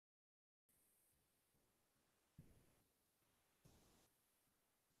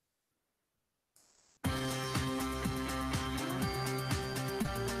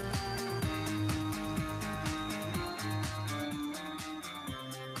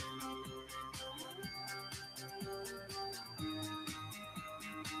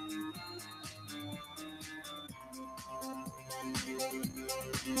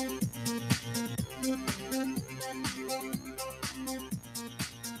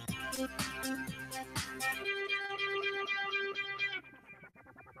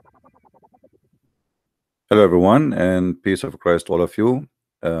Hello, everyone, and peace of Christ, all of you.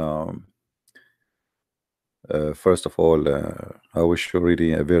 Um, First of all, I wish you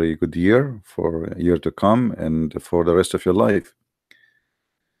really a very good year for a year to come and for the rest of your life.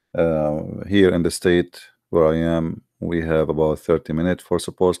 Here in the state where I am, we have about 30 minutes for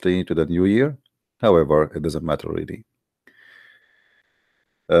supposedly to the new year. However, it doesn't matter really.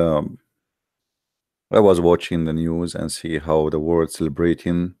 Um, I was watching the news and see how the world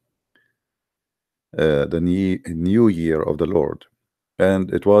celebrating the new year of the Lord,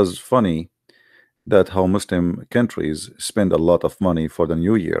 and it was funny that how Muslim countries spend a lot of money for the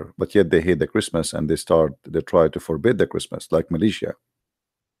New Year, but yet they hate the Christmas and they try to forbid the Christmas, like Malaysia.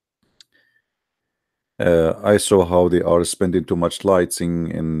 I saw how they are spending too much lights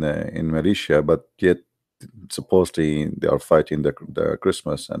in Malaysia, but yet supposedly they are fighting the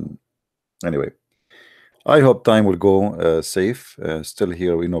Christmas. And anyway, I hope time will go safe. Still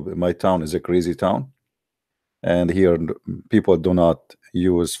here, my town is a crazy town, and here people do not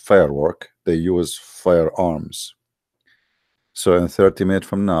use firework; they use firearms. So in 30 minutes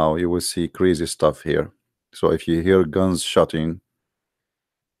from now, you will see crazy stuff here. So if you hear guns shooting,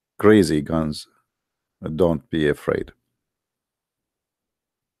 crazy guns, don't be afraid.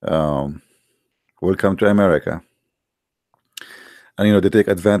 Um, Welcome to America. And they take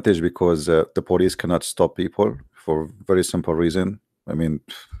advantage because the police cannot stop people for very simple reason. I mean,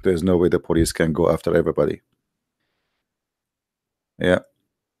 there's no way the police can go after everybody. Yeah.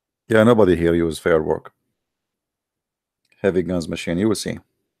 Yeah, nobody here use firework. Heavy guns machine, you will see.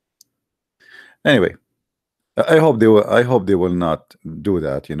 Anyway, I hope they will not do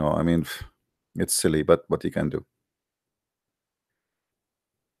that, I mean, it's silly, but what you can do.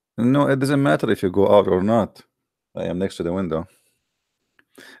 No, it doesn't matter if you go out or not. I am next to the window.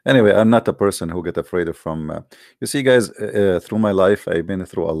 Anyway, I'm not a person who get afraid from. You see, guys, through my life, I've been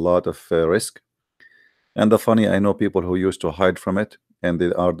through a lot of risk. And the funny, I know people who used to hide from it, and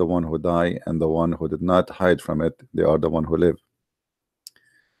they are the one who die, and the one who did not hide from it, they are the one who live.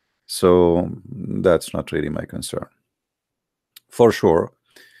 So that's not really my concern. For sure,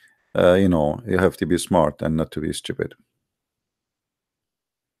 you have to be smart and not to be stupid.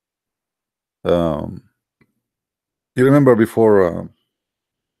 You remember before a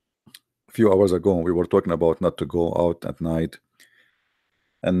few hours ago we were talking about not to go out at night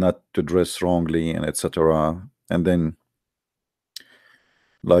and not to dress wrongly and etc. And then,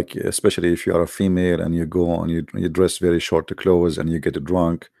 like, especially if you are a female and you go and you dress very short clothes and you get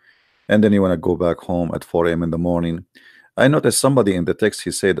drunk, and then you want to go back home at 4 a.m. in the morning. I noticed somebody in the text,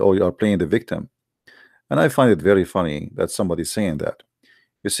 he said, "Oh, you are playing the victim," and I find it very funny that somebody's saying that.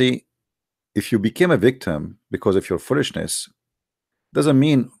 You see, if you became a victim because of your foolishness, doesn't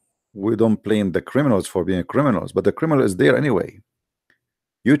mean we don't blame the criminals for being criminals, but the criminal is there anyway.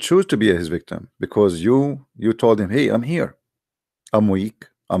 You choose to be his victim because you told him, "Hey, I'm here. I'm weak.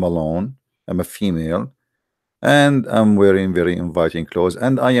 I'm alone. I'm a female, and I'm wearing very inviting clothes,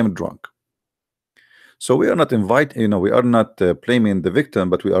 and I am drunk." So we are not we are not blaming the victim,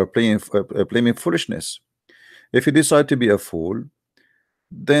 but we are blaming foolishness. If you decide to be a fool,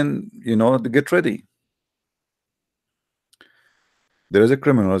 then get ready. There is a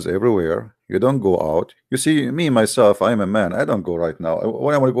criminals everywhere. You don't go out. You see, me myself, I am a man. I don't go right now.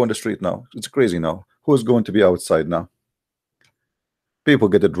 Why am I going on the street now? It's crazy now. Who's going to be outside now? People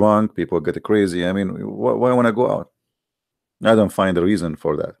get drunk. People get crazy. I mean, why want to go out? I don't find a reason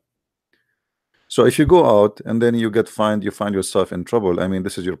for that. So if you go out and then you get fined, you find yourself in trouble. I mean,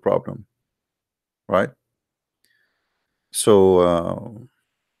 this is your problem, right? So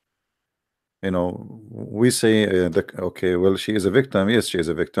we say okay, well, she is a victim. Yes, she is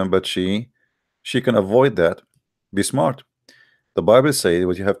a victim, but she can avoid that. Be smart. The Bible says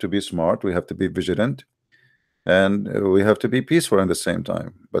what you have to be smart. We have to be vigilant, and we have to be peaceful at the same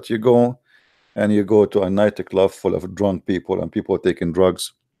time. But you go to a nightclub full of drunk people and people taking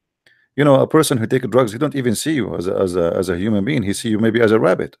drugs. A person who takes drugs, he don't even see you as a human being. He see you maybe as a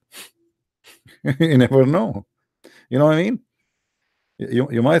rabbit. You never know. You know what I mean?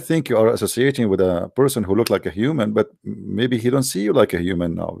 You might think you are associating with a person who look like a human, but maybe he don't see you like a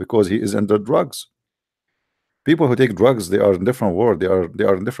human now because he is under drugs. People who take drugs, they are in different world. They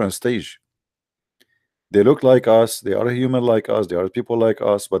are in different stage. They look like us. They are human like us. They are people like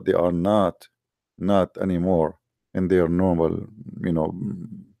us, but they are not anymore in their normal,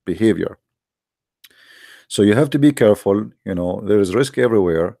 behavior. So you have to be careful. There is risk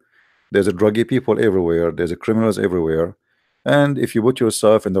everywhere. There's a druggy people everywhere. There's a criminals everywhere. And if you put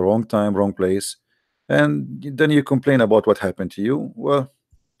yourself in the wrong time, wrong place, and then you complain about what happened to you, well,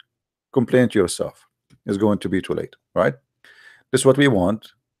 complain to yourself. It's going to be too late, right? This is what we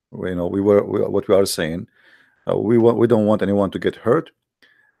want. What we are saying. We don't want anyone to get hurt,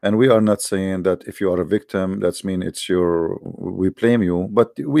 and we are not saying that if you are a victim, that's mean it's your we blame you,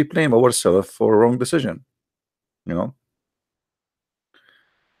 but we blame ourselves for a wrong decision. You know,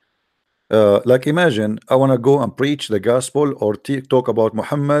 like imagine I want to go and preach the gospel or talk about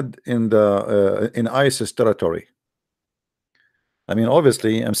Muhammad in the in ISIS territory. I mean,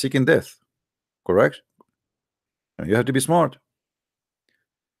 obviously, I'm seeking death. Correct? You have to be smart.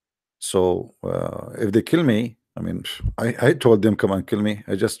 So if they kill me, I mean, I told them come and kill me.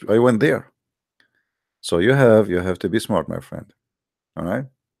 I went there. So you have to be smart, my friend. All right,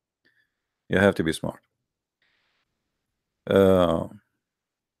 you have to be smart. Uh,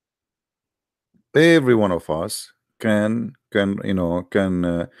 every one of us can can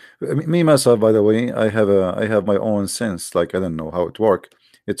me myself, by the way, I have my own sense. Like I don't know how it works.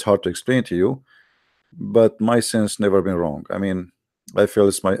 It's hard to explain to you, but my sense never been wrong. I mean, I feel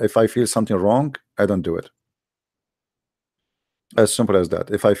it's my if I feel something wrong, I don't do it. As simple as that.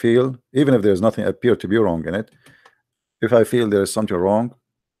 If I feel, even if there's nothing appear to be wrong in it, if I feel there is something wrong,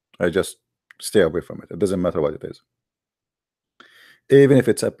 I just stay away from it. It doesn't matter what it is, even if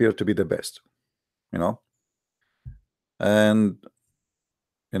it's appear to be the best, you know. And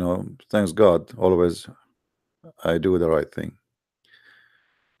thanks God, always I do the right thing.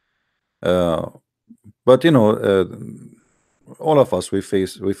 Uh, but all of us we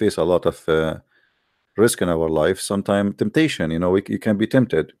face a lot of risk in our life. Sometimes temptation. You can be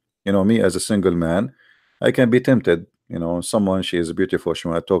tempted. Me as a single man, I can be tempted. Someone, she is beautiful. She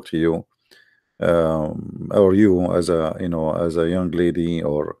want to talk to you, or you as a young lady,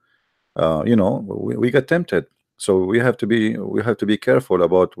 or we get tempted. So we have to be careful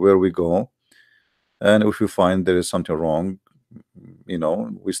about where we go, and if we find there is something wrong,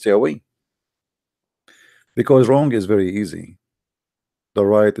 we stay away, because wrong is very easy, the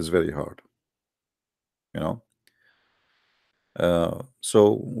right is very hard. you know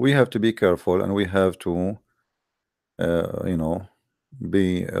so we have to be careful, and we have to uh, you know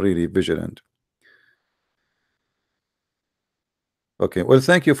be really vigilant. Okay, well,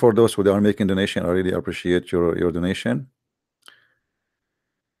 thank you for those who are making donation. I really appreciate your donation.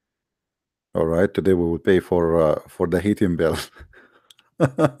 All right, today we will pay for the heating bill.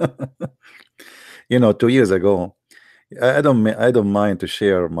 2 years ago, I don't mind to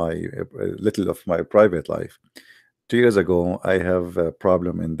share my little of my private life. 2 years ago, I have a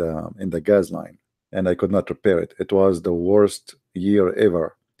problem in the gas line, and I could not repair it. It was the worst year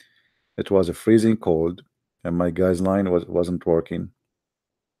ever. It was a freezing cold, and my gas line wasn't working.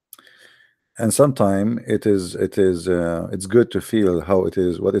 And sometime it's good to feel how it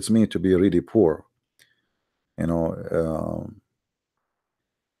is, what it's mean to be really poor. You know,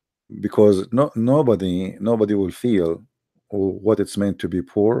 because nobody will feel what it's meant to be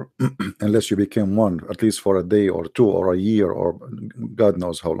poor unless you became one, at least for a day or two or a year or God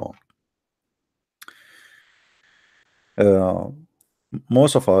knows how long. Uh,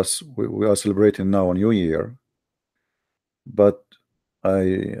 most of us we are celebrating now a new year, but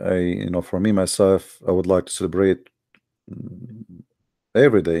for me myself, I would like to celebrate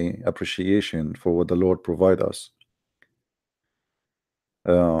every day appreciation for what the Lord provide us.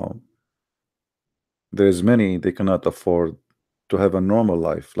 Uh, there's many they cannot afford to have a normal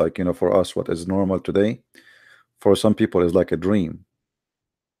life. Like for us, what is normal today, for some people is like a dream.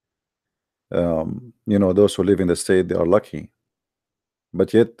 Those who live in the state, they are lucky,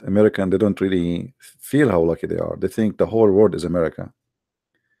 but yet American, they don't really feel how lucky they are. They think the whole world is America.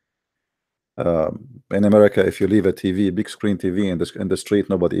 In America, if you leave a TV, big screen TV in the street,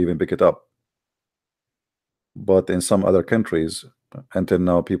 nobody even pick it up. But in some other countries, until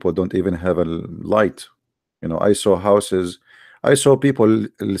now, people don't even have a light. I saw houses, I saw people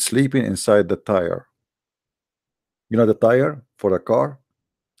sleeping inside the tire. The tire for a car,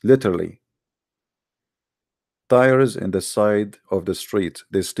 literally tires in the side of the street.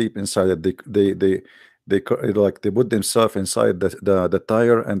 They sleep inside it. Like they put themselves inside the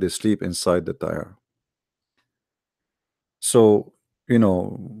tire, and they sleep inside the tire. So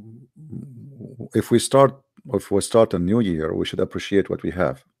if we start a new year, we should appreciate what we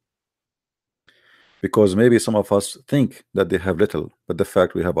have, because maybe some of us think that they have little, but the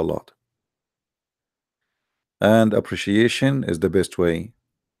fact we have a lot. And appreciation is the best way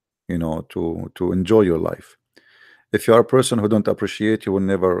to enjoy your life. If you are a person who don't appreciate, you will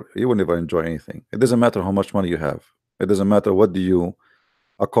never enjoy anything. It doesn't matter how much money you have. It doesn't matter what do you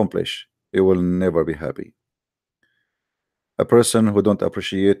accomplish. You will never be happy. A person who don't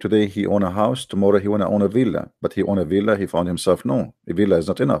appreciate, today he own a house, tomorrow he wanna own a villa, but he own a villa, he found himself, no, a villa is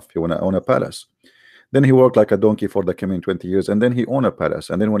not enough, he wanna own a palace. Then he worked like a donkey for the coming 20 years, and then he own a palace,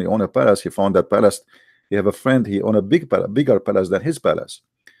 and then when he own a palace, he found that palace He have a friend, he own a bigger palace than his palace.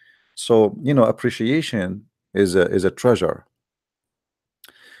 So, you know, appreciation is a treasure.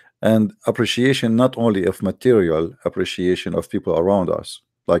 And appreciation not only of material, appreciation of people around us.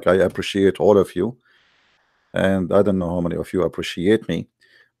 Like I appreciate all of you, and I don't know how many of you appreciate me,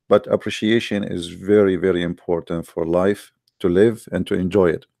 but appreciation is very, very important for life, to live and to enjoy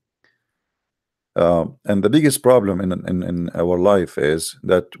it. And the biggest problem in our life is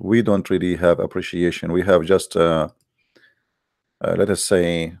that we don't really have appreciation. We have just let us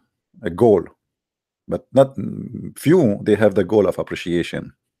say a goal, but not few they have the goal of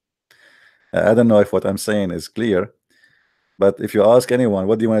appreciation. I don't know if what I'm saying is clear, but if you ask anyone,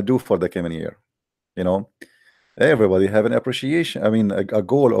 what do you want to do for the coming year? You know, everybody have an appreciation. I mean, a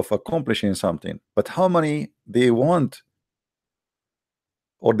goal of accomplishing something, but how many they want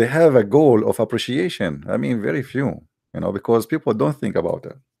or they have a goal of appreciation? I mean, very few, you know, because people don't think about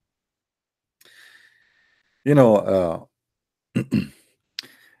it. You know,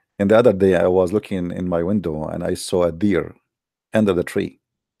 and the other day I was looking in my window and I saw a deer under the tree.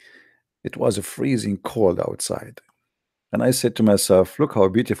 It was a freezing cold outside. And I said to myself, look how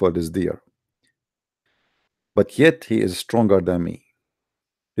beautiful this deer. But yet he is stronger than me.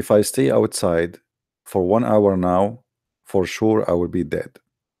 If I stay outside for 1 hour now, for sure I will be dead.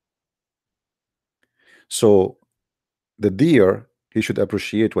 So the deer, he should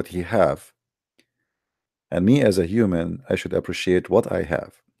appreciate what he have. And me as a human, I should appreciate what I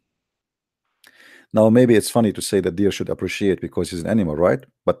have. Now, maybe it's funny to say that deer should appreciate because he's an animal, right?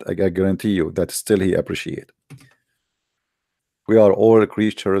 But I guarantee you that still he appreciate. We are all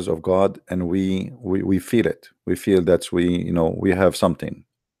creatures of God, and we feel it. We feel that we have something.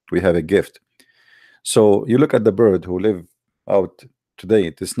 We have a gift. So you look at the bird who live out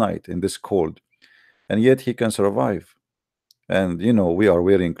today, this night, in this cold, and yet he can survive. And we are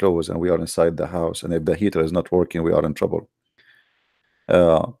wearing clothes and we are inside the house, and if the heater is not working, we are in trouble.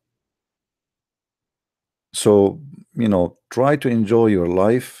 Uh, so try to enjoy your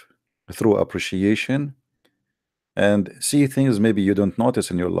life through appreciation and see things maybe you don't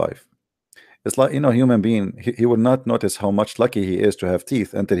notice in your life. It's like, human being, he will not notice how much lucky he is to have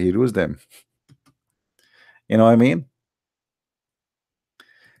teeth until he lose them. You know what I mean?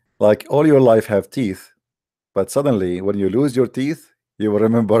 Like all your life have teeth, but suddenly when you lose your teeth, you will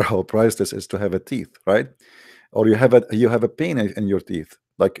remember how priceless it is to have a teeth, right? Or you have a pain in your teeth.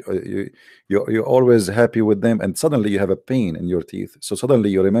 Like you're always happy with them, and suddenly you have a pain in your teeth. So suddenly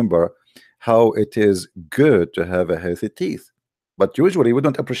you remember how it is good to have a healthy teeth. But usually we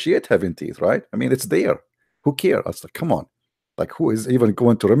don't appreciate having teeth, right? I mean, it's there. Who cares? It's like, come on. Like, who is even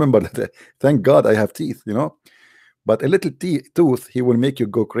going to remember that? Thank God I have teeth, But a little tooth, he will make you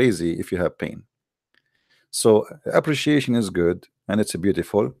go crazy if you have pain. So appreciation is good and it's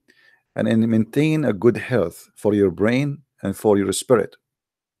beautiful, and maintain a good health for your brain and for your spirit.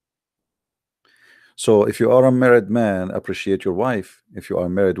 So if you are a married man, appreciate your wife. If you are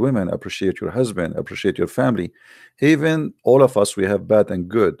married women, appreciate your husband, appreciate your family. Even all of us, we have bad and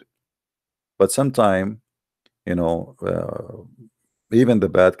good, but sometime, you know, uh, even the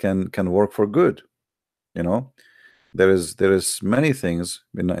bad can work for good. You know, there is many things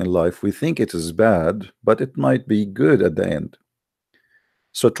in life we think it is bad, but it might be good at the end.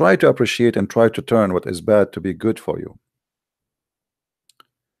 So try to appreciate and try to turn what is bad to be good for you.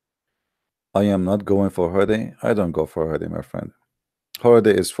 I am not going for holiday. I don't go for holiday, my friend.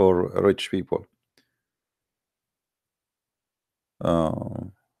 Holiday is for rich people. Uh,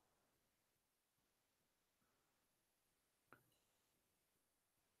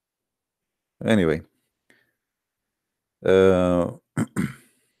 anyway, uh,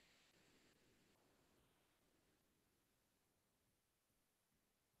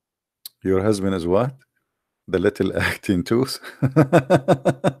 your husband is what? The little acting tooth?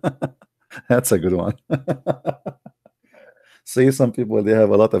 That's a good one. See, some people, they have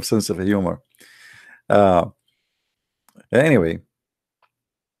a lot of sense of humor. Uh, anyway,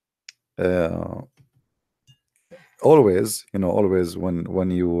 uh, always, always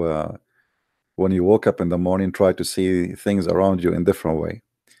when you woke up in the morning, try to see things around you in different way.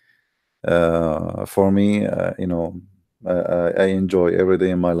 For me, I enjoy every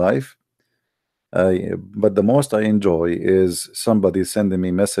day in my life. But the most I enjoy is somebody sending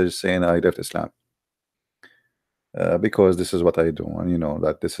me message saying I left Islam, because this is what I do, and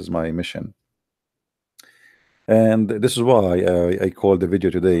that this is my mission. And this is why I called the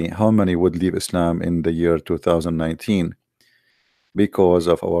video today, how many would leave Islam in the year 2019, because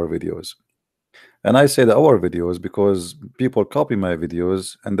of our videos. And I said our videos because people copy my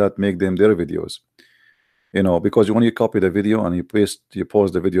videos and that make them their videos. Because when you copy the video and you post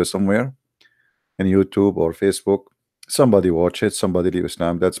the video somewhere, in YouTube or Facebook, somebody watch it, somebody leave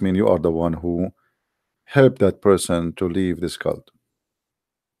Islam. That's mean you are the one who helped that person to leave this cult.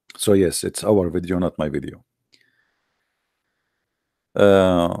 So yes, it's our video, not my video.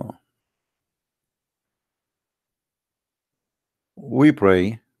 We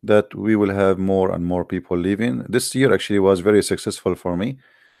pray that we will have more and more people leaving. This year actually was very successful for me.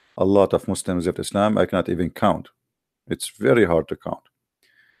 A lot of Muslims left Islam. I cannot even count. It's very hard to count.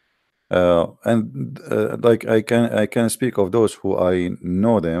 And like I can speak of those who I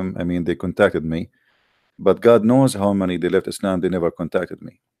know them. I mean, they contacted me, but God knows how many they left Islam. They never contacted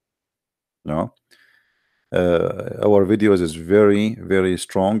me. No, our videos is very, very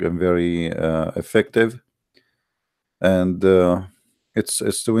strong and very effective, and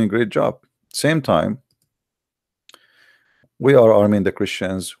it's doing great job. Same time, we are arming the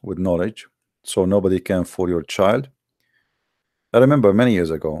Christians with knowledge, so nobody can fool your child. I remember many years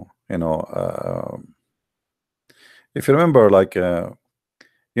ago, if you remember, like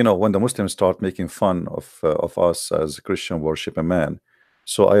when the Muslims start making fun of us as Christian worship a man.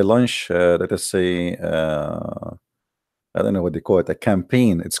 So I launch, let us say, I don't know what they call it, a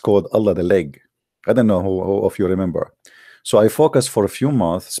campaign. It's called Allah the Leg. I don't know who of you remember. So I focused for a few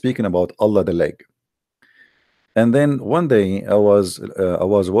months speaking about Allah the Leg. And then one day I was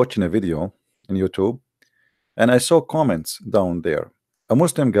watching a video on YouTube, and I saw comments down there. A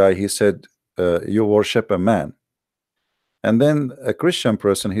Muslim guy, he said, you worship a man. And then a Christian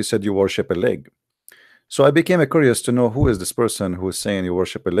person, he said, you worship a leg. So I became curious to know who is this person who is saying you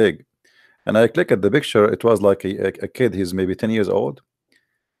worship a leg. And I click at the picture. It was like a kid. He's maybe 10 years old.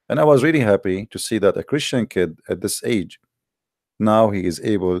 And I was really happy to see that a Christian kid at this age, now he is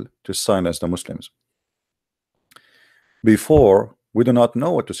able to silence the Muslims. Before, we do not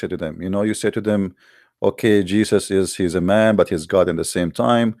know what to say to them. You say to them, okay, he's a man, but he's God in the same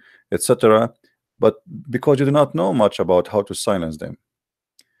time, etc. But because you do not know much about how to silence them.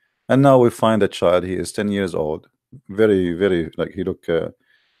 And now we find a child, he is 10 years old, very, very, like he look,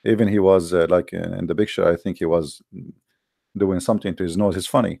 even he was like in the picture, I think he was doing something to his nose. It's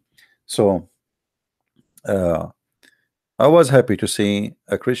funny. So I was happy to see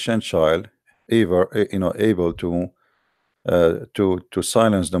a Christian child able to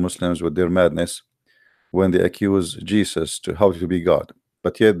silence the Muslims with their madness when they accuse Jesus to how to be God,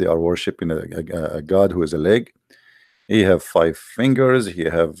 but yet they are worshiping a God who is a leg. He have 5 fingers. He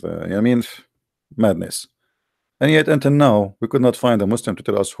have I mean, madness. And yet until now we could not find a Muslim to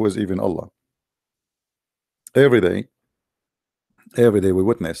tell us who is even Allah. Every day we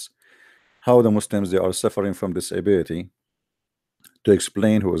witness how the Muslims, they are suffering from this ability to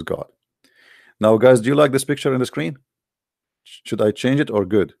explain who is God. Now guys, do you like this picture on the screen? Should I change it or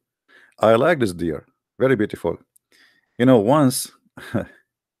good? I like this deer, very beautiful. Once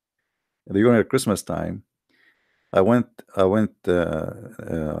during Christmas time, I went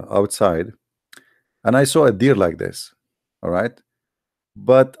outside and I saw a deer like this. All right,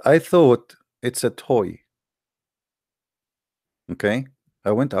 but I thought it's a toy. Okay,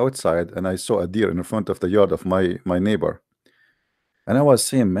 I went outside and I saw a deer in front of the yard of my neighbor, and I was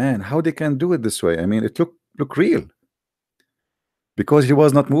saying, man, how they can do it this way? I mean, it look real because he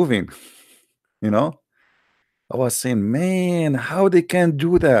was not moving. I was saying, man, how they can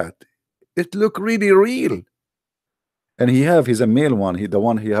do that? It look really real. And he's a male one. The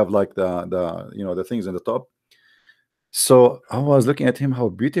one he have like the things in the top. So I was looking at him, how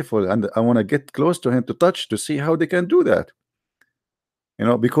beautiful, and I want to get close to him to touch to see how they can do that.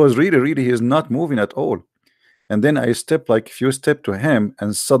 Because really he is not moving at all. And then I step like a few steps to him,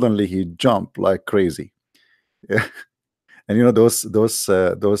 and suddenly he jumped like crazy. Yeah. And those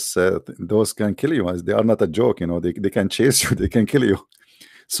can kill you. They are not a joke. They can chase you. They can kill you.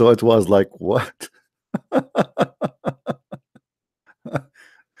 So it was like, what?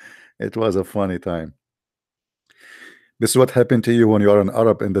 It was a funny time. This is what happened to you when you are an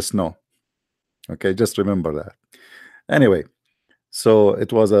Arab in the snow. Okay, just remember that. Anyway, so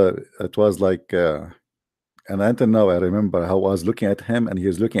it was like and until now I remember how I was looking at him and he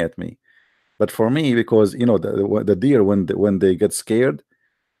was looking at me. But for me, because the deer, when they get scared,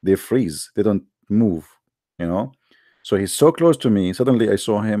 they freeze, they don't move. So he's so close to me, suddenly I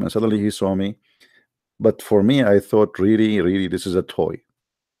saw him and suddenly he saw me. But for me, I thought really this is a toy.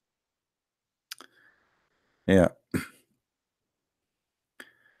 Yeah.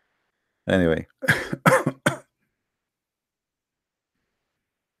 Anyway.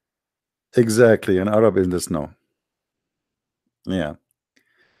 Exactly, an Arab in the snow. Yeah.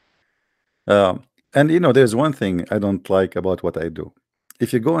 And there's one thing I don't like about what I do.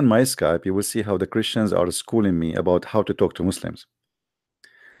 If you go on my Skype, you will see how the Christians are schooling me about how to talk to Muslims.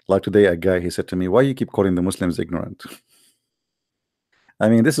 Like today, a guy, he said to me, why you keep calling the Muslims ignorant? I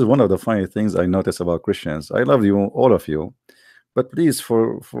mean, this is one of the funny things I notice about Christians. I love you, all of you, but please,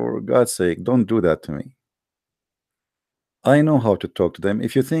 for God's sake, don't do that to me. I know how to talk to them.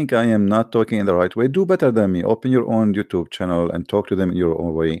 If you think I am not talking in the right way, do better than me. Open your own YouTube channel and talk to them in your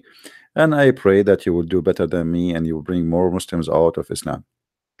own way. And I pray that you will do better than me and you will bring more Muslims out of Islam.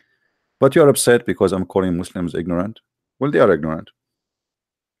 But you are upset because I'm calling Muslims ignorant. Well, they are ignorant.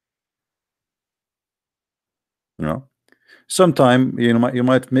 You know, sometime you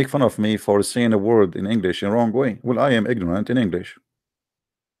might make fun of me for saying a word in English in the wrong way. Well, I am ignorant in English.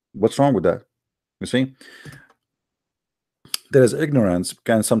 What's wrong with that? You see, there is ignorance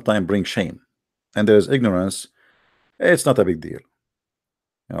can sometimes bring shame, and there is ignorance. It's not a big deal.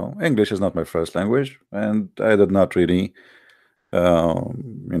 English is not my first language, and I did not really,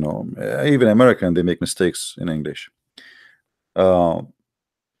 even American, they make mistakes in English. But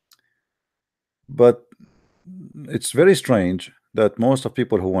it's very strange that most of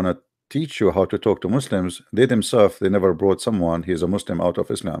people who want to teach you how to talk to Muslims, they themselves, they never brought someone, he's a Muslim out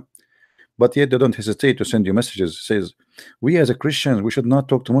of Islam. But yet they don't hesitate to send you messages, says, we as a Christians, we should not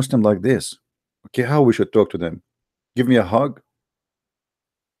talk to Muslim like this. Okay, how we should talk to them? Give me a hug?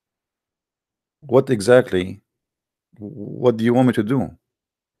 What exactly? What do you want me to do?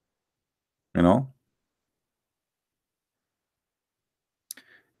 You know?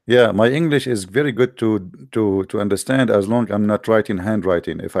 Yeah, my English is very good to understand as long I'm not writing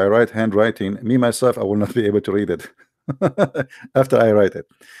handwriting. If I write handwriting, me myself, I will not be able to read it after I write it.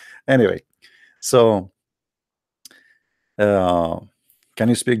 Anyway, so can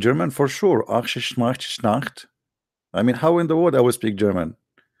you speak German? For sure. I mean, how in the world I will speak German?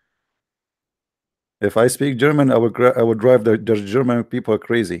 If I speak German, I would drive the German people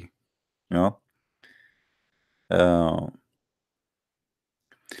crazy. You know.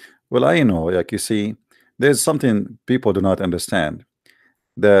 Well, I know, like you see, there's something people do not understand,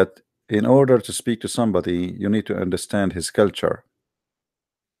 that in order to speak to somebody, you need to understand his culture.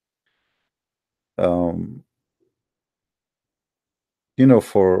 Um,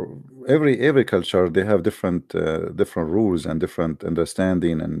 for every culture, they have different rules and different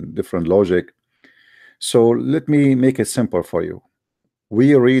understanding and different logic. So let me make it simple for you.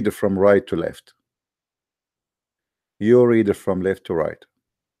 We read from right to left. You read from left to right.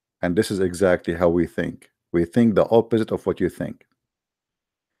 And this is exactly how we think. We think the opposite of what you think.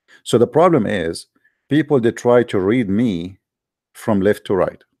 So the problem is, people they try to read me from left to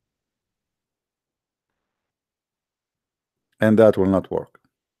right, and that will not work.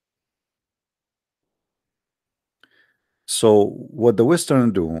 So what the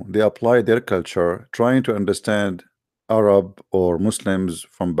Western do, they apply their culture, trying to understand Arab or Muslims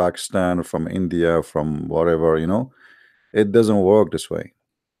from Pakistan or from India, from whatever, it doesn't work this way.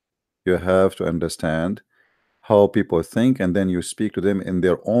 You have to understand how people think, and then you speak to them in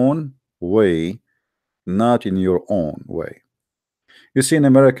their own way, not in your own way. You see, in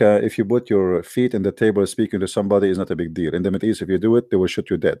America, if you put your feet in the table speaking to somebody is not a big deal. In the Middle East, if you do it, they will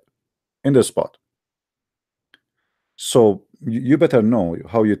shoot you dead in the spot. So you better know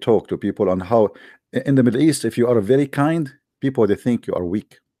how you talk to people, and how in the Middle East, if you are very kind, people they think you are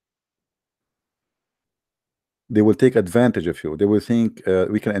weak. They will take advantage of you. They will think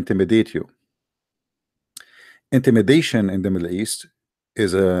we can intimidate you. Intimidation in the Middle East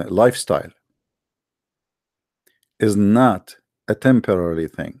is a lifestyle, is not a temporary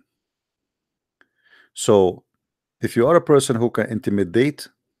thing. So if you are a person who can intimidate,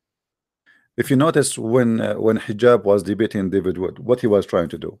 if you notice when Hijab was debating David Wood, what he was trying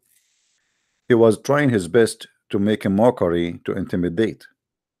to do, he was trying his best to make a mockery, to intimidate.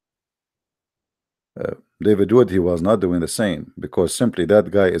 David Wood, he was not doing the same, because simply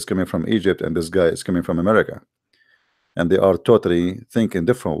that guy is coming from Egypt and this guy is coming from America, and they are totally thinking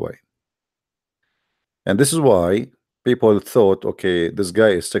different way. And this is why people thought, okay, this guy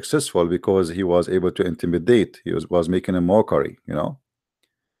is successful because he was able to intimidate. He was making a mockery,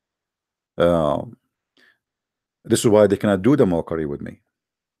 this is why they cannot do the mockery with me.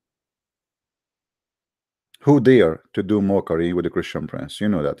 Who dare to do mockery with the Christian Prince? You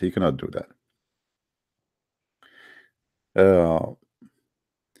know that he cannot do that.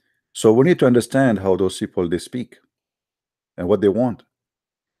 So we need to understand how those people they speak, and what they want,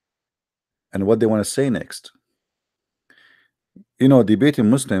 and what they want to say next. Debating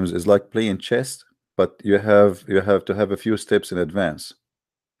Muslims is like playing chess, but you have to have a few steps in advance.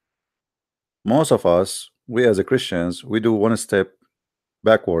 Most of us, we as a Christians, we do one step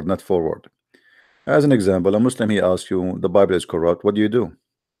backward, not forward. As an example, a Muslim, he asks you, the Bible is corrupt, what do?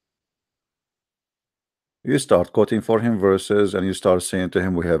 You start quoting for him verses, and you start saying to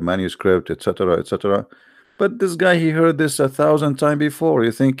him, we have manuscript, etc., etc. But this guy, he heard this 1,000 times before.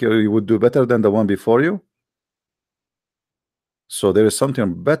 You think you would do better than the one before you? So there is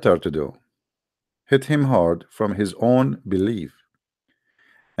something better to do. Hit him hard from his own belief,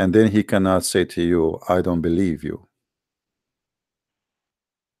 and then he cannot say to you, I don't believe you.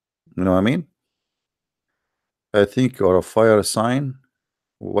 You know what I mean? I think you're a fire sign.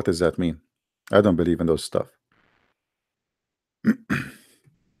 What does that mean? I don't believe in those stuff.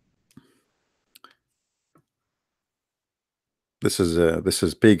 This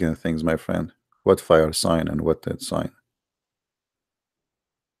is pagan things, my friend. What fire sign and what that sign?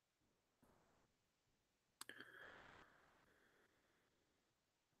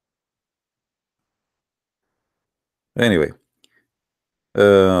 Anyway,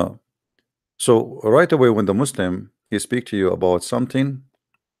 so right away when the Muslim he speak to you about something,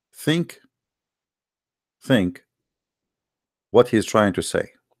 think what he's trying to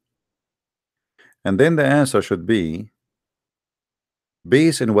say, and then the answer should be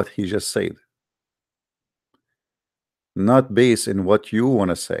based in what he just said, not based in what you want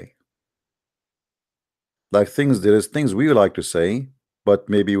to say. Like there is things we like to say, but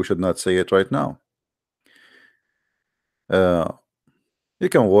maybe we should not say it right now. You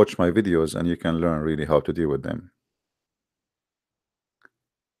can watch my videos and you can learn really how to deal with them.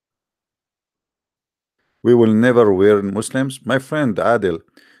 We will never wear Muslims. My friend Adil,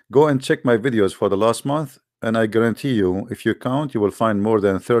 go and check my videos for the last month, and I guarantee you, if you count, you will find more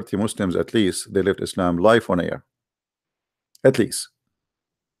than 30 Muslims at least. They left Islam live on air. At least.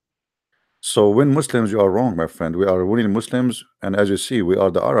 So when Muslims, you are wrong, my friend. We are winning Muslims, and as you see, we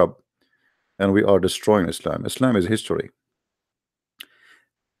are the Arab, and we are destroying Islam. Islam is history.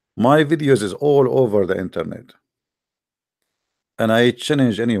 My videos is all over the internet, and I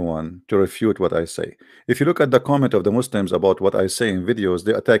challenge anyone to refute what I say. If you look at the comment of the Muslims about what I say in videos,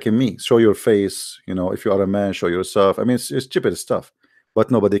 they're attacking me. Show your face, you know, if you are a man, show yourself. I mean, it's stupid stuff, but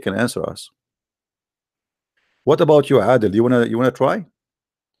nobody can answer us. What about you, Adil? You wanna try,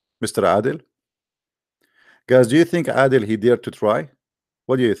 Mr. Adil? Guys, do you think Adil he dared to try?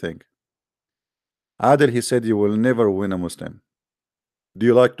 What do you think? Adil, he said you will never win a Muslim. Do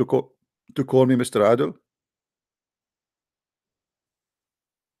you like to call me Mr. Adil?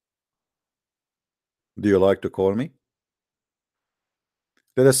 Do you like to call me?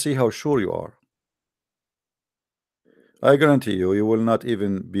 Let us see how sure you are. I guarantee you, you will not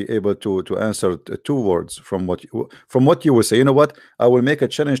even be able to answer two words from what you will say. You know what? I will make a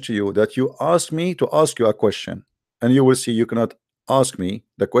challenge to you that you ask me to ask you a question, and you will see you cannot ask me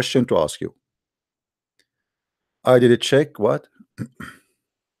the question to ask you. I did check what?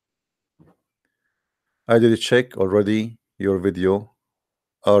 I did check already your video.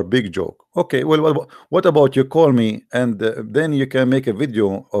 Our big joke. Okay, well, what about you call me and then you can make a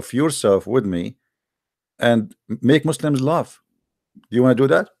video of yourself with me and make Muslims laugh. Do you want to do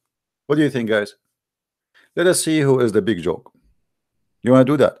that? What do you think, guys? Let us see who is the big joke. You want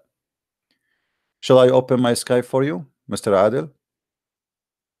to do that? Shall I open my Skype for you, Mr. Adil?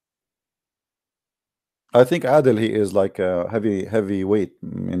 I think Adil, he is like a heavyweight,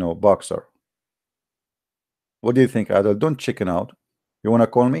 you know, boxer. What do you think, Adil? Don't chicken out. You want to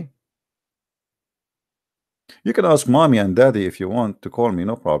call me? You can ask mommy and daddy if you want to call me,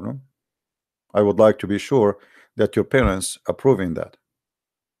 no problem. I would like to be sure that your parents approving that.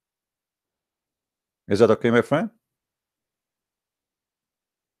 Is that okay, my friend?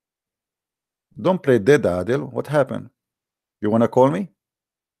 Don't play dead, Adil. What happened? You want to call me?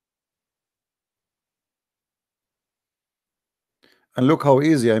 And look how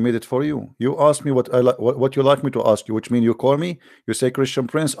easy I made it for you. You ask me what you like me to ask you, which means you call me, you say, Christian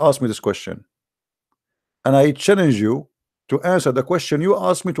Prince, ask me this question. And I challenge you to answer the question you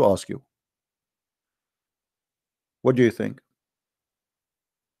asked me to ask you. What do you think?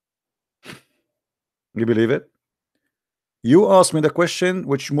 You believe it? You ask me the question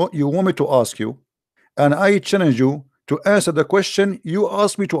which you want me to ask you, and I challenge you to answer the question you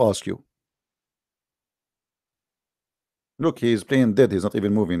asked me to ask you. Look, he's playing dead. He's not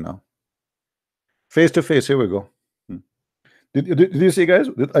even moving now. Face to face. Here we go. Did you see, guys?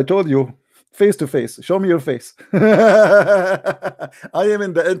 I told you, face to face. Show me your face. I am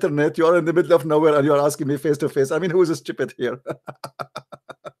in the internet. You are in the middle of nowhere, and you are asking me face to face. I mean, who is stupid here?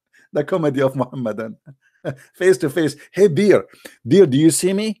 The comedy of Muhammadan. Face to face. Hey, dear, do you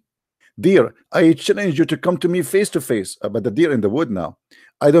see me? Dear, I challenge you to come to me face to face. But the deer in the wood now.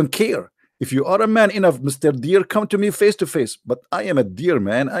 I don't care. If you are a man enough, Mr. Deer, come to me face to face. But I am a deer,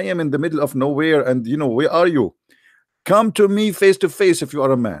 man. I am in the middle of nowhere, and you know, where are you? Come to me face to face if you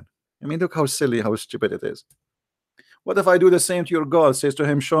are a man. I mean, look how silly, how stupid it is. What if I do the same to your God? Says to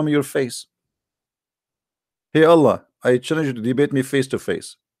him, show me your face. Hey Allah, I challenge you to debate me face to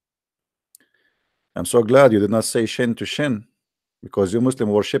face. I'm so glad you did not say shin to shin, because you Muslim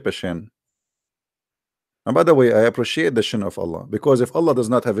worship a shin. And by the way, I appreciate the shin of Allah, because if Allah does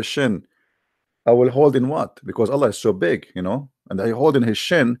not have a shin, I will hold in what? Because Allah is so big, you know, and I hold in his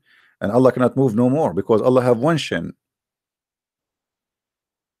shin, and Allah cannot move no more, because Allah have one shin.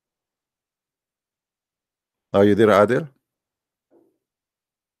 Are you there, Adil?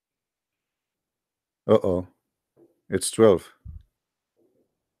 Uh-oh, it's 12.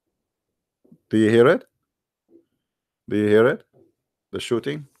 Do you hear it? Do you hear it? The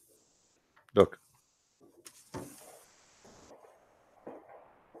shooting? Look.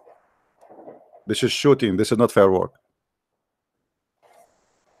 This is shooting. This is not firework.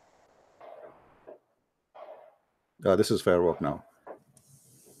 This is firework now.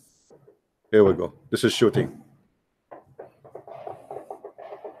 Here we go. This is shooting.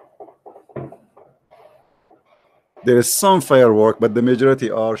 There is some firework, but the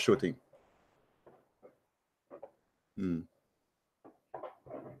majority are shooting.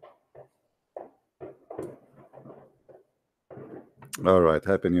 All right.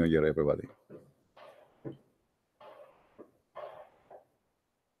 Happy New Year, everybody.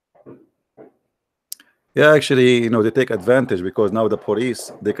 Yeah, actually, you know, they take advantage, because now the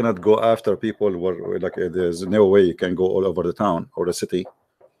police, they cannot go after people where like there's no way you can go all over the town or the city.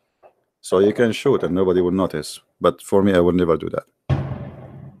 So you can shoot and nobody will notice. But for me, I will never do that.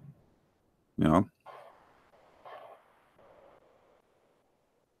 You know.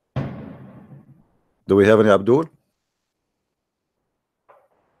 Do we have any Abdul?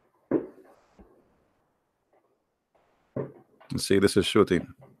 Let's see, this is shooting.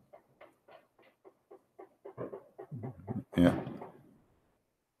 Yeah.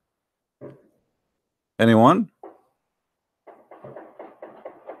 Anyone?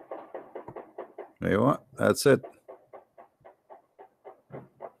 Anyone? That's it.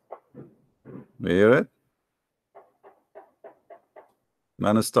 You hear it?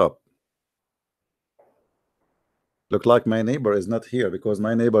 Non-stop. Look like my neighbor is not here, because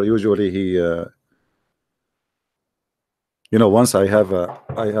my neighbor usually he you know, once I have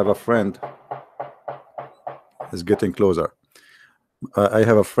a friend is getting closer. I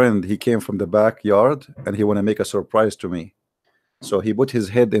have a friend, he came from the backyard and he want to make a surprise to me. So he put his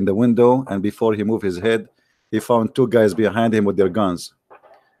head in the window, and before he moved his head, he found two guys behind him with their guns.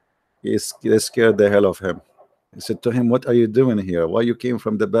 They scared the hell of him. He said to him, what are you doing here? Why you came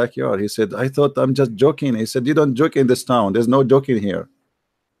from the backyard? He said, I thought I'm just joking. He said, you don't joke in this town. There's no joking here.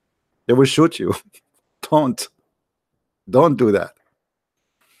 They will shoot you. Don't do that.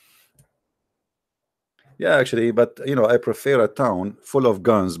 Yeah, actually, but you know, I prefer a town full of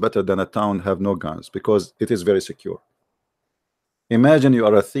guns better than a town have no guns, because it is very secure. Imagine you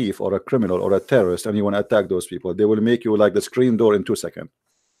are a thief or a criminal or a terrorist and you want to attack those people. They will make you like the screen door in 2 seconds.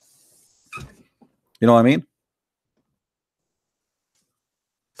 You know what I mean?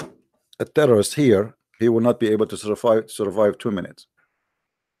 A terrorist here, he will not be able to survive 2 minutes.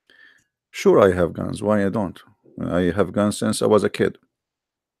 Sure, I have guns. Why I don't? I have guns since I was a kid.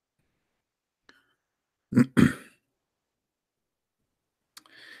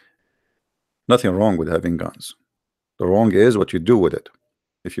 Nothing wrong with having guns. The wrong is what you do with it.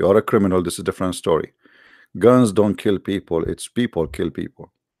 If you are a criminal, this is a different story. Guns don't kill people. It's people kill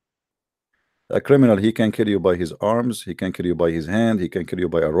people. A criminal, he can kill you by his arms. He can kill you by his hand. He can kill you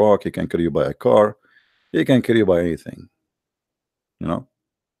by a rock. He can kill you by a car. He can kill you by anything. You know?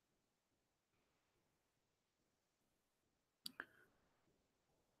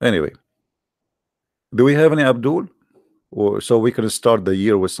 Anyway, do we have any Abdul? Or so we can start the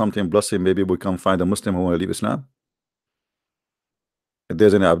year with something blessing. Maybe we can find a Muslim who will leave Islam. If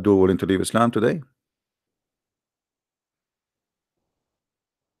there's any Abdul willing to leave Islam today.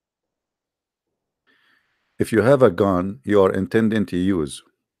 If you have a gun you are intending to use.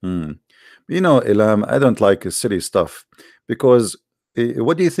 You know, Ilham, I don't like silly stuff, because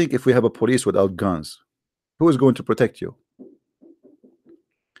what do you think if we have a police without guns? Who is going to protect you?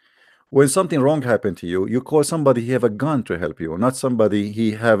 When something wrong happened to you, you call somebody he have a gun to help you, not somebody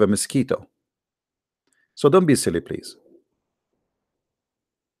he have a mosquito. So don't be silly, please.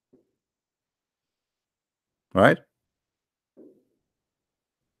 Right?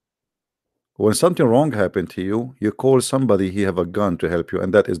 When something wrong happened to you, you call somebody he have a gun to help you,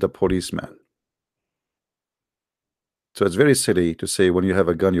 and that is the policeman. So it's very silly to say when you have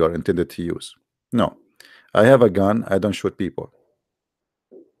a gun you are intended to use. No, I have a gun, I don't shoot people.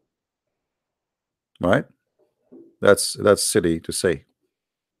 Right? That's silly to say.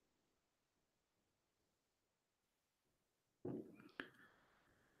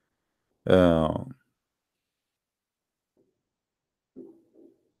 Uh,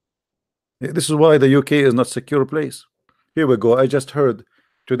 this is why the UK is not secure place. Here we go. I just heard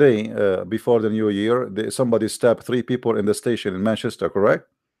today, before the new year, somebody stabbed 3 people in the station in Manchester, correct?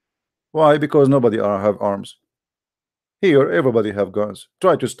 Why? Because nobody have arms. Here, everybody have guns.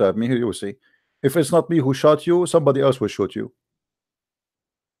 Try to stab me. Here you will see. If it's not me who shot you, somebody else will shoot you.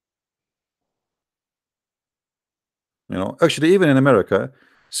 You know, actually, even in America,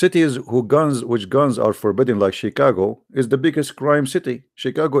 cities which guns are forbidden, like Chicago, is the biggest crime city.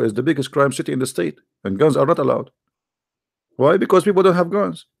 Chicago is the biggest crime city in the state, and guns are not allowed. Why? Because people don't have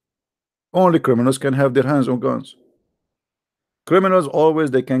guns. Only criminals can have their hands on guns. Criminals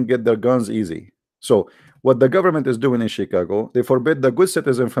always they can get their guns easy. So what the government is doing in Chicago, they forbid the good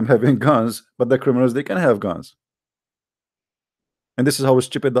citizens from having guns, but the criminals they can have guns. And this is how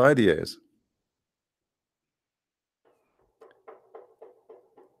stupid the idea is.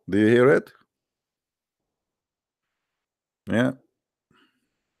 Do you hear it? Yeah.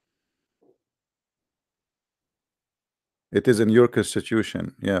 It is in your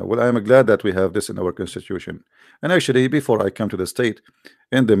constitution. Yeah. Well, I'm glad that we have this in our constitution. And actually, before I come to the state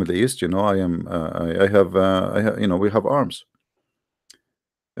in the Middle East, you know, you know, we have arms.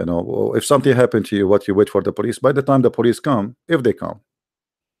 You know, if something happened to you, what you wait for the police. By the time the police come, if they come,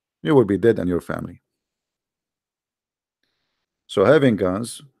 you will be dead and your family. So having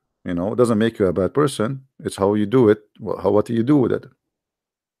guns, you know, doesn't make you a bad person. It's how you do it. What do you do with it?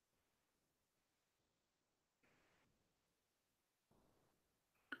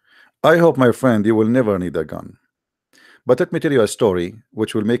 I hope, my friend, you will never need a gun. But let me tell you a story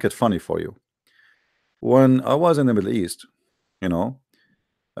which will make it funny for you. When I was in the Middle East, you know,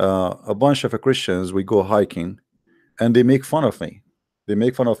 a bunch of Christians, we go hiking, and they make fun of me. They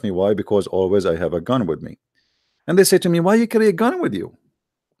make fun of me. Why? Because always I have a gun with me. And they say to me, why you carry a gun with you?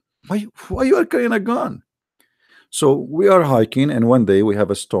 Why you are carrying a gun? So we are hiking, and one day we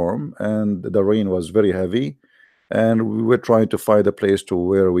have a storm, and the rain was very heavy, and we were trying to find a place to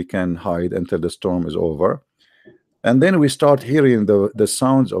where we can hide until the storm is over. And then we start hearing the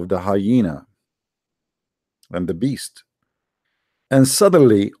sounds of the hyena and the beast. And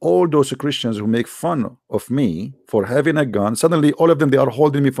suddenly, all those Christians who make fun of me for having a gun, suddenly all of them, they are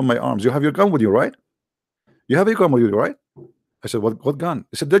holding me from my arms. You have your gun with you, right? You have your gun with you, right? I said, what gun?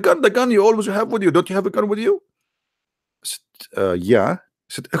 He said, the gun you always have with you. Don't you have a gun with you? I said, yeah. I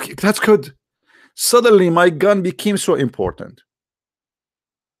said, okay, that's good. Suddenly, my gun became so important.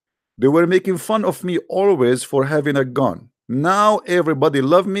 They were making fun of me always for having a gun. Now everybody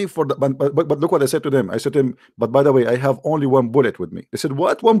love me for the but look what I said to them. I said to them, but by the way, I have only one bullet with me. They said,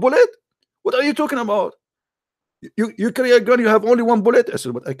 what? One bullet? What are you talking about? You carry a gun, you have only one bullet? I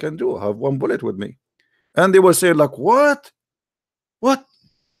said, what I can do? I have one bullet with me. And they were saying, like, what? What?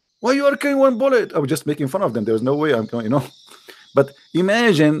 Why you are carrying one bullet? I was just making fun of them. There's no way I'm going, you know. But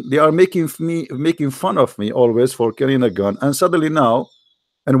imagine they are making fun of me always for carrying a gun, and suddenly now,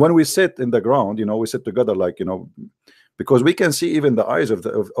 and when we sit in the ground, you know, we sit together, like, you know, because we can see even the eyes of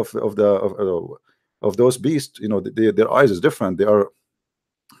those beasts. You know, their eyes is different. They are,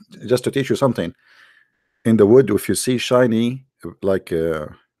 just to teach you something, in the wood, if you see shiny, like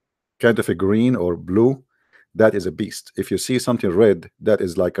kind of a green or blue, that is a beast. If you see something red, that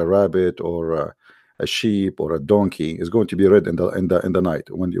is like a rabbit or a sheep or a donkey, is going to be red in the night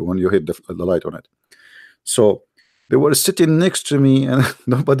when you hit the light on it. So they were sitting next to me, and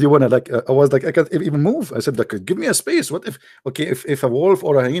nobody wanna, like, I was like, I can't even move. I said, like, give me a space. What if, okay, if a wolf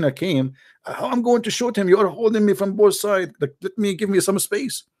or a hyena came, how I'm going to shoot him? You are holding me from both sides. Like, give me some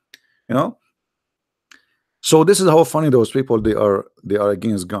space, you know. So this is how funny those people, they are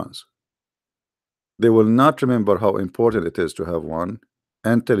against guns. They will not remember how important it is to have one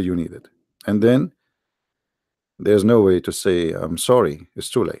until you need it, and then there's no way to say I'm sorry. It's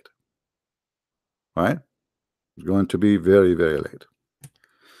too late, right? It's going to be very, very late.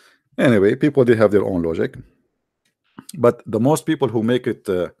 Anyway, people, they have their own logic, but the most people who make it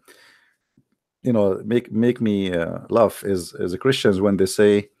you know, make me laugh is the Christians when they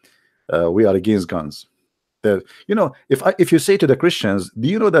say we are against guns. You know, if you say to the Christians, do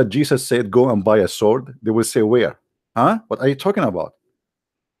you know that Jesus said go and buy a sword? They will say, where? Huh? What are you talking about?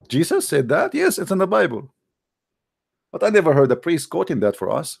 Jesus said that? Yes, it's in the Bible. But I never heard a priest quoting that for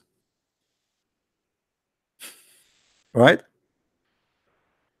us. Right?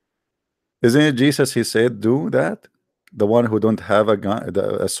 Isn't it Jesus? He said, do that. The one who don't have a gun,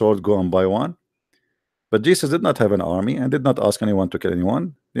 a sword, go and buy one. But Jesus did not have an army and did not ask anyone to kill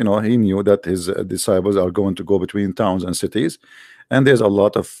anyone. You know, he knew that his disciples are going to go between towns and cities, and there's a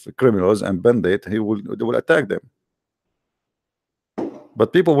lot of criminals and bandits. They will attack them.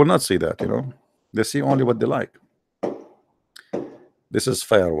 But people will not see that, you know. They see only what they like. This is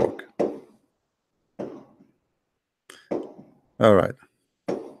firework. All right.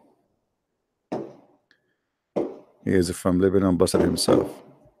 He is from Lebanon, Basel himself.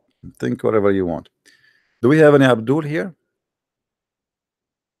 Think whatever you want. Do we have any Abdul here?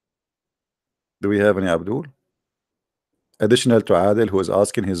 Do we have any Abdul? Additional to Adil, who is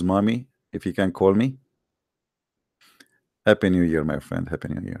asking his mommy if he can call me. Happy New Year, my friend. Happy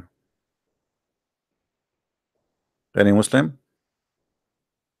New Year. Any Muslim?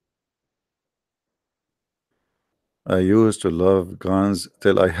 I used to love guns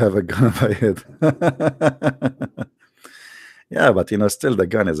till I have a gun on my head. Yeah, but you know, still the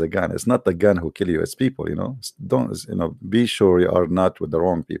gun is a gun. It's not the gun who kill you, it's people, you know. Don't, you know, be sure you are not with the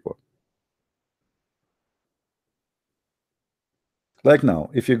wrong people. Like now,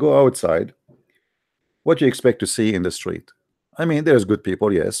 if you go outside, what you expect to see in the street? I mean, there's good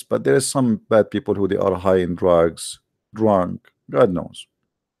people, yes, but there's some bad people who they are high in drugs, drunk, God knows.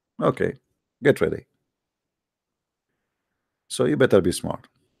 Okay, get ready. So you better be smart.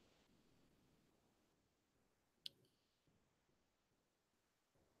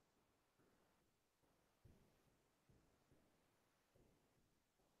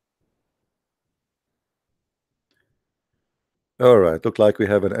 All right, look like we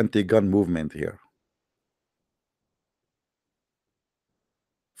have an anti-gun movement here.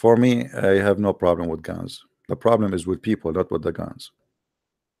 For me, I have no problem with guns. The problem is with people, not with the guns.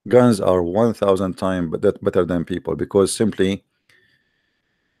 Guns are 1,000 times better than people, because simply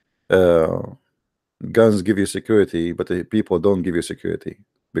uh, guns give you security, but the people don't give you security,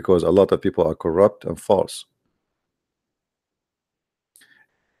 because a lot of people are corrupt and false.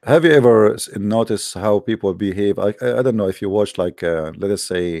 Have you ever noticed how people behave? I don't know if you watch, like let us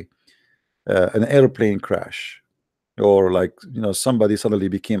say an airplane crash, or like, you know, somebody suddenly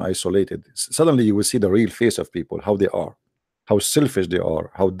became isolated. Suddenly you will see the real face of people, how they are, how selfish they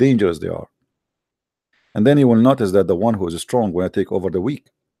are, how dangerous they are. And then you will notice that the one who is strong will take over the weak,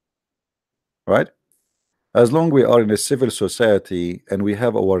 right? As long we are in a civil society and we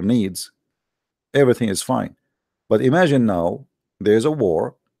have our needs, everything is fine. But imagine now there's a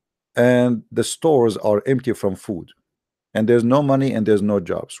war and the stores are empty from food, and there's no money and there's no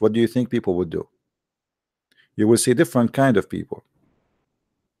jobs. What do you think people would do? You will see different kind of people.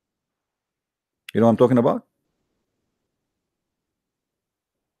 You know what I'm talking about?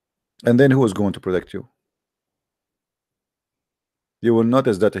 And then who is going to protect you? You will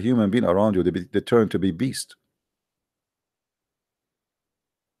notice that a human being around you, they turn to be beast.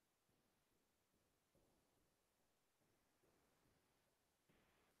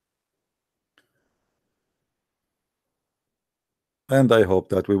 And I hope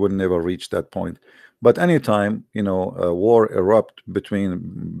that we will never reach that point. But anytime, you know, a war erupt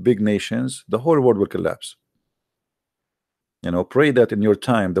between big nations, the whole world will collapse. You know, pray that in your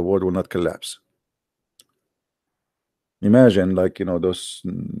time the world will not collapse. Imagine, like, you know, those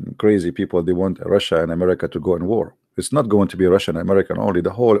crazy people, they want Russia and America to go in war. It's not going to be Russia and America only.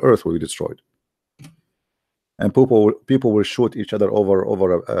 The whole earth will be destroyed, and people will shoot each other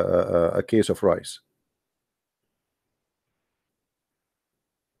over a case of rice.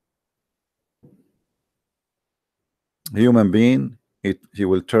 Human being, he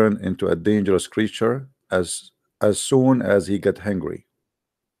will turn into a dangerous creature as soon as he get hungry.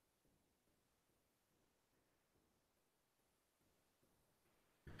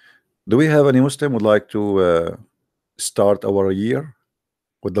 Do we have any Muslim would like to start our year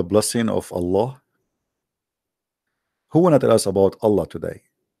with the blessing of Allah? Who wanna tell us about Allah today?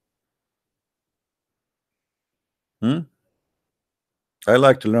 Hmm? I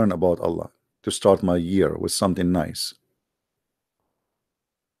like to learn about Allah to start my year with something nice.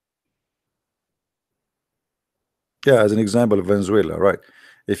 Yeah, as an example of Venezuela, right?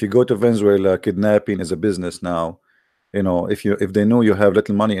 If you go to Venezuela, kidnapping is a business now. You know, if they know you have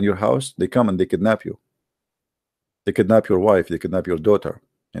little money in your house, they come and they kidnap you. They kidnap your wife, they kidnap your daughter,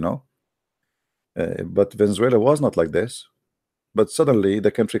 you know. But Venezuela was not like this. But suddenly the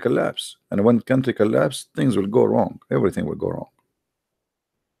country collapsed, and when country collapsed, things will go wrong. Everything will go wrong.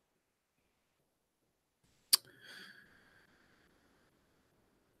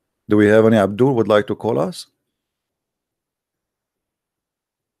 Do we have any Abdul would like to call us?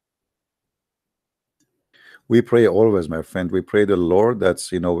 We pray always, my friend. We pray the Lord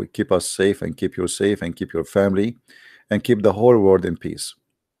that's, you know, keep us safe and keep you safe and keep your family and keep the whole world in peace.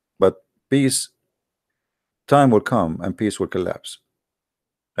 But peace, time will come and peace will collapse.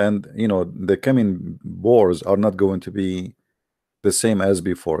 And you know, the coming wars are not going to be the same as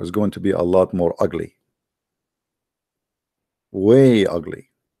before. It's going to be a lot more ugly. way ugly.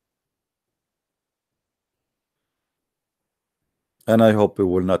 And I hope we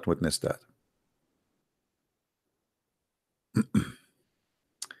will not witness that.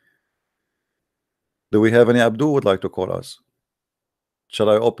 Do we have any Abdul would like to call us? Shall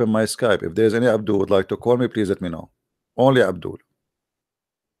I open my Skype? If there's any Abdul would like to call me, please let me know. Only Abdul.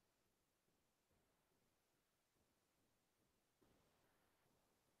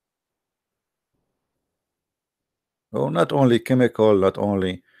 Oh, not only chemical, not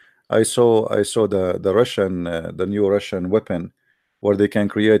only. I saw the Russian the new Russian weapon where they can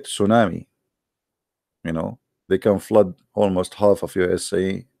create tsunami. You know, they can flood almost half of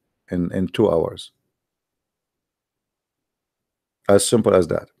USA in 2 hours. As simple as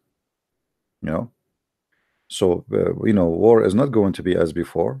that. You know. So war is not going to be as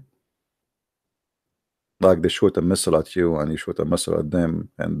before. Like they shoot a missile at you and you shoot a missile at them,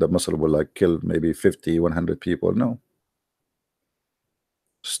 and the missile will like kill maybe 50, 100 people. No,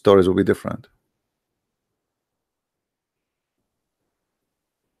 stories will be different.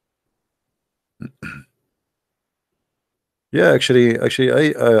 Yeah, actually,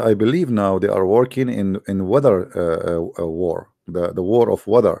 I believe now they are working in weather war, the war of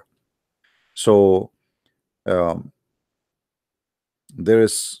weather. So um, there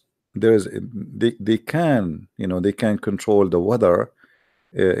is they can they can control the weather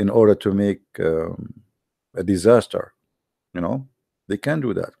in order to make a disaster. You know, they can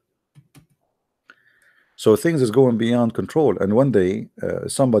do that. So things is going beyond control, and one day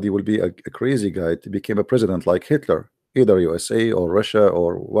somebody will be a crazy guy to become a president like Hitler, either USA or Russia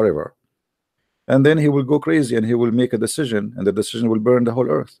or whatever. And then he will go crazy and he will make a decision, and the decision will burn the whole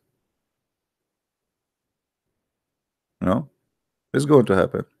earth. You know, it's going to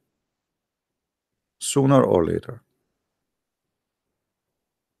happen sooner or later.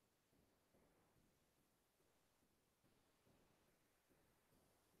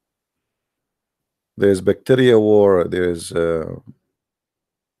 There's bacteria war, there's uh,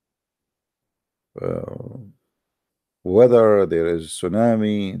 weather, there is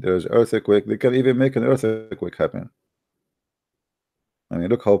tsunami, there's earthquake. They can even make an earthquake happen. I mean,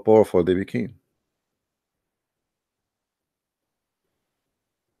 look how powerful they became.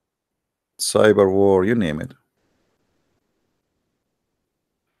 Cyber war, you name it.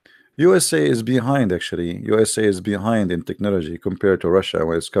 USA is behind, actually. USA is behind in technology compared to Russia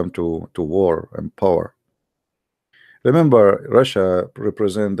when it's come to war and power. Remember, Russia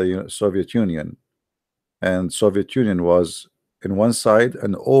represent the Soviet Union, and Soviet Union was in one side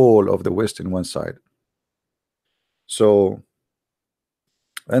and all of the West in one side. So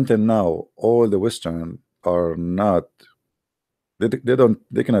until now, all the Western are not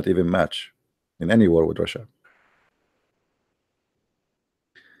they cannot even match in any war with Russia.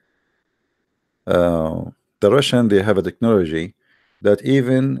 Uh, the Russian, they have a technology that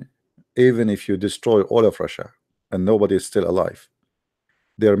even if you destroy all of Russia and nobody is still alive,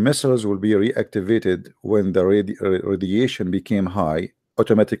 their missiles will be reactivated when the radiation became high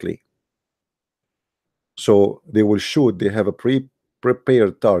automatically. So they will shoot, they have a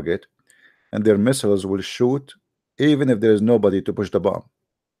prepared target, and their missiles will shoot even if there is nobody to push the bomb.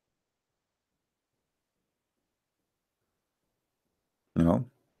 You know,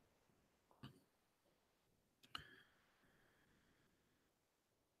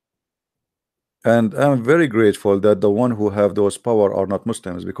 and I'm very grateful that the one who have those power are not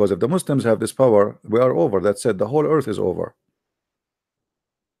Muslims, because if the Muslims have this power, we are over. That's it. The whole earth is over.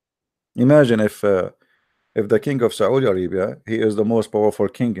 Imagine if the king of Saudi Arabia, he is the most powerful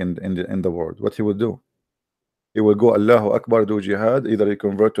king in the world, what he would do? He will go Allahu Akbar, do jihad, either he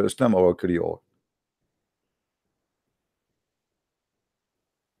convert to Islam or kill you all.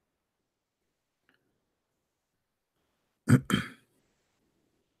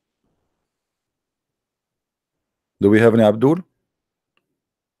 Do we have any Abdul?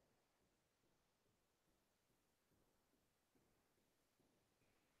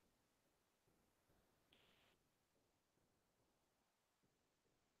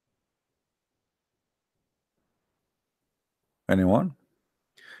 Anyone?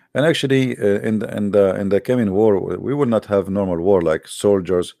 And actually, in the coming war, we will not have normal war like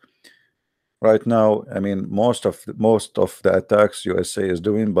soldiers. Right now, I mean, most of the attacks USA is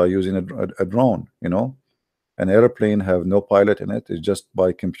doing by using a drone. You know, an airplane have no pilot in it. It's just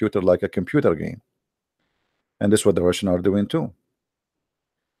by computer, like a computer game. And this is what the Russians are doing too.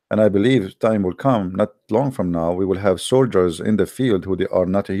 And I believe time will come, not long from now, we will have soldiers in the field who they are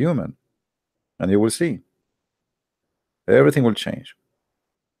not a human, and you will see everything will change.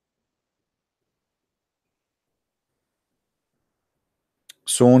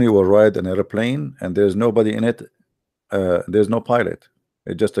 Soon you will ride an airplane and there's nobody in it there's no pilot.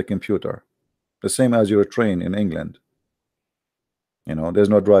 It's just a computer. The same as your train in England. You know, there's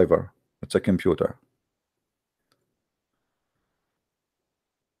no driver. It's a computer.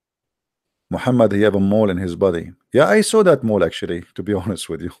 Muhammad, he have a mole in his body. Yeah, I saw that mole actually, to be honest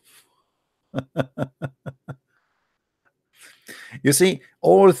with you. You see,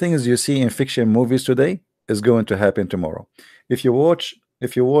 all things you see in fiction movies today is going to happen tomorrow. If you watch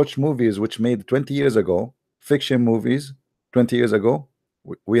movies which made 20 years ago, fiction movies 20 years ago,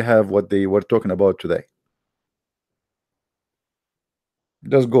 we have what they were talking about today.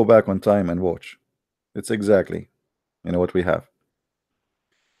 Just go back on time and watch. It's exactly, what we have.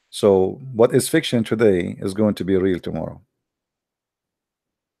 So what is fiction today is going to be real tomorrow.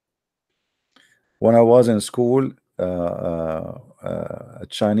 When I was in school, a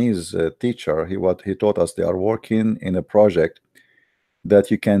Chinese teacher, he taught us they are working in a project that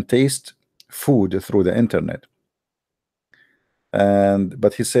you can taste food through the internet.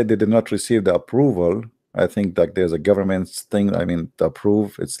 But he said they did not receive the approval. I think like there's a government thing. I mean, to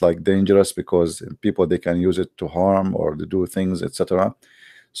approve, it's like dangerous because people they can use it to harm or to do things, etc.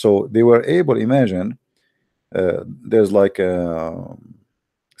 So they were able, imagine, there's like a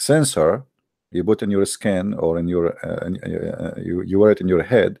sensor you put in your skin or in your you wear it in your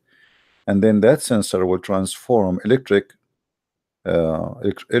head, and then that sensor will transform electricity,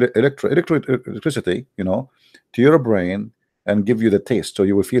 to your brain and give you the taste. So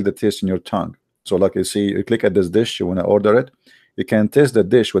you will feel the taste in your tongue. So like you see, you click at this dish, you want to order it, you can taste the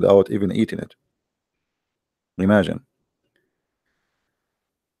dish without even eating it. Imagine.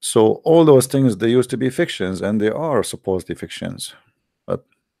 So all those things, they used to be fictions, and they are supposedly fictions, but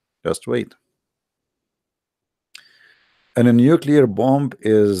just wait. And a nuclear bomb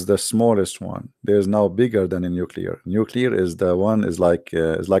is the smallest one. There's now bigger than a nuclear. Nuclear is the one is like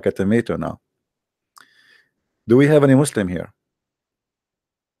a tomato now. Do we have any Muslim here?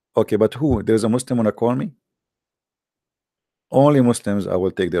 Okay, but who? There's a Muslim wanna call me? Only Muslims, I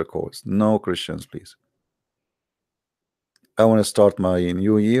will take their calls. No Christians, please. I want to start my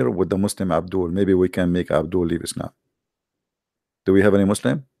new year with the Muslim Abdul. Maybe we can make Abdul leave Islam. Do we have any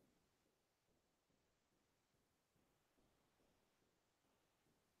Muslim?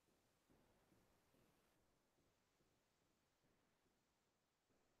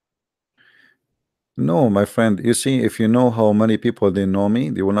 No, my friend. You see, if you know how many people they know me,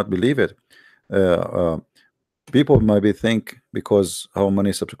 they will not believe it. Uh, uh, People maybe think because how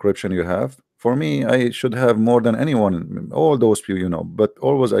many subscription you have. For me, I should have more than anyone. All those people. But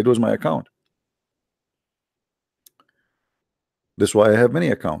always I lose my account. That's why I have many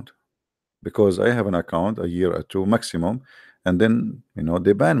account, because I have an account a year or two maximum, and then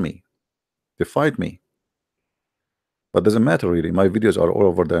they ban me, they fight me. But doesn't matter really. My videos are all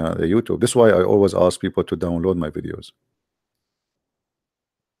over the YouTube. This is why I always ask people to download my videos.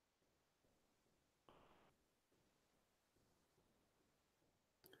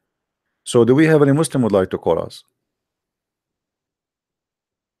 So do we have any Muslim would like to call us?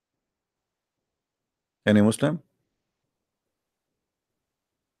 Any Muslim?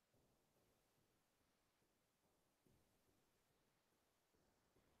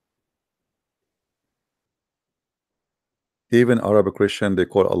 Even Arab Christian, they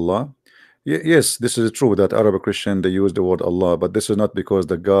call Allah. Yes, this is true that Arab Christian, they use the word Allah, but this is not because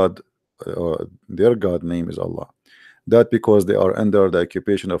the God, their God name is Allah. That because they are under the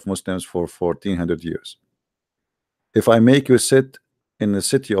occupation of Muslims for 1400 years. If I make you sit in the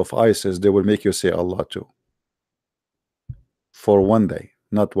city of ISIS, they will make you say Allah too. For one day,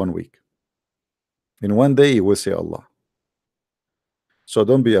 not 1 week. In one day, you will say Allah. So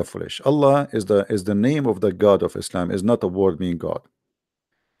don't be a foolish. Allah is the name of the God of Islam, is not a word meaning God.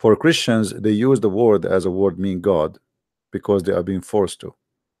 For Christians, they use the word as a word meaning God because they are being forced to.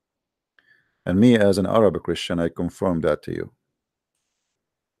 And me as an Arab Christian, I confirm that to you.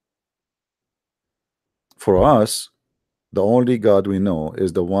 For us, the only God we know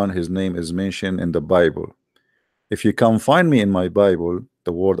is the one his name is mentioned in the Bible. If you come find me in my Bible,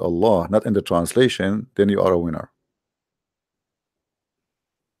 the word Allah, not in the translation, then you are a winner.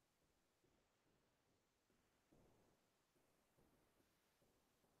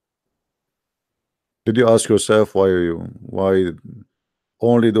 Did you ask yourself why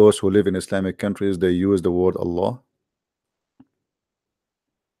only those who live in Islamic countries they use the word Allah?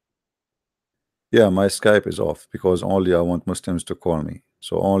 Yeah, my Skype is off because only I want Muslims to call me.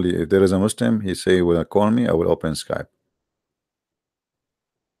 So only if there is a Muslim, he say will call me, I will open Skype.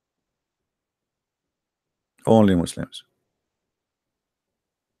 Only Muslims.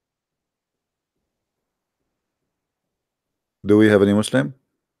 Do we have any Muslim?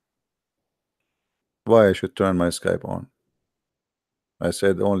 Why I should turn my Skype on? I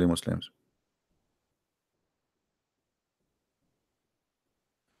said only Muslims.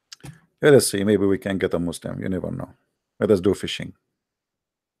 Let us see, maybe we can get a Muslim. You never know. Let us do fishing.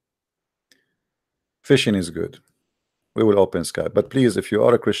 Fishing is good. We will open Skype. But please, if you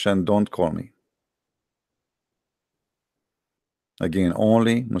are a Christian, don't call me. Again,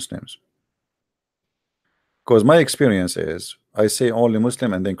 only Muslims. Because my experience is I say only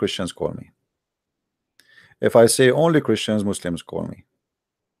Muslim and then Christians call me. If I say only Christians, Muslims call me.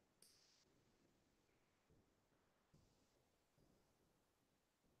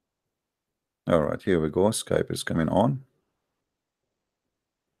 All right, here we go. Skype is coming on.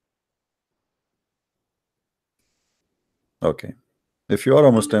 Okay. If you are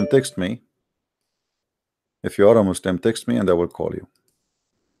a Muslim, text me. If you are a Muslim, text me and I will call you.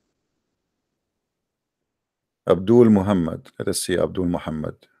 Abdul Muhammad. Let us see Abdul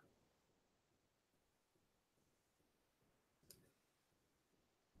Muhammad.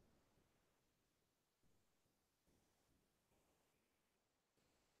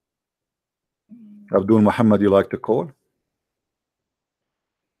 Abdul Muhammad, you like to call?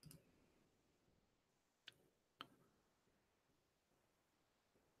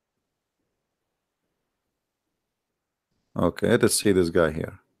 Okay, let's see this guy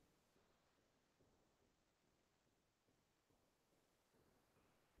here.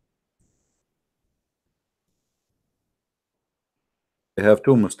 We have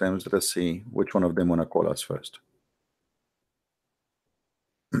two Muslims. Let us see which one of them want to call us first.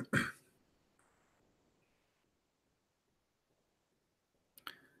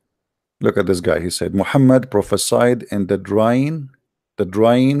 Look at this guy. He said Muhammad prophesied in the drying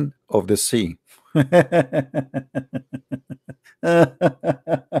of the sea.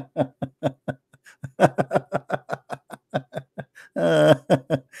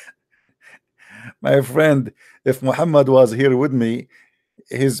 My friend, if Muhammad was here with me,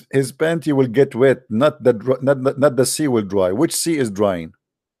 his panty will get wet, not not the sea will dry. Which sea is drying?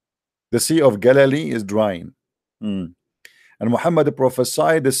 The Sea of Galilee is drying. And Muhammad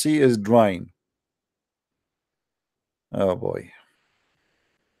prophesied the sea is drying. Oh boy.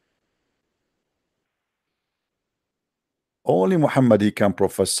 Only Muhammad he can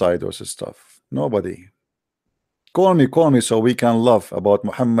prophesy those stuff. Nobody. Call me so we can laugh about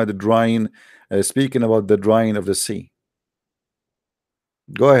Muhammad drying, speaking about the drying of the sea.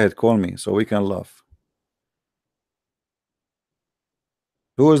 Go ahead, call me so we can laugh.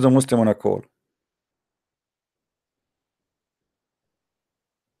 Who is the Muslim wanna call?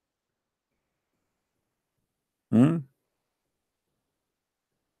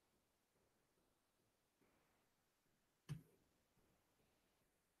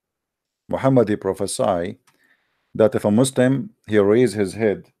 Muhammad he prophesy that if a Muslim he raise his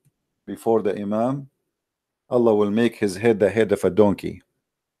head before the Imam, Allah will make his head the head of a donkey.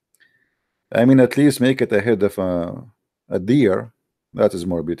 I mean, at least make it a head of a deer. That is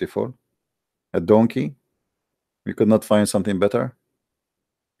more beautiful. A donkey. We could not find something better.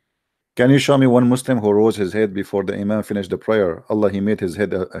 Can you show me one Muslim who rose his head before the Imam finished the prayer? Allah, he made his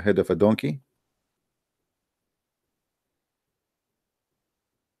head a head of a donkey.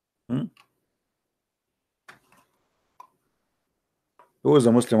 Who is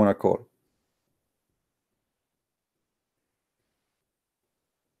a Muslim wanna call?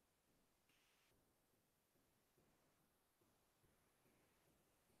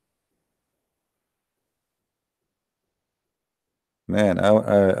 Man,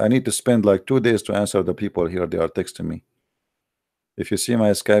 I need to spend like 2 days to answer the people here. They are texting me. If you see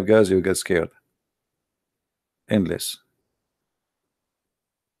my Skype, guys, you get scared. Endless.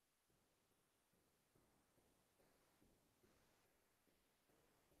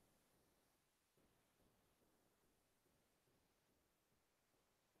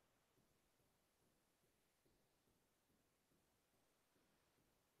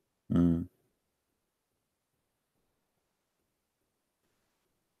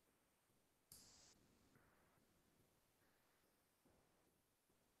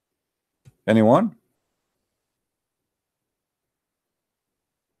 Anyone?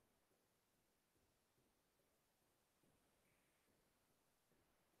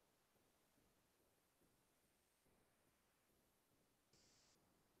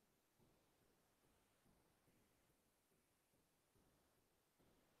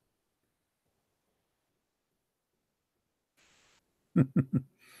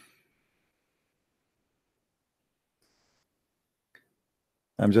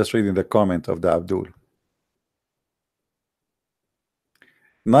 I'm just reading the comment of the Abdul.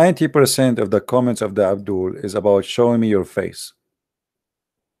 90% of the comments of the Abdul is about showing me your face.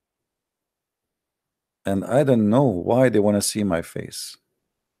 and I don't know why they want to see my face.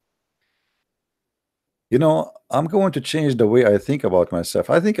 You know, I'm going to change the way I think about myself.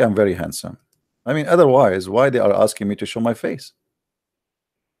 I think I'm very handsome. I mean, otherwise, why they are asking me to show my face?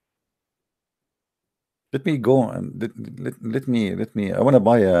 Let me go and let me. I want to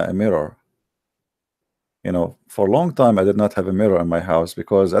buy a mirror. You know, for a long time I did not have a mirror in my house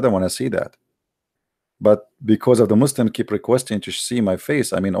because I don't want to see that. But because of the Muslim keep requesting to see my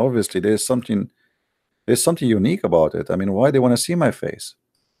face, I mean, obviously there's something unique about it. I mean, why they want to see my face?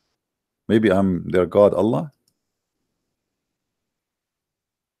 Maybe I'm their God, Allah.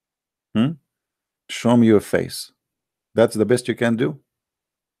 Hmm? Show me your face. That's the best you can do.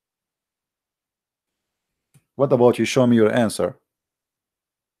 What about you show me your answer?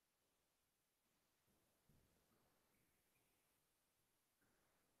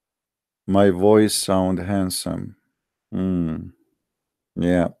 My voice sound handsome. Hmm.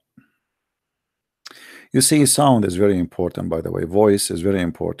 Yeah. You see, sound is very important, by the way. Voice is very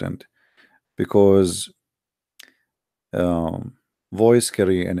important because um, voice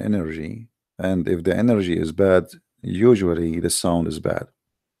carry an energy, and if the energy is bad, usually the sound is bad.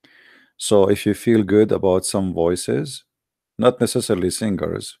 So if you feel good about some voices, not necessarily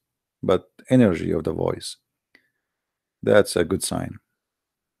singers, but energy of the voice, that's a good sign.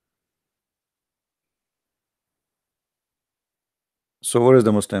 So where is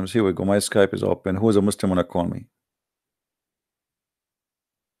the Muslims? Here we go. My Skype is open. Who is a Muslim wanna call me?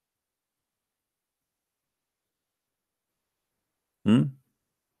 Hmm?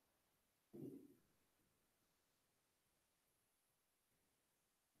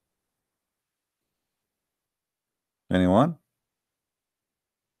 Anyone?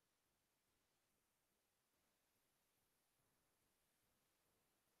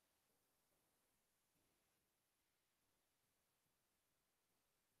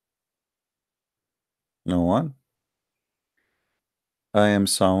 No one? I am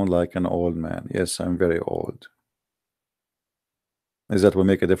sound like an old man. Yes, I'm very old. Is that will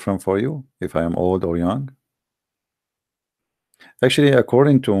make a difference for you if I am old or young? Actually,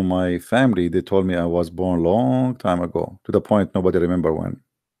 according to my family, they told me I was born long time ago, to the point nobody remember when.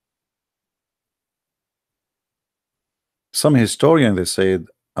 Some historian they said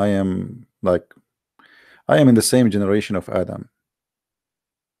I am in the same generation of Adam,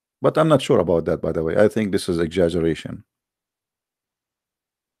 but I'm not sure about that. By the way, I think this is exaggeration.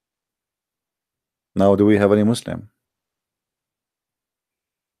 Now, do we have any Muslim?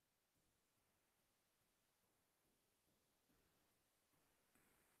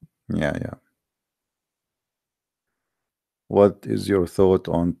 Yeah, yeah. What is your thought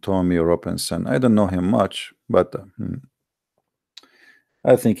on Tommy Robinson? I don't know him much, but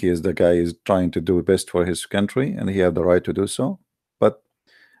I think he is the guy is trying to do best for his country, and he have the right to do so. But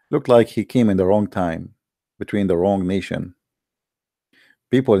look like he came in the wrong time, between the wrong nation.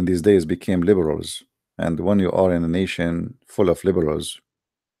 People in these days became liberals, and when you are in a nation full of liberals,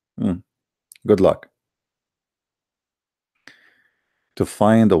 hmm, good luck. To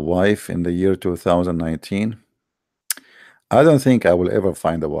find a wife in the year 2019, I don't think I will ever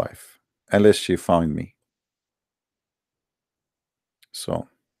find a wife unless she found me. So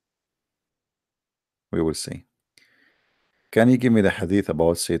we will see. Can you give me the hadith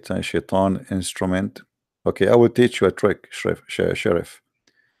about Satan, shaitan instrument? Okay, I will teach you a trick, Sheriff.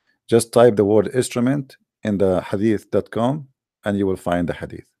 Just type the word instrument in the hadith.com and you will find the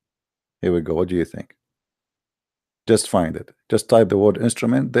hadith. Here we go. What do you think? Just find it. Just type the word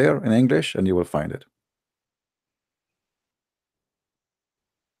instrument there in English and you will find it.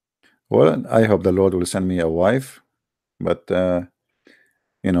 Well, I hope the Lord will send me a wife, but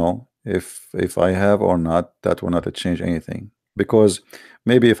you know, if I have or not, that will not change anything. Because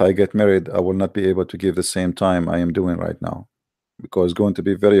maybe if I get married, I will not be able to give the same time I am doing right now. Because it's going to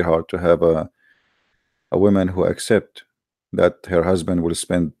be very hard to have a woman who accept that her husband will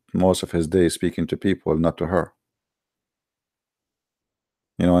spend most of his day speaking to people, not to her.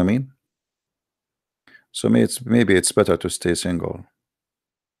 You know what I mean? So maybe it's better to stay single.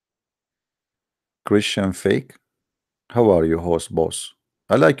 Christian fake. How are you, host boss?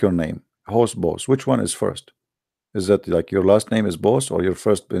 I like your name, host boss. Which one is first? Is that like your last name is boss or your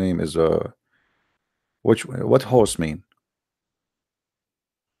first name is which what host mean?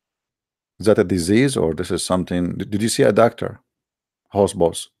 Is that a disease or this is something? Did you see a doctor? Host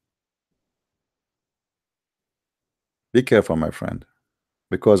boss. Be careful, my friend,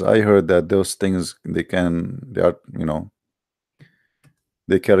 because I heard that those things they are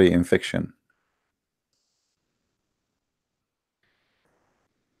they carry infection.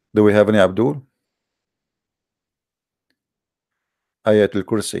 Do we have any Abdul? Ayatul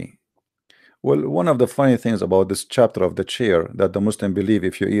Kursi. Well, one of the funny things about this chapter of the chair that the Muslim believe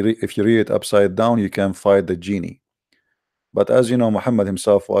if you read it upside down, you can fight the genie. But as you know, Muhammad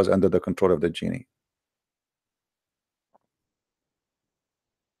himself was under the control of the genie.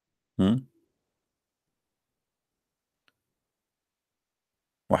 Hmm?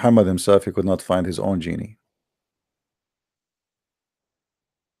 Muhammad himself, he could not find his own genie.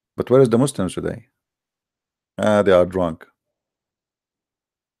 But where is the Muslims today? Ah, they are drunk.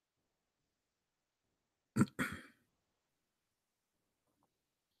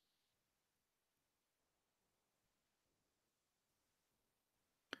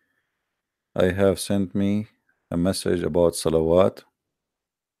 I have sent me a message about salawat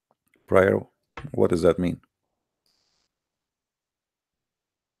prayer. What does that mean?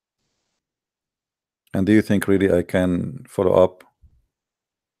 And do you think really I can follow up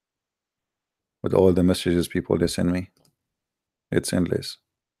with all the messages people they send me? It's endless.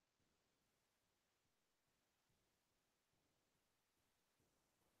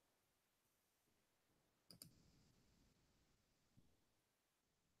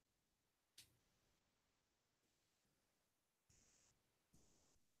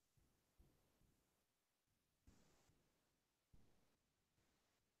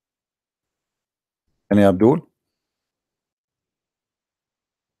 Any Abdul?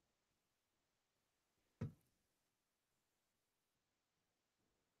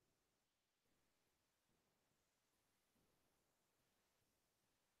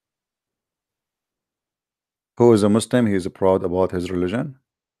 Who is a Muslim? He is proud about his religion.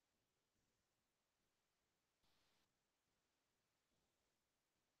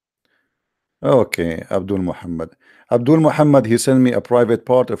 Okay, Abdul Muhammad. Abdul Muhammad, he sent me a private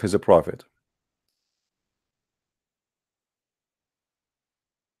part of his prophet.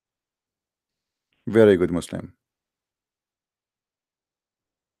 Very good Muslim.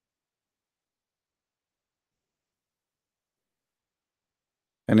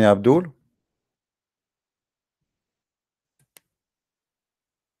 Any Abdul?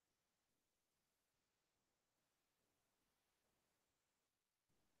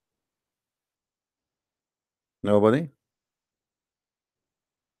 Nobody?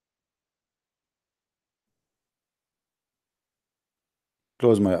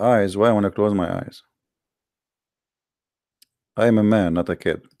 Close my eyes. Why I want to close my eyes? I am a man, not a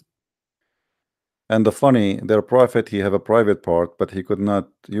kid. And the funny, their prophet, he have a private part, but he could not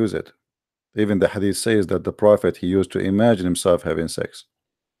use it. Even the hadith says that the prophet, he used to imagine himself having sex.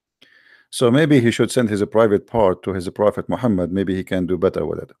 So maybe he should send his private part to his prophet Muhammad. Maybe he can do better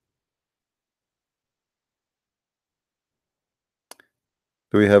with it.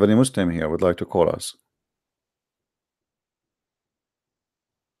 Do we have any Muslim here would like to call us?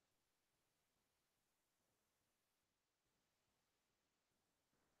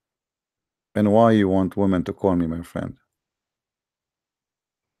 And why you want women to call me, my friend?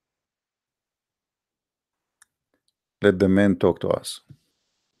 Let the men talk to us.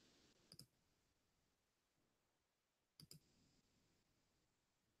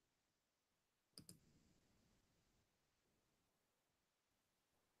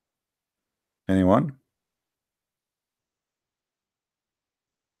 Anyone?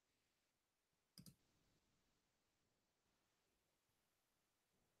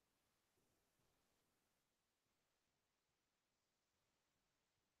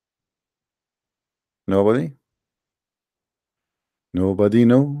 Nobody? Nobody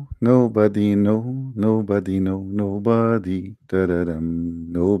know, nobody know, nobody know, nobody.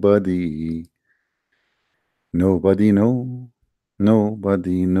 Da-da-dum, nobody. Nobody know,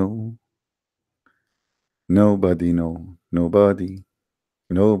 nobody know, nobody know, nobody.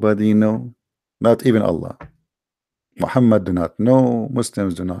 Nobody know. Not even Allah. Muhammad do not know.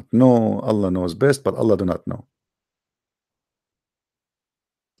 Muslims do not know. Allah knows best, but Allah do not know.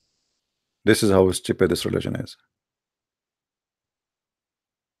 This is how stupid this religion is.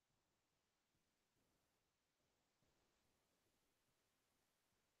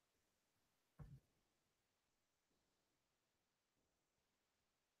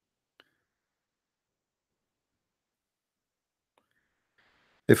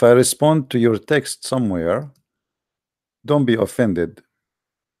 If I respond to your text somewhere, don't be offended.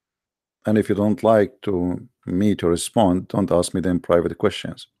 And if you don't like to me to respond, don't ask me them private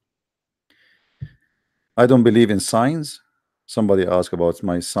questions. I don't believe in signs. Somebody asked about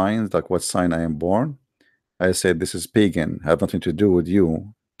my signs, like what sign I am born. I said this is pagan, have nothing to do with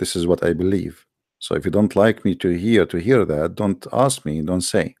you. This is what I believe. So if you don't like me to hear that, don't ask me, don't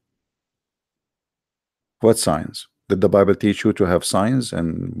say. What signs? Did the Bible teach you to have signs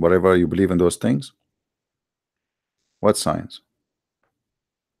and whatever you believe in those things? What signs?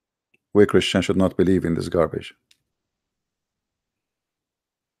 We Christians should not believe in this garbage.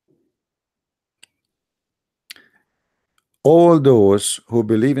 All those who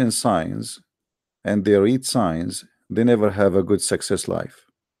believe in science and they read science, they never have a good success life.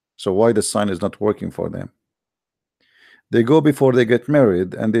 So why the sign is not working for them? They go before they get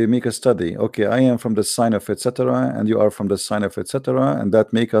married and they make a study. Okay, I am from the sign of etc. and you are from the sign of etc. and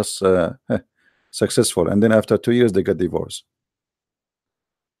that make us successful. And then after 2 years they get divorced,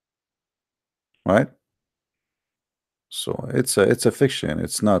 right? So it's a fiction.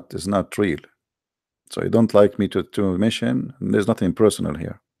 It's not real. So you don't like me to mention. There's nothing personal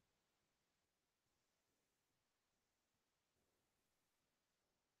here.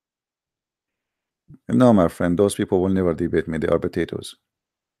 No, my friend, those people will never debate me. They are potatoes.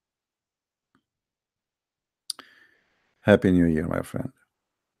 Happy New Year, my friend.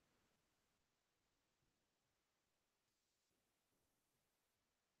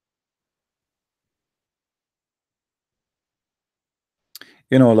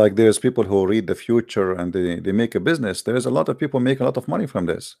 Like there's people who read the future and they make a business. There's a lot of people make a lot of money from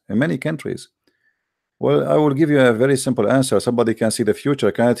this in many countries. Well, I will give you a very simple answer. Somebody can see the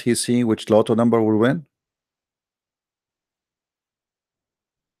future. Can't he see which lotto number will win?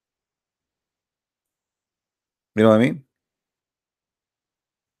 You know what I mean?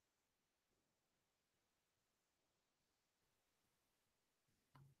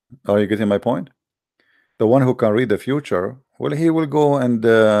 Are you getting my point? The one who can read the future, well, he will go and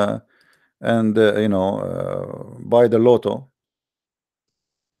buy the lotto,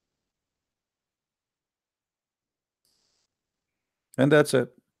 and that's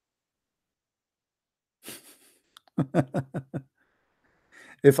it.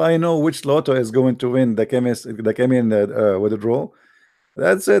 If I know which lotto is going to win the chemist with the draw,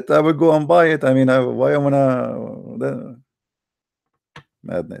 that's it. I will go and buy it. I mean, why am I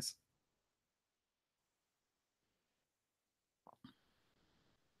madness?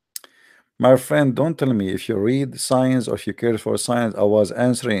 My friend, don't tell me if you read science or if you care for science. I was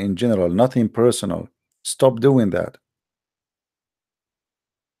answering in general, nothing personal. Stop doing that,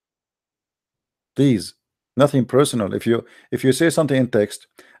 please. Nothing personal. If you say something in text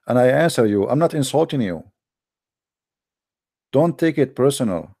and I answer you, I'm not insulting you. Don't take it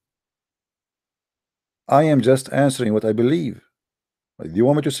personal. I am just answering what I believe. Do you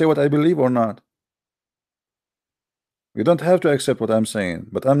want me to say what I believe or not? You don't have to accept what I'm saying,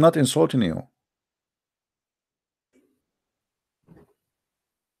 but I'm not insulting you.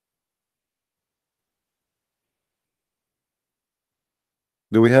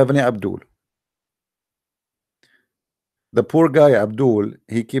 Do we have any Abdul? The poor guy Abdul,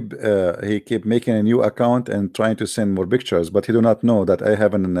 he keep making a new account and trying to send more pictures, but he do not know that I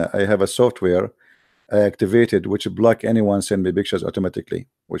have a software I activated which block anyone send me pictures automatically,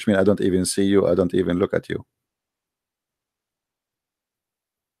 which means I don't even see you, I don't even look at you.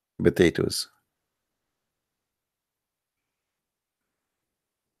 Potatoes.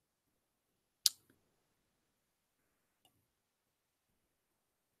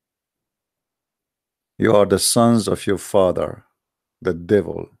 You are the sons of your father, the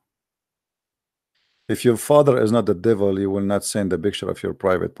devil. If your father is not the devil, you will not send a picture of your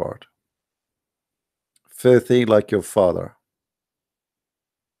private part. Filthy like your father.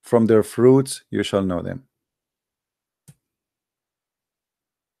 From their fruits you shall know them.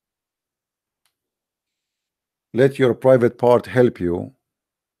 Let your private part help you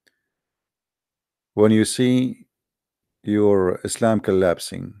when you see your Islam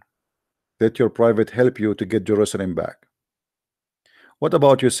collapsing. Let your private help you to get Jerusalem back. What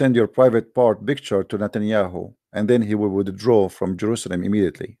about you send your private part picture to Netanyahu and then he will withdraw from Jerusalem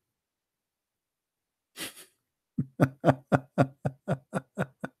immediately?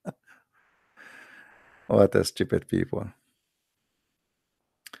 What a stupid people.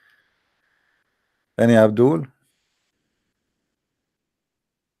 Any Abdul?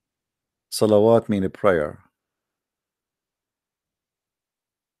 Salawat mean a prayer.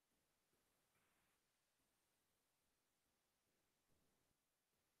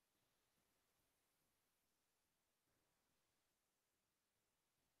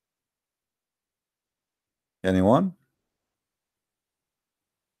 Anyone?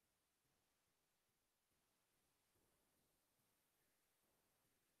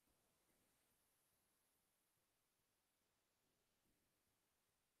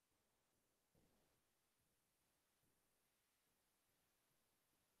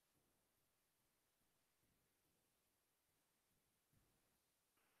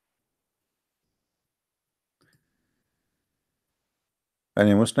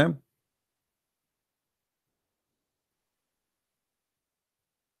 Any Muslim?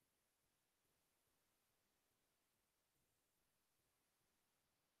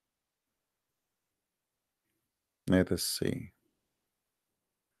 Let us see.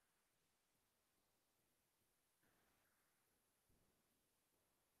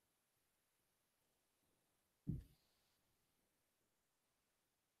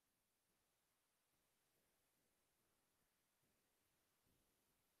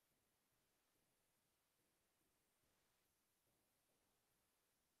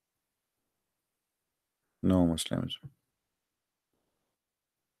 No Muslims.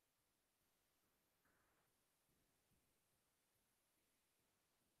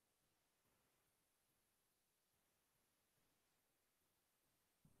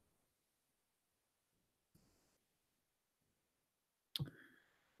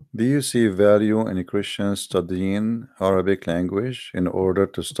 Do you see value in Christians studying Arabic language in order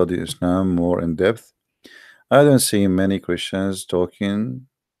to study Islam more in depth? I don't see many Christians taking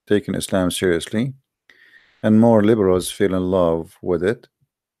Islam seriously, and more liberals feel in love with it.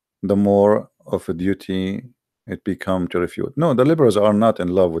 The more of a duty it become to refute. No, the liberals are not in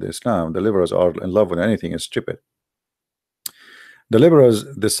love with Islam. The liberals are in love with anything is stupid. The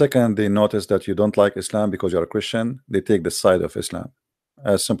liberals, the second they notice that you don't like Islam because you're a Christian, they take the side of Islam.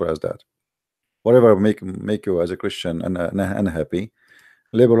 As simple as that. Whatever make you as a Christian unhappy,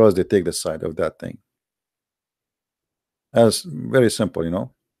 liberals they take the side of that thing. As very simple, you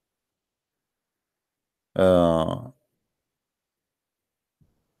know. Uh,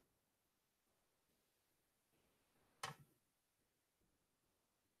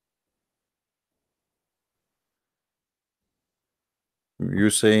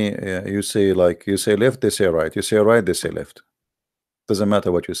 you say like you say left, they say right. You say right, they say left. Doesn't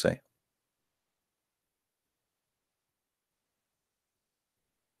matter what you say.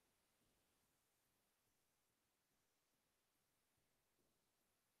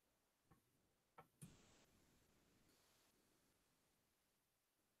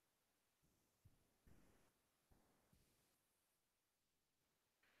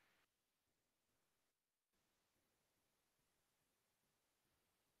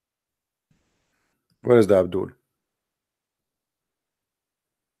 Where is the Abdul?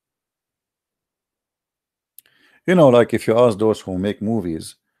 You know, like if you ask those who make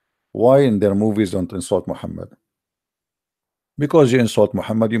movies, why in their movies don't insult Muhammad? Because you insult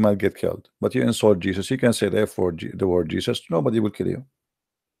Muhammad, you might get killed. But you insult Jesus, you can say therefore the word Jesus, nobody will kill you.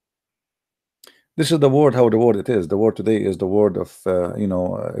 This is the word how the word it is. The word today is the word of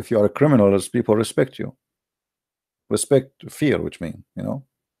if you are a criminal, people respect you. Respect fear, which mean,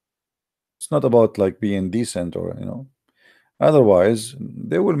 it's not about like being decent or otherwise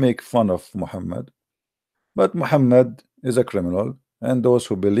they will make fun of Muhammad. But Muhammad is a criminal, and those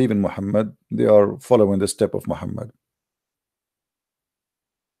who believe in Muhammad, they are following the step of Muhammad.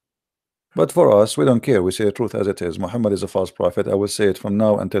 But for us, we don't care. We say the truth as it is. Muhammad is a false prophet. I will say it from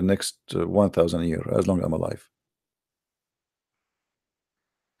now until next 1,000 years, as long as I'm alive.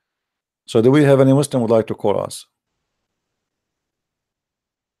 So, do we have any Muslim would like to call us?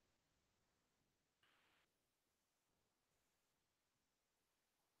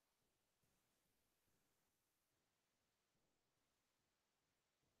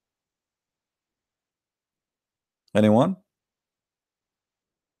 Anyone?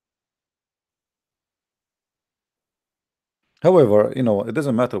 However, it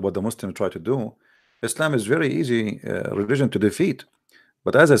doesn't matter what the Muslims try to do. Islam is very easy religion to defeat.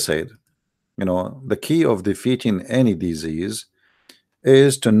 But as I said, the key of defeating any disease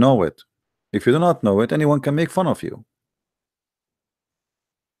is to know it. If you do not know it, anyone can make fun of you.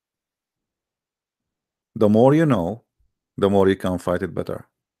 The more you know, the more you can fight it better.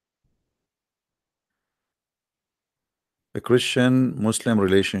 A Christian Muslim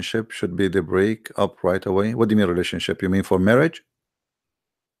relationship should be the break up right away. What do you mean relationship? You mean for marriage?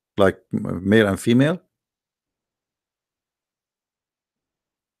 Like male and female?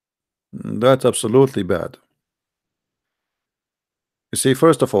 That's absolutely bad. You see,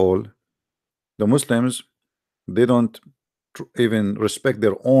 first of all, the Muslims, they don't even respect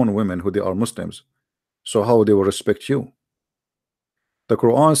their own women who they are Muslims. So how they will respect you? The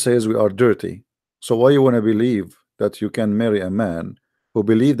Quran says we are dirty. So why you want to believe that you can marry a man who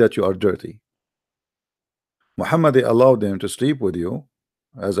believe that you are dirty? Muhammad allowed them to sleep with you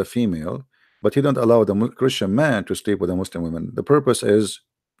as a female, but he don't allow the Christian man to sleep with a Muslim woman. The purpose is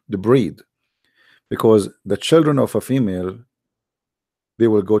the breed, because the children of a female, they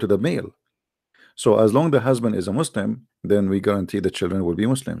will go to the male. So as long the husband is a Muslim, then we guarantee the children will be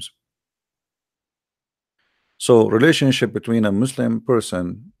Muslims. So relationship between a Muslim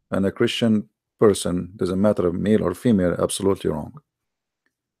person and a Christian person, doesn't matter of male or female, absolutely wrong.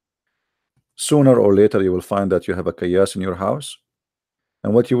 Sooner or later you will find that you have a chaos in your house.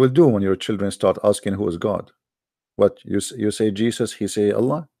 And what you will do when your children start asking who is God? What you say Jesus, he say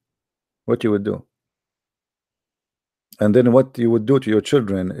Allah? What you would do? And then what you would do to your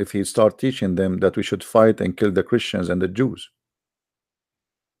children if he start teaching them that we should fight and kill the Christians and the Jews?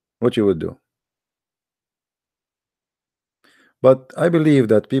 What you would do? But I believe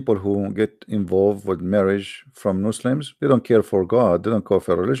that people who get involved with marriage from Muslims, they don't care for God, they don't care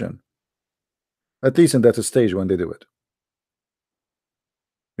for religion. At least in that stage when they do it.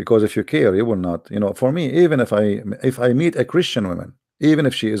 Because if you care, you will not. You know, for me, even if I meet a Christian woman, even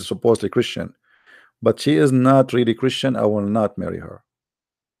if she is supposedly Christian, but she is not really Christian, I will not marry her.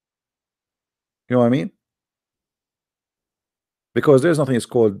 You know what I mean? Because there's nothing is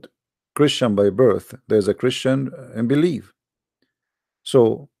called Christian by birth. There's a Christian in belief.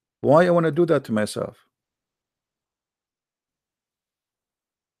 So why I want to do that to myself?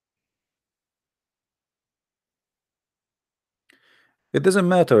 It doesn't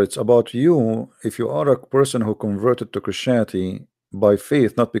matter. It's about you. If you are a person who converted to Christianity by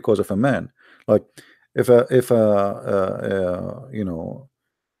faith, not because of a man. Like if you know,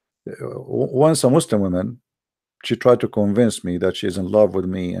 once a Muslim woman, she tried to convince me that she's in love with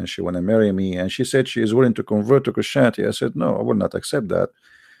me and she want to marry me, and she said she is willing to convert to Christianity. I said no, I will not accept that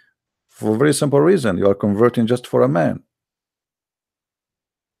for a very simple reason. You are converting just for a man.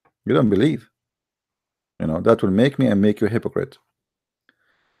 You don't believe. You know that will make me and make you a hypocrite.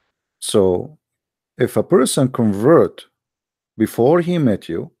 So if a person convert before he met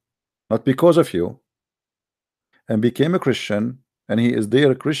you, not because of you, and became a Christian, and he is there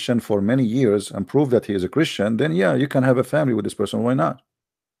a Christian for many years and prove that he is a Christian, then yeah, you can have a family with this person. Why not?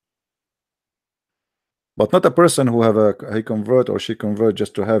 But not a person who have a he convert or she convert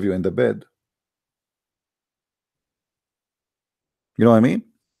just to have you in the bed. You know what I mean?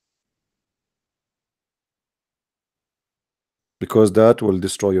 Because that will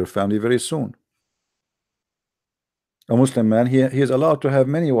destroy your family very soon. A Muslim man, he is allowed to have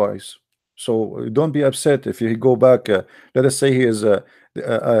many wives. So don't be upset if you go back. Let us say he is.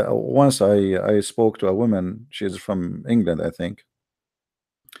 Once I spoke to a woman. She's from England, I think.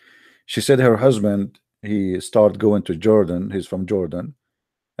 She said her husband he started going to Jordan. He's from Jordan,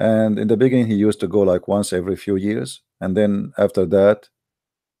 and in the beginning he used to go like once every few years, and then after that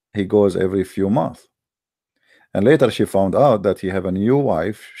he goes every few months. And later she found out that he have a new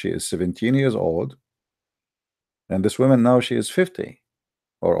wife. She is 17 years old, and this woman now she is 50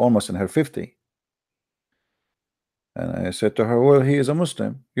 or almost in her 50. And I said to her, well, he is a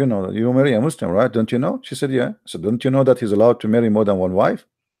Muslim. You know, you marry a Muslim, right? Don't you know? She said, yeah. So don't you know that he's allowed to marry more than one wife?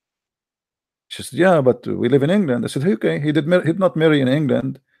 She said, yeah, but we live in England. I said, okay, he did not marry in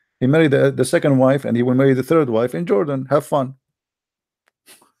England. He married the second wife, and he will marry the third wife in Jordan. Have fun.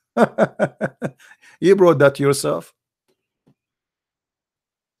 You brought that to yourself.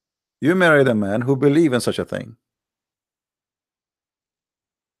 You married a man who believe in such a thing,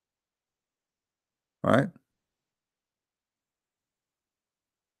 right?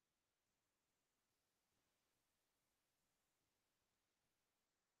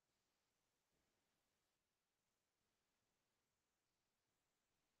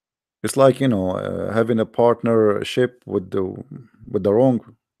 It's like, you know, having a partnership with the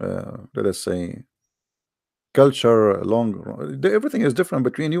wrong, let us say, culture. Everything is different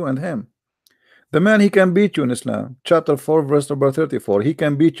between you and him. The man, he can beat you in Islam. Chapter 4, verse number 34. He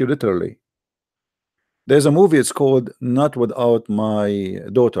can beat you literally. There's a movie, it's called Not Without My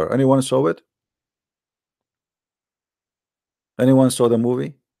Daughter. Anyone saw it? Anyone saw the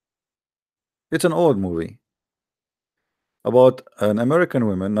movie? It's an old movie about an American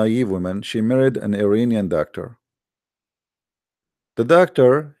woman, naive woman. She married an Iranian doctor. The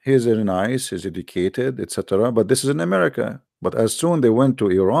doctor, he's very nice, he's educated, etc. But this is in America. But as soon they went to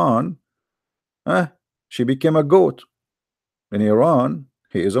Iran, eh, she became a goat. In Iran,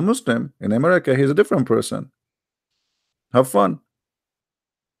 he is a Muslim. In America, he's a different person. Have fun.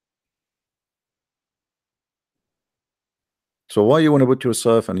 So why you want to put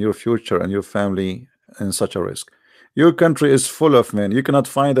yourself and your future and your family in such a risk? Your country is full of men. You cannot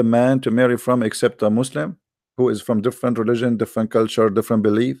find a man to marry from except a Muslim who is from different religion, different culture, different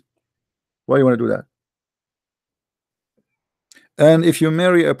belief. Why you want to do that? And if you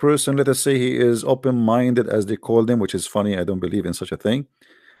marry a person, let us say he is open-minded, as they call them, which is funny. I don't believe in such a thing.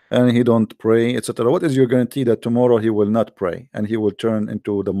 And he don't pray, etc. What is your guarantee that tomorrow he will not pray and he will turn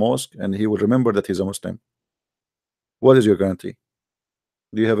into the mosque and he will remember that he's a Muslim? What is your guarantee?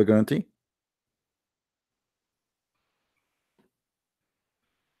 Do you have a guarantee?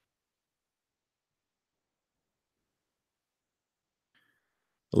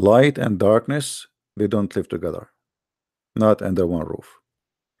 Light and darkness, they don't live together, not under one roof.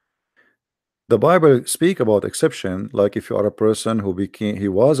 The Bible speak about exception, like if you are a person who became, he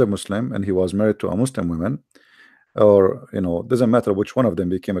was a Muslim and he was married to a Muslim woman, or doesn't matter which one of them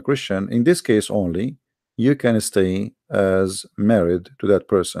became a Christian. In this case only, you can stay as married to that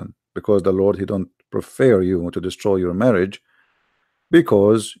person, because the Lord, he don't prefer you to destroy your marriage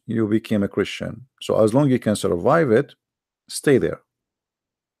because you became a Christian. So as long you can survive it, stay there.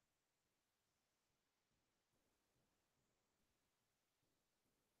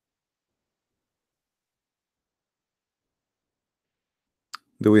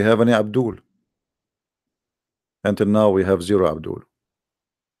 Do we have any Abdul? Until now we have zero Abdul.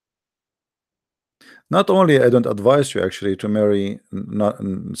 Not only I don't advise you actually to marry not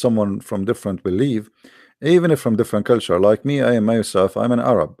someone from different belief, even if from different culture. Like me, I am myself, I'm an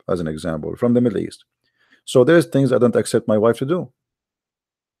Arab, as an example, from the Middle East. So there's things I don't accept my wife to do.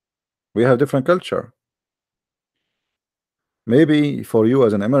 We have different culture. Maybe for you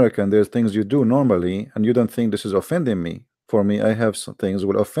as an American, there's things you do normally and you don't think this is offending me. For me, I have some things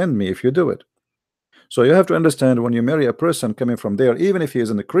will offend me if you do it. So you have to understand, when you marry a person coming from there, even if he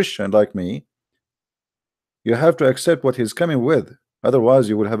isn't a Christian like me, you have to accept what he's coming with. Otherwise,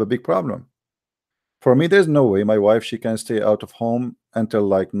 you will have a big problem. For me, there's no way my wife, she can stay out of home until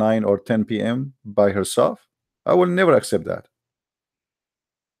like 9 or 10 p.m. by herself. I will never accept that.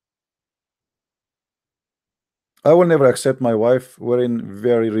 I will never accept my wife wearing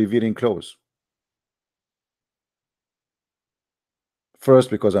very revealing clothes.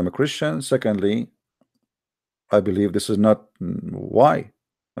 First, because I'm a Christian. Secondly, I believe this is not why.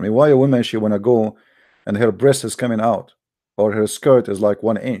 I mean, why a woman, she wanna go and her breast is coming out, or her skirt is like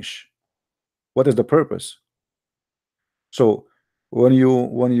 1 inch? What is the purpose? So when you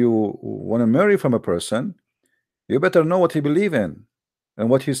want to marry from a person, you better know what he believe in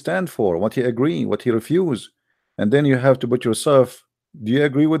and what he stand for, what he agree, what he refuse. And then you have to put yourself, do you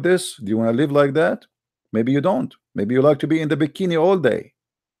agree with this? Do you want to live like that? Maybe you don't. Maybe you like to be in the bikini all day.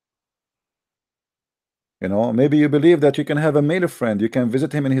 Maybe you believe that you can have a male friend, you can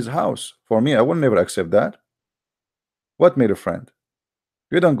visit him in his house. For me, I will never accept that. What male friend?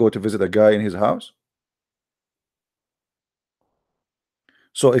 You don't go to visit a guy in his house.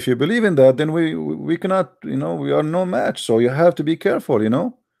 So if you believe in that, then we cannot, we are no match. So you have to be careful.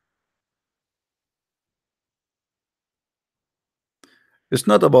 It's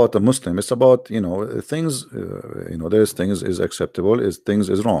not about a Muslim, it's about things, there's things is acceptable, is things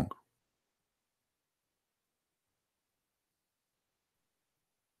is wrong.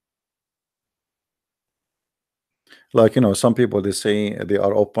 Like some people, they say they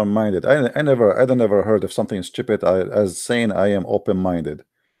are open-minded. I don't never heard of something stupid as saying I am open-minded.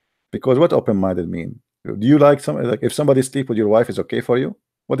 Because what open-minded mean? Do you like if somebody sleep with your wife is okay for you?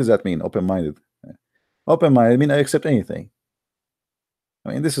 What does that mean, open-minded? Open-minded mean I accept anything.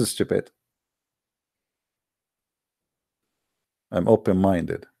 I mean, this is stupid. I'm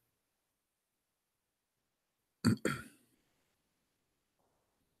open-minded.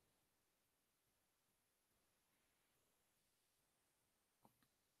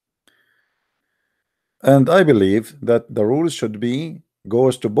 And I believe that the rules should be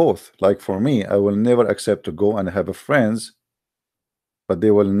goes to both. Like for me, I will never accept to go and have a friends, but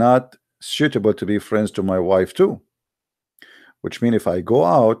they will not suitable to be friends to my wife too. Which mean if I go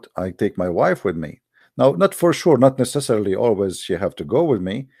out, I take my wife with me. Now, not for sure, not necessarily always she have to go with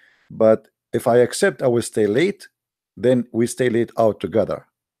me, but if I accept I will stay late, then we stay late out together.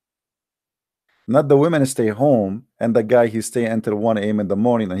 Not the women stay home and the guy he stay until 1 a.m. in the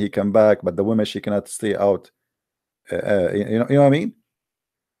morning and he come back, but the women, she cannot stay out. You know what I mean?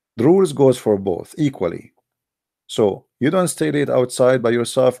 The rules goes for both equally. So you don't stay late outside by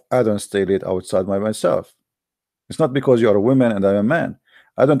yourself. I don't stay late outside by myself. It's not because you are a woman and I'm a man.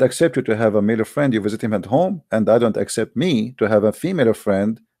 I don't accept you to have a male friend, you visit him at home, and I don't accept me to have a female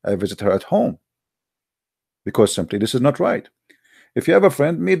friend, I visit her at home. Because simply this is not right. If you have a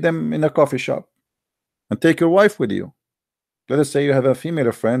friend, meet them in a coffee shop and take your wife with you. Let us say you have a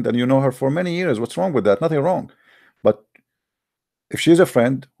female friend and you know her for many years. What's wrong with that? Nothing wrong. But if she's a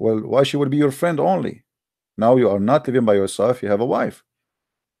friend, well, why she would be your friend only? Now you are not living by yourself, you have a wife.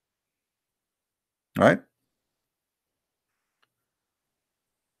 Right?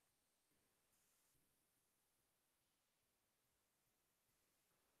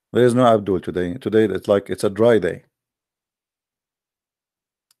 There is no Abdul today. Today it's like it's a dry day.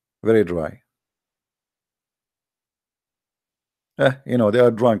 Very dry. They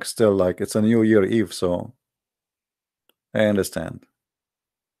are drunk still, like it's a New Year Eve, so I understand.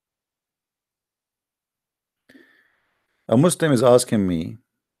 A Muslim is asking me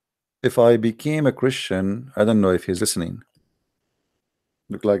if I became a Christian. I don't know if he's listening.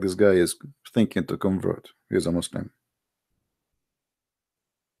 Look like this guy is thinking to convert. He's a Muslim.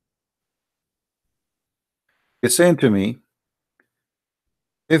 It's saying to me,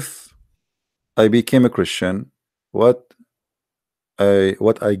 if I became a Christian, what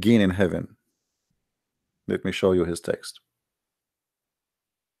I gain in heaven. Let me show you his text.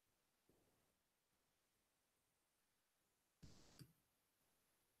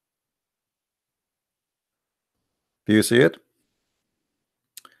 Do you see it?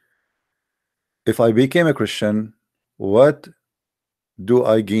 If I became a Christian, what do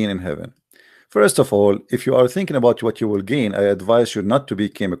I gain in heaven? First of all, if you are thinking about what you will gain, I advise you not to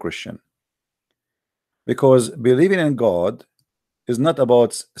become a Christian, because believing in God is not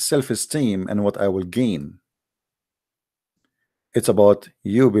about self-esteem and what I will gain. It's about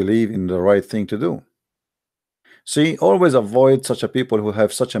you believe in the right thing to do. See, always avoid such a people who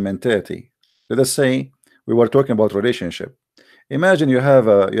have such a mentality. Let us say we were talking about relationship. Imagine you have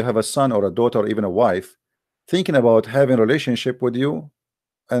a son or a daughter or even a wife thinking about having a relationship with you,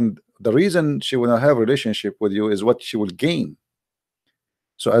 and the reason she will not have a relationship with you is what she will gain.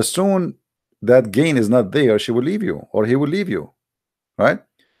 So as soon that gain is not there, she will leave you or he will leave you, right?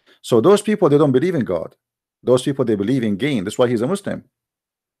 So those people, they don't believe in God. Those people, they believe in gain. That's why he's a Muslim.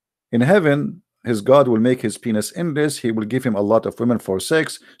 In heaven, his God will make his penis endless. He will give him a lot of women for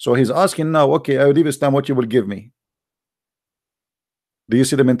sex. So he's asking now, okay, I will leave Islam, what you will give me? Do you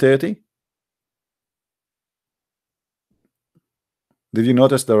see the mentality? Did you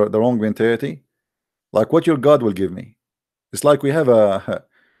notice the wrong mentality? Like, what your God will give me? It's like we have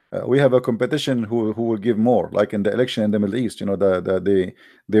a competition who will give more, like in the election in the Middle East.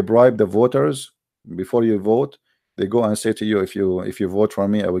 They bribe the voters before you vote. They go and say to you, if you vote for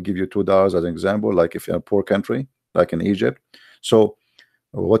me, I will give you $2 as an example, like if you're a poor country like in Egypt. So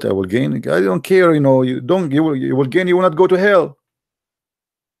what I will gain, I don't care, you will gain, you will not go to hell.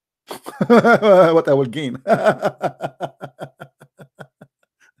 What I will gain.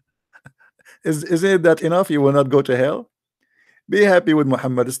 Isn't it that enough? You will not go to hell. Be happy with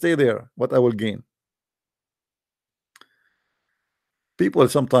Muhammad, stay there. What I will gain. People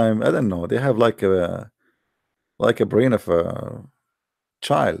sometimes, I don't know, they have like a brain of a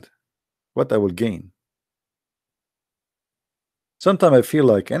child. What I will gain. Sometimes I feel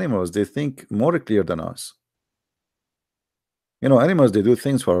like animals, they think more clear than us. Animals, they do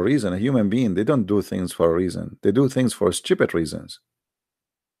things for a reason. A human being, they don't do things for a reason. They do things for stupid reasons.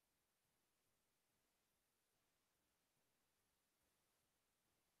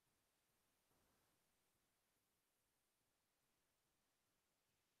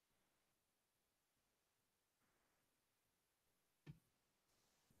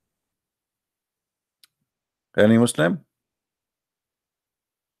 Any Muslim?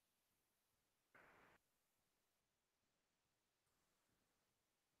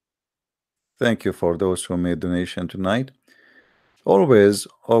 Thank you for those who made donation tonight. Always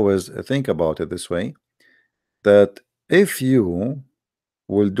think about it this way, that if you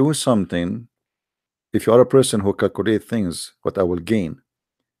will do something, if you are a person who calculate things, what I will gain,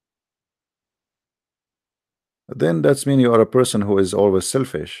 then that's mean you are a person who is always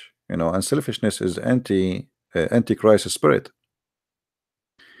selfish, and selfishness is antichrist spirit.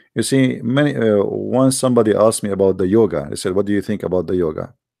 You see, once somebody asked me about the yoga. They said, what do you think about the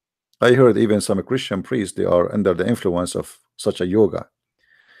yoga? I heard even some Christian priests, they are under the influence of such a yoga.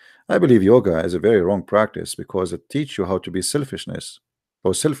 I believe yoga is a very wrong practice because it teaches you how to be selfishness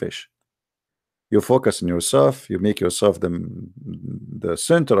or selfish. You focus on yourself, you make yourself the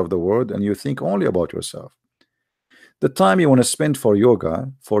center of the world, and you think only about yourself. The time you want to spend for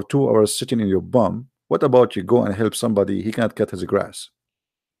yoga for 2 hours sitting in your bum, what about you go and help somebody he cannot cut his grass?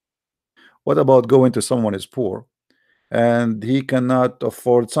 What about going to someone is poor and he cannot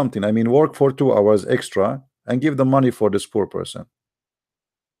afford something? I mean, work for 2 hours extra and give the money for this poor person.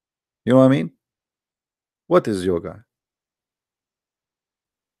 You know what I mean? What is yoga?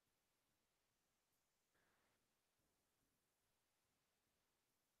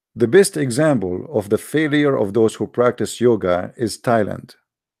 The best example of the failure of those who practice yoga is Thailand.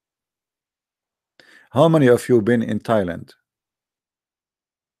 How many of you been in Thailand?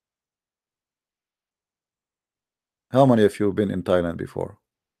 How many of you been in Thailand before?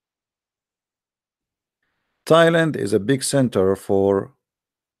 Thailand is a big center for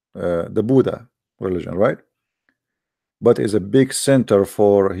the Buddha religion, right? But is a big center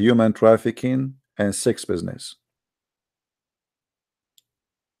for human trafficking and sex business.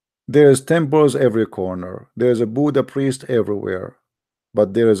 There's temples every corner. There's a Buddha priest everywhere,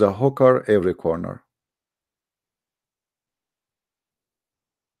 but there is a hooker every corner.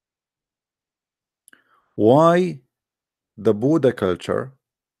 Why the Buddha culture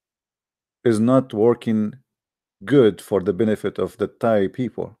is not working good for the benefit of the Thai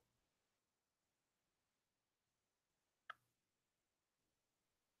people.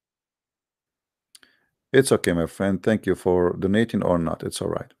 It's okay, my friend. Thank you for donating or not. It's all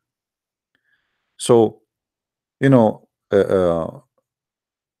right. So, you know,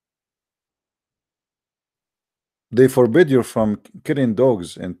 they forbid you from killing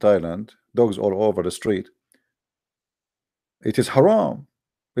dogs in Thailand, dogs all over the street. It is haram.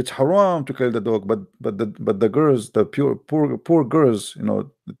 It's haram to kill the dog, but the girls, the poor girls,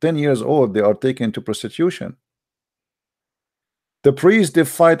 10 years old, they are taken to prostitution. The priests, they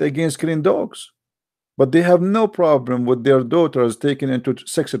fight against killing dogs, but they have no problem with their daughters taken into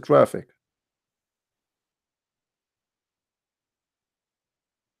sex traffic.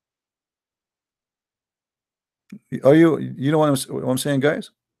 Are you know what I'm saying,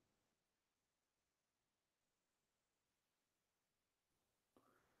 guys?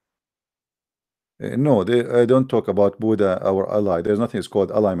 No, I don't talk about Buddha, our ally. There's nothing is called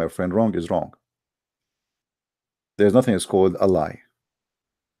ally, my friend. Wrong is wrong. There's nothing is called ally.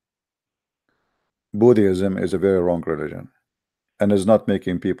 Buddhism is a very wrong religion and is not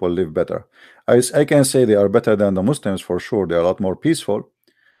making people live better. I can say they are better than the Muslims for sure. They are a lot more peaceful,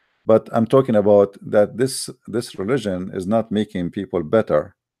 but I'm talking about that this religion is not making people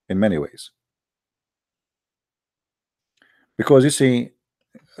better in many ways. Because you see,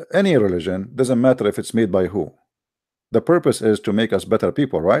 any religion doesn't matter if it's made by who. The purpose is to make us better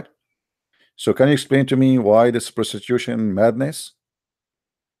people, right? So can you explain to me why this prostitution madness?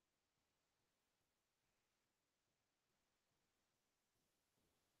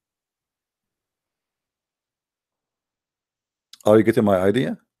 Are you getting my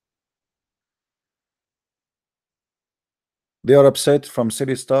idea? They are upset from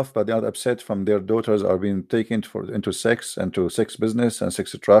silly stuff, but they are upset from their daughters are being taken into sex and to sex business and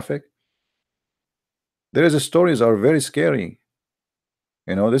sex traffic. There is stories are very scary.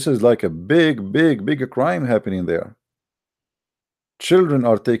 This is like a big crime happening there. Children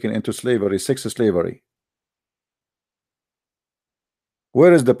are taken into slavery, sex slavery.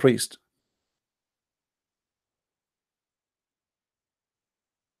 Where is the priest?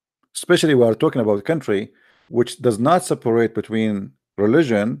 Especially we are talking about a country which does not separate between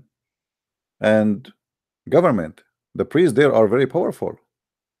religion and government. The priests there are very powerful.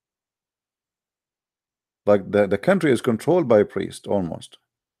 Like the country is controlled by a priest almost.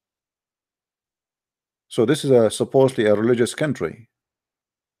 So this is supposedly a religious country.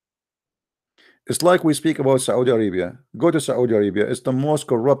 It's like we speak about Saudi Arabia. Go to Saudi Arabia. It's the most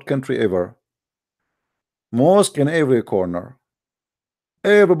corrupt country ever. Mosque in every corner.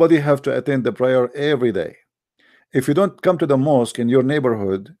 Everybody have to attend the prayer every day. If you don't come to the mosque in your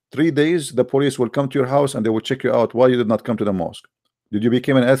neighborhood 3 days, the police will come to your house and they will check you out why you did not come to the mosque. Did you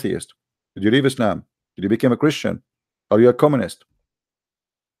become an atheist? Did you leave Islam? Did you become a Christian? Are you a communist?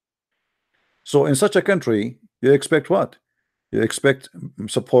 So in such a country, you expect what? You expect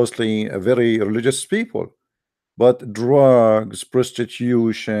supposedly a very religious people, but drugs,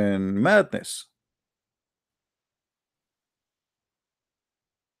 prostitution, madness.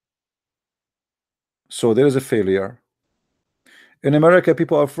 So there is a failure. In America,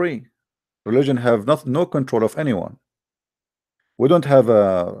 people are free. Religion have no control of anyone. We don't have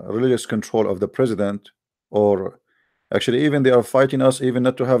a religious control of the president, or actually even they are fighting us even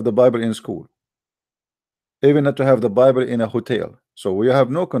not to have the Bible in school, even not to have the Bible in a hotel. So we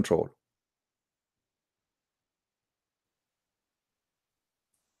have no control.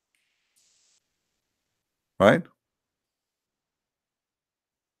 Right?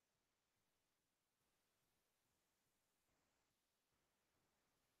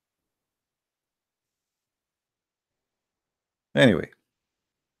 Anyway,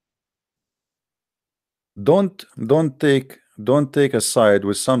 don't take a side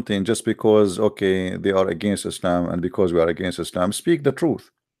with something just because okay they are against Islam and because we are against Islam. Speak the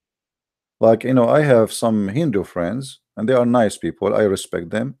truth. Like I have some Hindu friends and they are nice people. I respect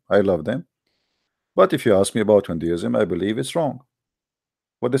them. I love them. But if you ask me about Hinduism, I believe it's wrong.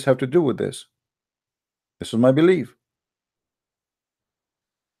 What does have to do with this? This is my belief.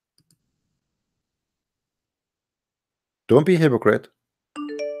 Don't be a hypocrite. You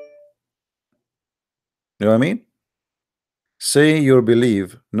know what I mean? Say your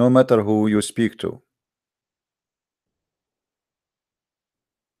belief no matter who you speak to.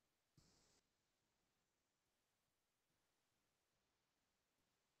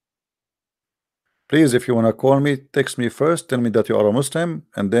 Please, if you want to call me, text me first, tell me that you are a Muslim,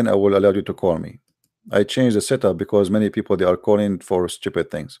 and then I will allow you to call me. I changed the setup because many people they are calling for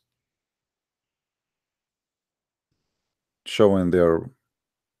stupid things, showing their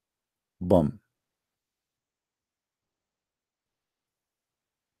Bum.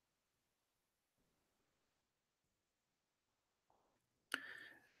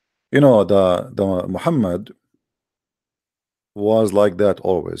 You know, the Muhammad was like that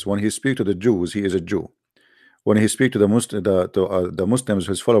always. When he speak to the Jews, he is a Jew. When he speak to the Muslim, the Muslims,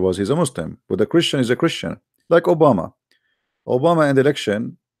 his followers, he's a Muslim. But the Christian is a Christian. Like Obama. Obama in the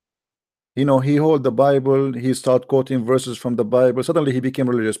election, you know, he hold the Bible, he start quoting verses from the Bible. Suddenly he became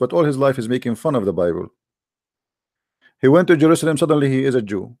religious, but all his life is making fun of the Bible. He went to Jerusalem, suddenly he is a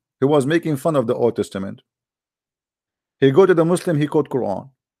Jew. He was making fun of the Old Testament. He go to the Muslim, he quote Quran.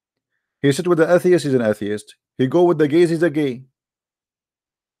 He sit with the atheist, he's an atheist. He go with the gays, he's a gay.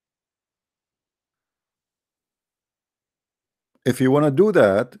 If you want to do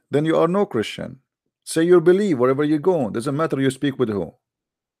that, then you are no Christian. Say you believe wherever you go. Doesn't matter you speak with who.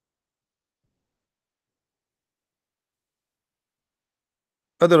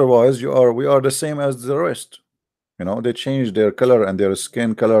 Otherwise, we are the same as the rest. You know, they change their color and their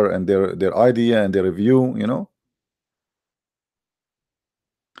skin color and their idea and their view, you know.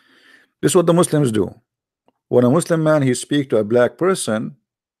 This is what the Muslims do. When a Muslim man he speak to a black person,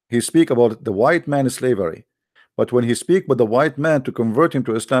 he speak about the white man slavery. But when he speak with the white man to convert him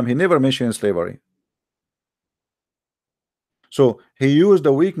to Islam, he never mentioned slavery. So he used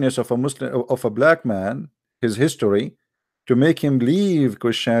the weakness of a Muslim, of a black man, his history, to make him leave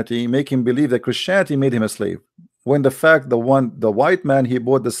Christianity, make him believe that Christianity made him a slave. When the fact the white man he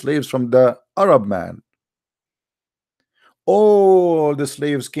bought the slaves from the Arab man. All the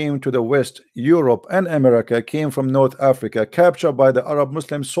slaves came to the West, Europe and America came from North Africa, captured by the Arab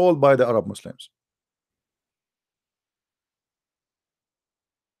Muslims, sold by the Arab Muslims.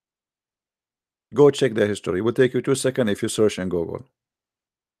 Go check the history. It will take you 2 seconds if you search in Google.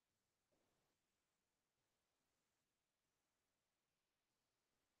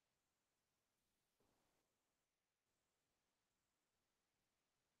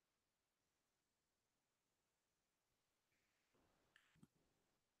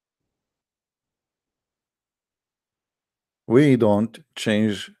 We don't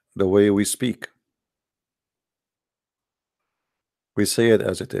change the way we speak. We say it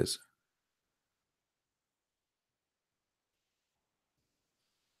as it is.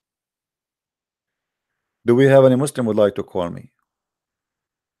 Do we have any Muslim would like to call me?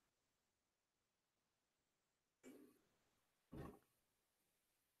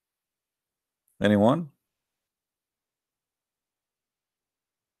 Anyone?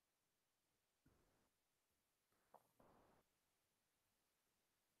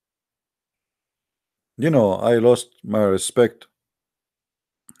 You know, I lost my respect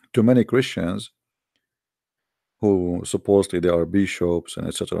to many Christians who supposedly they are bishops and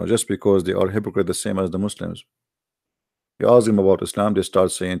etc. just because they are hypocrite the same as the Muslims. You ask them about Islam, they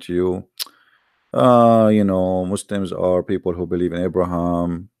start saying to you, you know, Muslims are people who believe in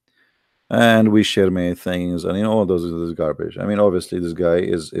Abraham and we share many things, and you know all those is garbage. I mean, obviously this guy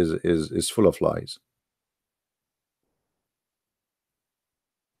is full of lies.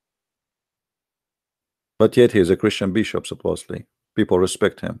 But yet he is a Christian bishop, supposedly. People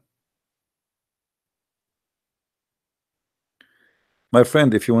respect him. My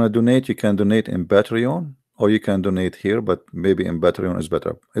friend, if you want to donate, you can donate in Patreon or you can donate here, but maybe in Patreon is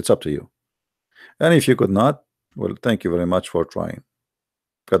better. It's up to you. And if you could not, well, thank you very much for trying.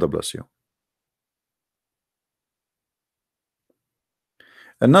 God bless you.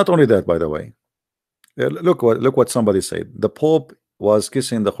 And not only that, by the way, look what somebody said. The Pope was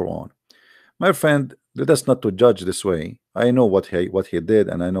kissing the Quran. My friend, let us not to judge this way. I know what he did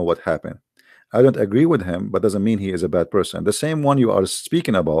and I know what happened. I don't agree with him, but doesn't mean he is a bad person. The same one you are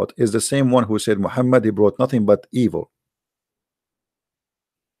speaking about is the same one who said Muhammad he brought nothing but evil.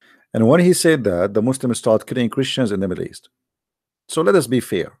 And when he said that, the Muslims start killing Christians in the Middle East. So let us be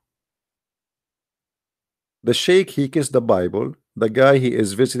fair. The Sheikh he kissed the Bible. The guy he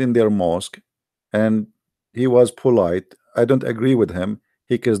is visiting their mosque, and he was polite. I don't agree with him.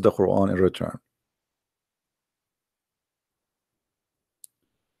 He kissed the Quran in return.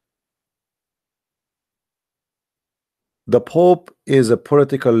 The Pope is a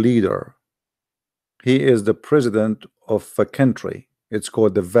political leader. He is the president of a country. It's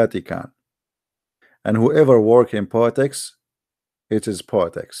called the Vatican. And whoever work in politics, it is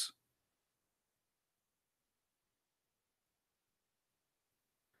politics.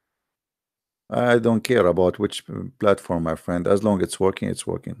 I don't care about which platform, my friend. As long as it's working, it's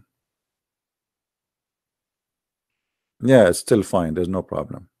working. Yeah, it's still fine. There's no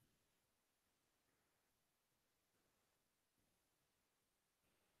problem.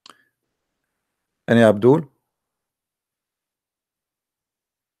 Any Abdul?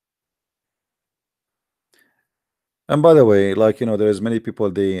 And by the way, like there's many people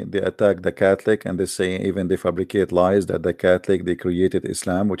they attack the Catholic and they say even they fabricate lies that the Catholic they created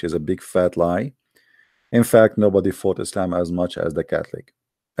Islam, which is a big fat lie. In fact, nobody fought Islam as much as the Catholic.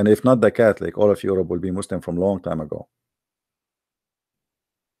 And if not the Catholic, all of Europe will be Muslim from long time ago.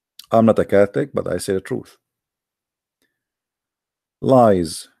 I'm not a Catholic, but I say the truth.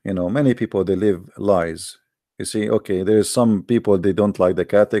 Lies, many people they live lies. You see, okay, there's some people they don't like the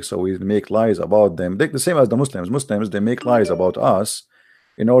Catholics, so we make lies about them. The same as the Muslims. Muslims they make lies about us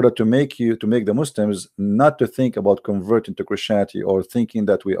in order to make the Muslims not to think about converting to Christianity or thinking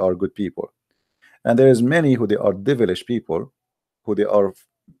that we are good people. And there is many who they are devilish people who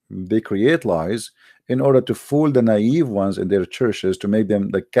they create lies in order to fool the naive ones in their churches to make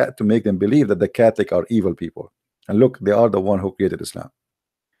them believe that the Catholic are evil people. And look, they are the one who created Islam.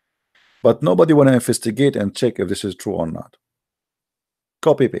 But nobody want to investigate and check if this is true or not.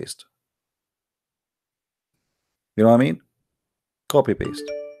 Copy paste. You know what I mean? Copy paste.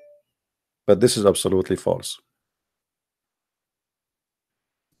 But this is absolutely false.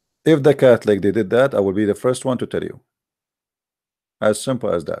 If the Catholic they did that, I will be the first one to tell you. As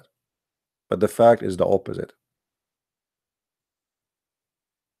simple as that. But the fact is the opposite.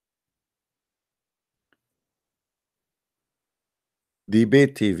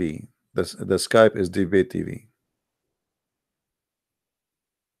 Debate TV. The Skype is Debate TV.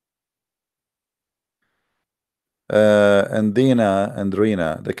 And Dina and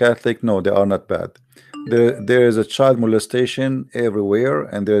Rina, the Catholic, no, they are not bad. There is a child molestation everywhere,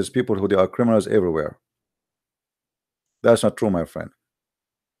 and there's people who they are criminals everywhere. That's not true, my friend.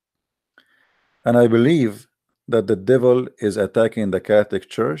 And I believe that the devil is attacking the Catholic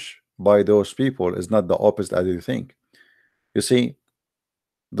Church by those people is not the opposite as you think. You see,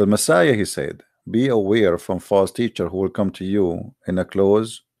 the Messiah, he said, be aware from false teacher who will come to you in a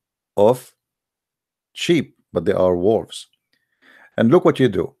clothes of sheep, but they are wolves. And look what you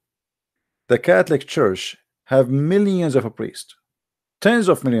do. The Catholic Church have millions of priests, tens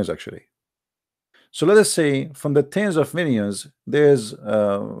of millions actually. So let us say from the tens of millions, there's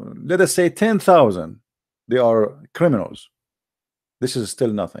let us say 10,000 they are criminals. This is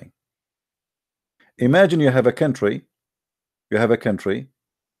still nothing. Imagine you have a country,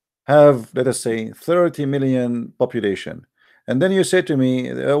 have let us say 30 million population, and then you say to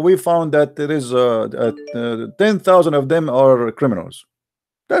me, we found that there is 10,000 of them are criminals.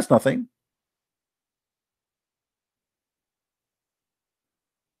 That's nothing.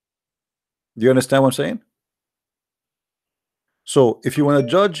 Do you understand what I'm saying? So if you want to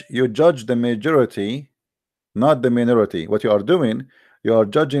judge, you judge the majority, not the minority. What you are doing, you are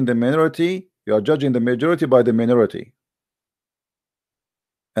judging the minority, you are judging the majority by the minority.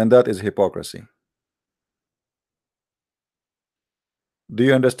 And that is hypocrisy. Do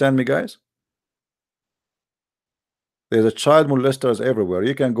you understand me, guys? There's a child molesters everywhere.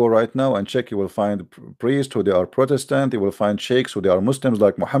 You can go right now and check. You will find priests who they are Protestant. You will find sheikhs who they are Muslims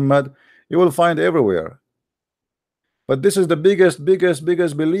like Muhammad. You will find everywhere. But this is the biggest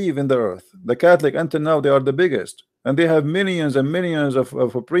belief in the earth. The Catholic until now they are the biggest, and they have millions and millions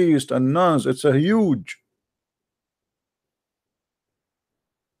of priests and nuns. It's a huge.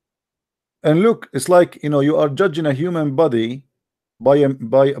 And look, it's like you are judging a human body by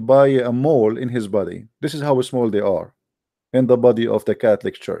a mole in his body. This is how small they are in the body of the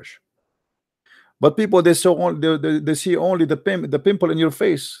Catholic Church. But people they see only the pimple in your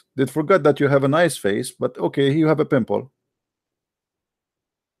face. They forgot that you have a nice face, but okay, you have a pimple.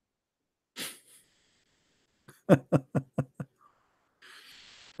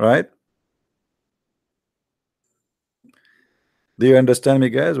 Right? Do you understand me,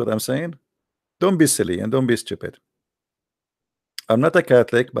 guys, what I'm saying? Don't be silly and don't be stupid. I'm not a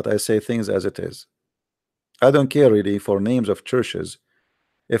Catholic, but I say things as it is. I don't care really for names of churches.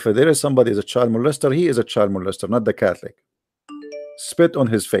 If there is somebody is a child molester, he is a child molester, not the Catholic. Spit on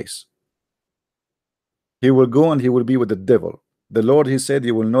his face. He will go and he will be with the devil. The Lord, he said,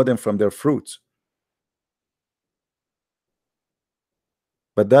 you will know them from their fruits.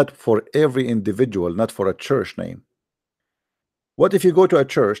 But that for every individual, not for a church name. What if you go to a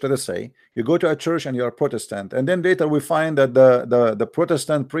church, let us say, you go to a church and you are Protestant, and then later we find that the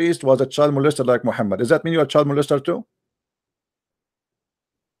Protestant priest was a child molester like Muhammad. Does that mean you're a child molester too?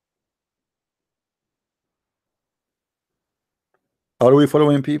 Are we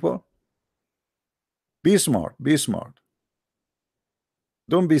following people? Be smart, be smart.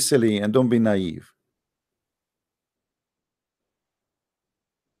 Don't be silly and don't be naive.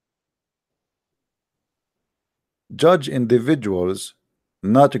 Judge individuals,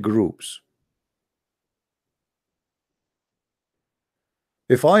 not groups.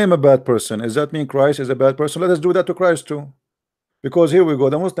 If I am a bad person, does that mean Christ is a bad person? Let us do that to Christ too. Because here we go,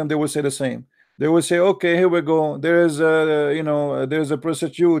 the Muslim, they will say the same. They will say, okay, here we go, there is a, there's a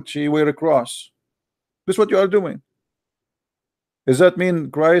prostitute, she wear a cross. This is what you are doing. Does that mean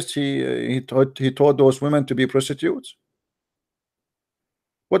Christ, he taught those women to be prostitutes?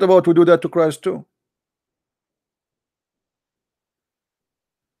 What about we do that to Christ too?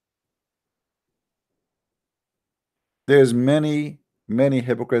 There's many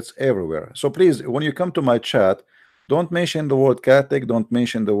hypocrites everywhere. So please, when you come to my chat, don't mention the word Catholic, don't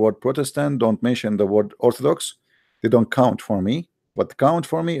mention the word Protestant, don't mention the word Orthodox. They don't count for me. What count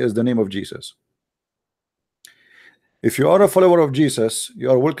for me is the name of Jesus. If you are a follower of Jesus, you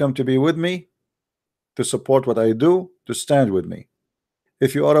are welcome to be with me, to support what I do, to stand with me.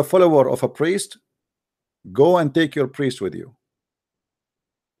 If you are a follower of a priest, go and take your priest with you.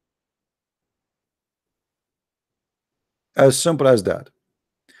 As simple as that.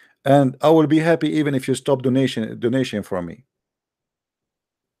 And I will be happy even if you stop donation from me.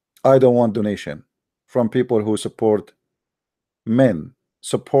 I don't want donation from people who support men.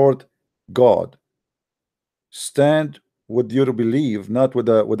 Support God. Stand with your belief, not with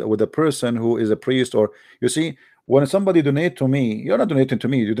a person who is a priest. Or you see, when somebody donate to me, you're not donating to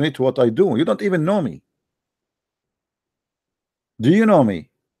me, you donate to what I do. You don't even know me. Do you know me?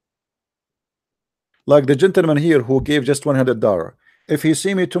 Like the gentleman here who gave just $100. If he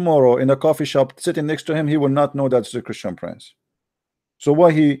see me tomorrow in a coffee shop sitting next to him, he will not know that's the Christian Prince. So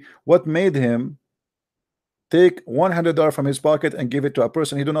what made him take $100 from his pocket and give it to a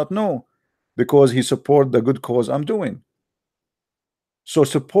person he do not know? Because he support the good cause I'm doing. So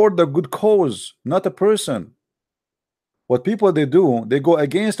support the good cause, not a person. What people they do, they go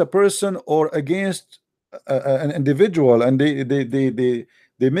against a person or against an individual, and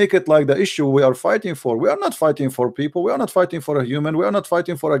they make it like the issue we are fighting for. We are not fighting for people. We are not fighting for a human. We are not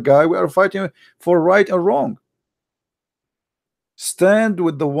fighting for a guy. We are fighting for right and wrong. Stand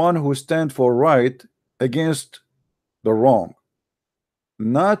with the one who stand for right against the wrong,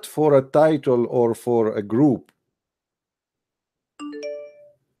 not for a title or for a group.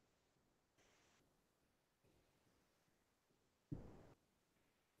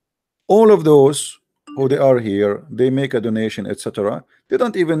 All of those who they are here, they make a donation, etc. They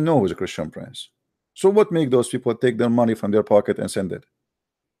don't even know who's a Christian Prince. So what make those people take their money from their pocket and send it?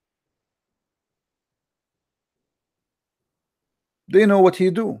 They know what he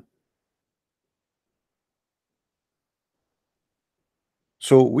do.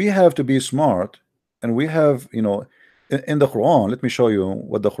 So we have to be smart, and we have, in the Quran, let me show you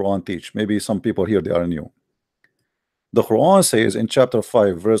what the Quran teach. Maybe some people here, they are new. The Quran says in chapter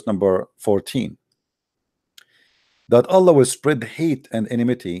 5 verse number 14 that Allah will spread hate and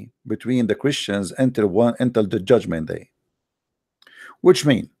enmity between the Christians until the judgment day. Which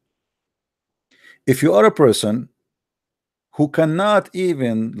mean, if you are a person who cannot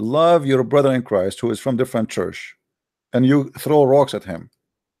even love your brother in Christ who is from different church, and you throw rocks at him,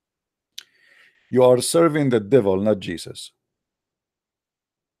 you are serving the devil, not Jesus.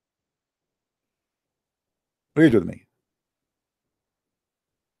 Read with me.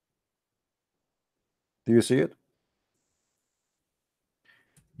 Do you see it?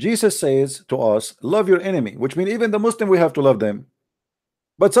 Jesus says to us, love your enemy, which means even the Muslim, we have to love them.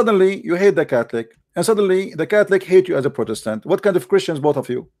 But suddenly you hate the Catholic, and suddenly the Catholic hate you as a Protestant. What kind of Christians, both of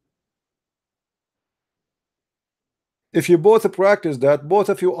you? If you both practice that, both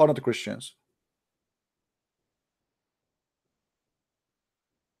of you are not Christians.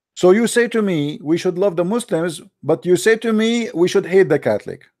 So you say to me we should love the Muslims, but you say to me we should hate the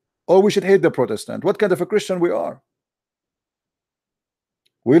Catholic, or we should hate the Protestant. What kind of a Christian we are?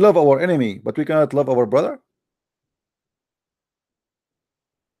 We love our enemy, but we cannot love our brother.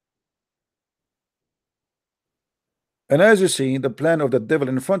 And as you see, the plan of the devil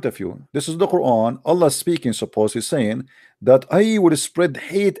in front of you, this is the Quran. Allah speaking, suppose he's saying that I will spread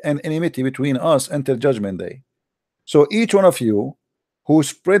hate and enmity between us until judgment day. So each one of you who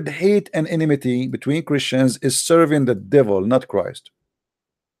spread hate and enmity between Christians is serving the devil, not Christ.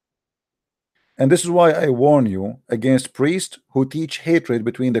 And this is why I warn you against priests who teach hatred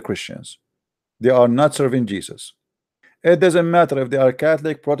between the Christians. They are not serving Jesus. It doesn't matter if they are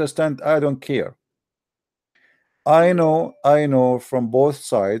Catholic, Protestant, I don't care. I know from both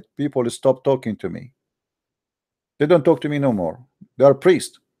sides, people stop talking to me. They don't talk to me no more. They are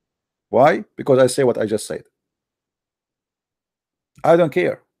priests. Why? Because I say what I just said. I don't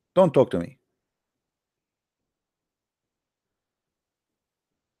care. Don't talk to me.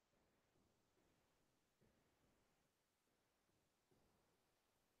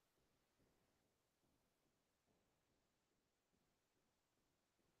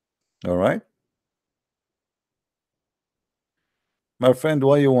 All right, my friend,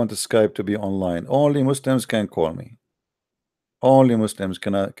 why you want Skype to be online? Only Muslims can call me. Only Muslims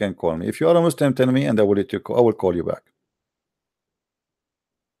can call me. If you are a Muslim, tell me, and I will let you call. I will call you back.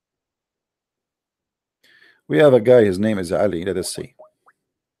 We have a guy. His name is Ali. Let us see.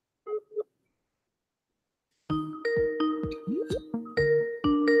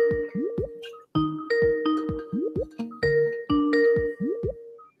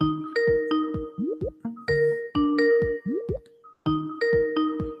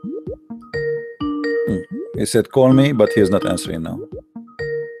 He said, call me, but he is not answering now.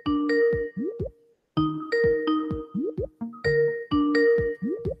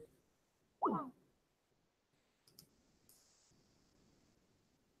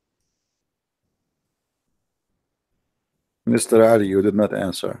 Mr. Ali, you did not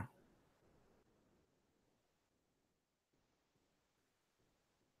answer.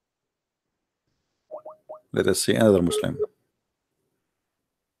 Let us see another Muslim.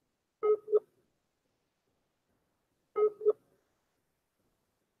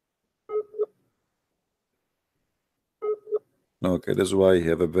 Okay, this is why you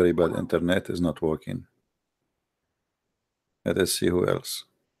have a very bad internet, is not working. Let us see who else.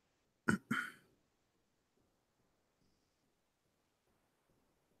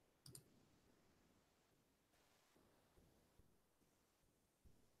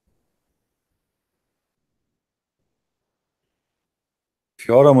 If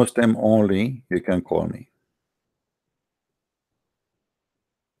you are a Muslim only, you can call me.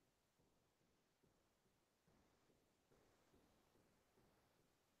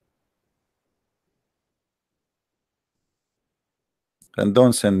 And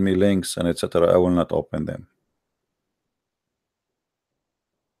don't send me links and etc. I will not open them.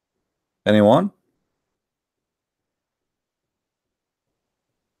 Anyone?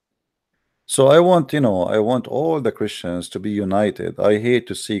 So I want, I want all the Christians to be united. I hate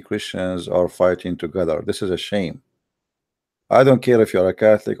to see Christians are fighting together. This is a shame. I don't care if you're a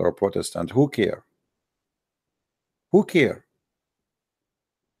Catholic or a Protestant. Who care? Who care?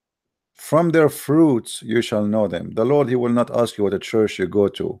 From their fruits you shall know them. The Lord, he will not ask you what a church you go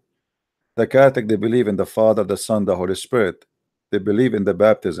to. The Catholic, they believe in the Father, the Son, the Holy Spirit. They believe in the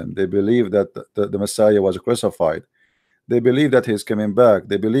baptism. They believe that the Messiah was crucified. They believe that he's coming back.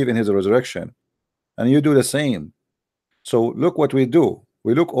 They believe in his resurrection. And you do the same. So look what we do.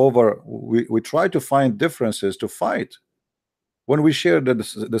 We look over, we try to find differences to fight. When we share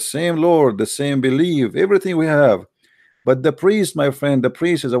the same Lord, the same belief, everything we have. But the priest, my friend, the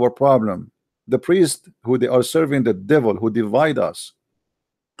priest is our problem. The priest who they are serving the devil, who divide us,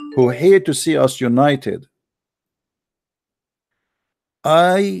 who hate to see us united.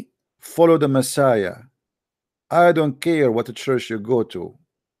 I follow the Messiah. I don't care what church you go to.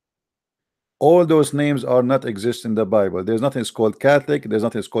 All those names are not exist in the Bible. There's nothing called Catholic. There's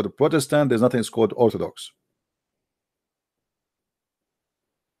nothing called Protestant. There's nothing called Orthodox.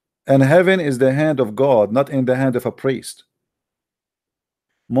 And heaven is the hand of God, not in the hand of a priest.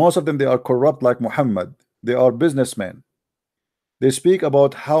 Most of them, they are corrupt like Muhammad. They are businessmen. They speak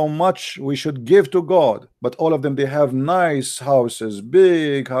about how much we should give to God, but all of them, they have nice houses,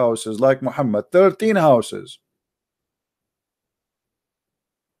 big houses like Muhammad, 13 houses.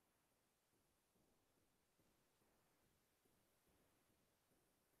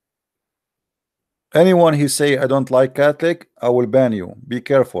 Anyone he say I don't like Catholic, I will ban you. Be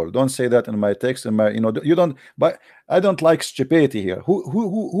careful. Don't say that in my text. In my, you don't. But I don't like stupidity here.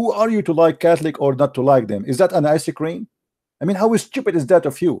 Who are you to like Catholic or not to like them? Is that an ice cream? I mean, how stupid is that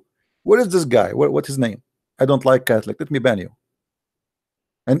of you? Where is this guy? What's his name? I don't like Catholic. Let me ban you.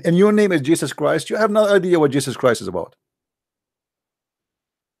 And your name is Jesus Christ. You have no idea what Jesus Christ is about.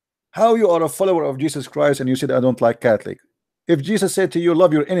 How you are a follower of Jesus Christ and you said I don't like Catholic? If Jesus said to you,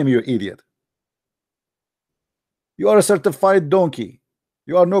 love your enemy, you idiot. You are a certified donkey.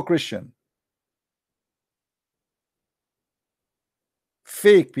 You are no Christian.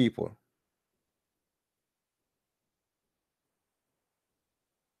 Fake people.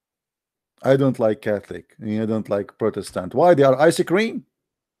 I don't like Catholic. I don't like Protestant. Why? They are ice cream.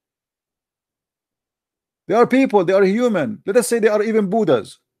 They are people. They are human. Let us say they are even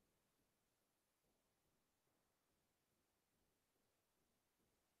Buddhas.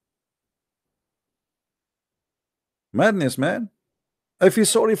 Madness, man. I feel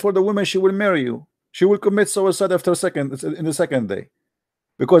sorry for the woman. She will marry you. She will commit suicide after in the second day,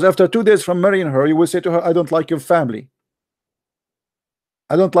 because after 2 days from marrying her, you will say to her, I don't like your family.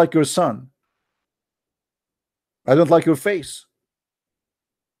 I don't like your son. I don't like your face.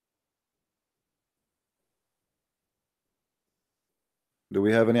 Do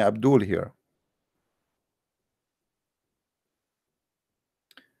we have any Abdul here?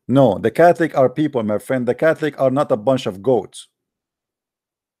 No, the Catholic are people, my friend. The Catholic are not a bunch of goats.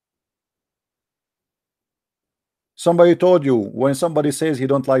 Somebody told you when somebody says he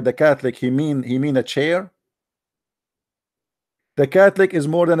don't like the Catholic, he mean a chair. The Catholic is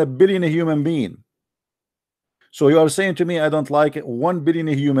more than a billion human being. So you are saying to me I don't like 1 billion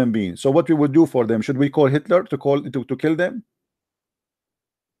human beings. So what we would do for them? Should we call Hitler to kill them?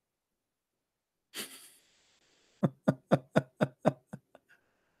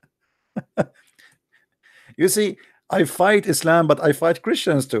 You see, I fight Islam, but I fight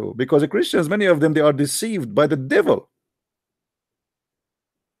Christians too, because the Christians, many of them, they are deceived by the devil.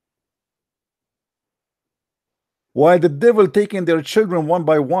 While the devil taking their children one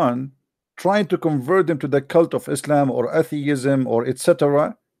by one, trying to convert them to the cult of Islam or atheism or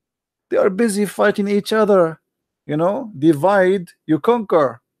etc., they are busy fighting each other. You know, divide, you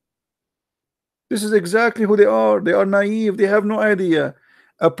conquer. This is exactly who they are. They are naive. They have no idea.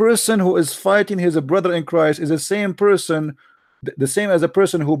 A person who is fighting his brother in Christ is the same person, the same as a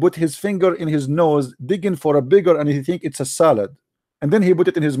person who put his finger in his nose, digging for a bigger, and he think it's a salad, and then he put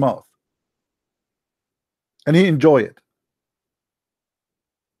it in his mouth, and he enjoy it.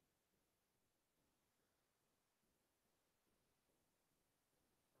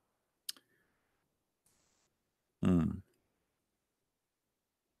 Hmm.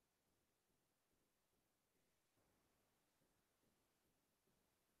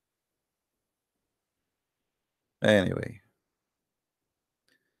 Anyway,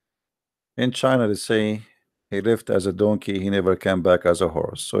 in China they say he lived as a donkey, he never came back as a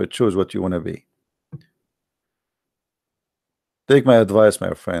horse. So choose what you want to be. Take my advice,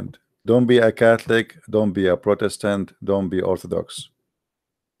 my friend. Don't be a Catholic, don't be a Protestant, don't be Orthodox.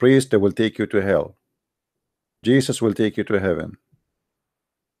 Priest, they will take you to hell. Jesus will take you to heaven.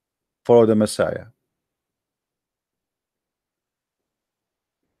 Follow the Messiah.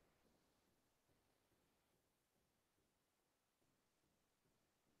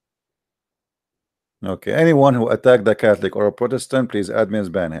 Okay, anyone who attacked the Catholic or a Protestant, please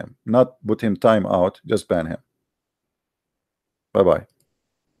admins ban him. Not put him time out, just ban him. Bye-bye.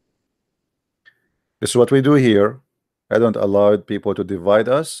 This is what we do here. I don't allow people to divide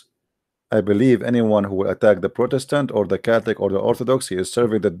us. I believe anyone who will attack the Protestant or the Catholic or the Orthodox, he is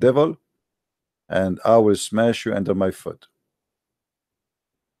serving the devil, and I will smash you under my foot.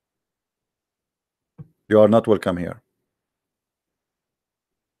 You are not welcome here.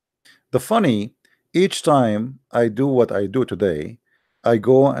 The funny, each time I do what I do today, I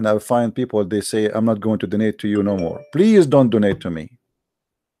go and I find people, they say, I'm not going to donate to you no more. Please don't donate to me.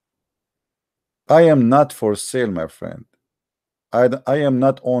 I am not for sale, my friend. I am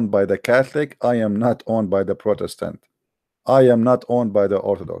not owned by the Catholic. I am not owned by the Protestant. I am not owned by the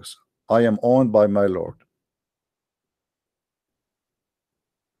Orthodox. I am owned by my Lord.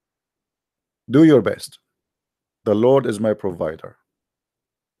 Do your best. The Lord is my provider.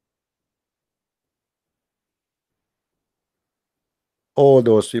 All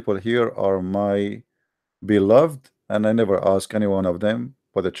those people here are my beloved, and I never ask any one of them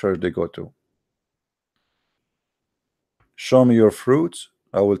what the church they go to. Show me your fruits,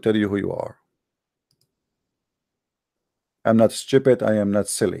 I will tell you who you are. I'm not stupid, I am not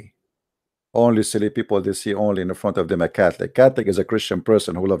silly. Only silly people, they see only in the front of them a Catholic. Catholic is a Christian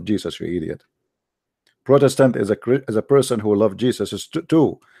person who loves Jesus, you idiot. Protestant is a person who loves Jesus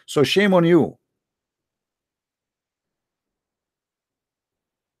too. So shame on you.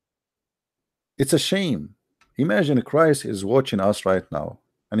 It's a shame. Imagine Christ is watching us right now,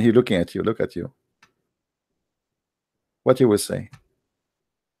 and he looking at you. Look at you. What you will say?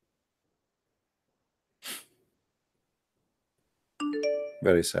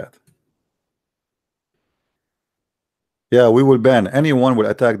 Very sad. Yeah, we will ban anyone will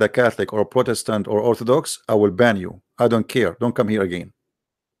attack the Catholic or Protestant or Orthodox. I will ban you. I don't care. Don't come here again.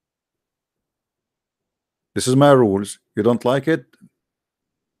 This is my rules. You don't like it?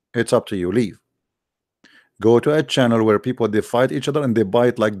 It's up to you. Leave. Go to a channel where people they fight each other and they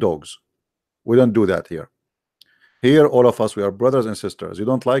bite like dogs. We don't do that here. Here, all of us, we are brothers and sisters. You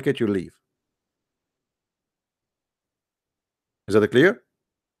don't like it, you leave. Is that clear?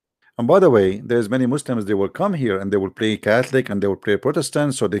 And by the way, there's many Muslims, they will come here and they will play Catholic and they will play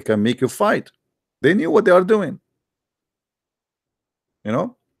Protestant so they can make you fight. They knew what they are doing. You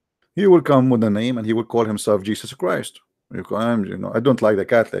know, he will come with a name and he will call himself Jesus Christ. You know, I don't like the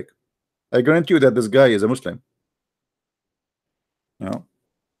Catholic. I guarantee you that this guy is a Muslim. You know,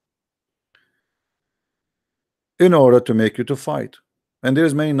 in order to make you to fight. And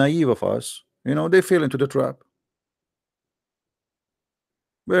there's many naive of us, you know, they fell into the trap.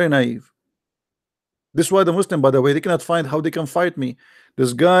 Very naive. This is why the Muslim, by the way, they cannot find how they can fight me.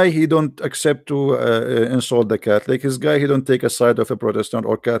 This guy, he don't accept to insult the Catholic. This guy, he don't take a side of a Protestant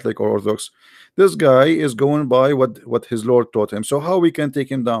or Catholic or Orthodox. This guy is going by what his Lord taught him. So how we can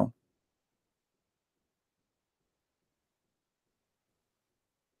take him down,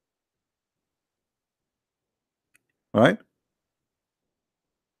 right?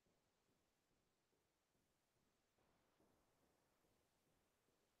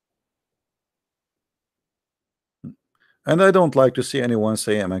 And I don't like to see anyone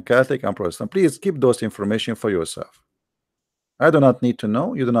say I'm a Catholic, I'm Protestant. Please keep those information for yourself. I do not need to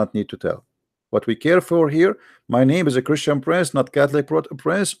know. You do not need to tell. What we care for here, my name is a Christian prince, not Catholic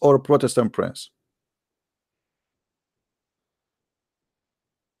prince or Protestant prince.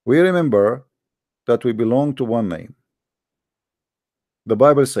 We remember that we belong to one name. The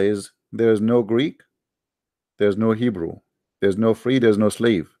Bible says there is no Greek, there's no Hebrew, there's no free, there's no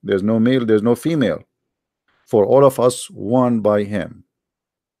slave, there's no male, there's no female. For all of us, one by him.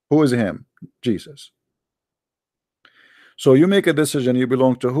 Who is him? Jesus. So you make a decision, you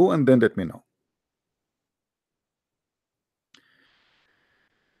belong to who, and then let me know.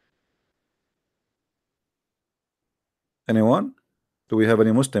 Anyone? Do we have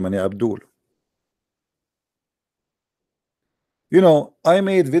any Muslim, any Abdul? You know, I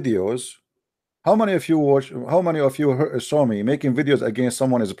made videos. How many of you watch? How many of you saw me making videos against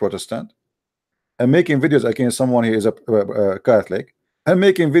someone is a Protestant, and making videos against someone he is a Catholic, and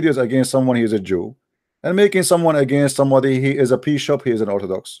making videos against someone he is a Jew, and making someone against somebody he is a bishop, he is an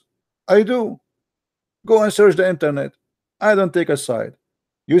Orthodox? I do. Go and search the internet. I don't take a side.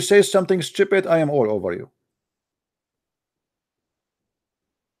 You say something stupid, I am all over you.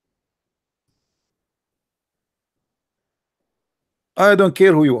 I don't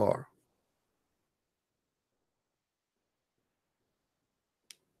care who you are.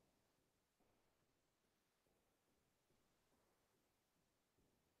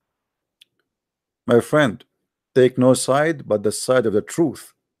 My friend, take no side but the side of the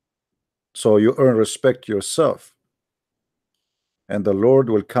truth, so you earn respect yourself, and the Lord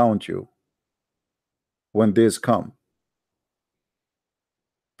will count you when days come.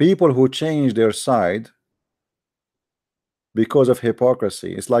 People who change their side because of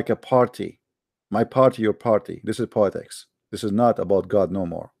hypocrisy, it's like a party. My party, your party. This is politics. This is not about God no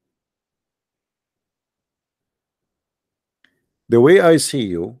more. The way I see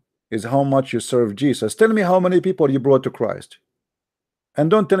you is how much you serve Jesus. Tell me how many people you brought to Christ, and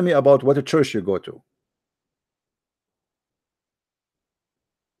don't tell me about what a church you go to.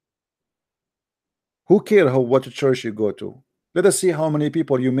 Who care how what church you go to? Let us see how many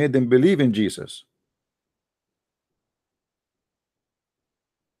people you made them believe in Jesus.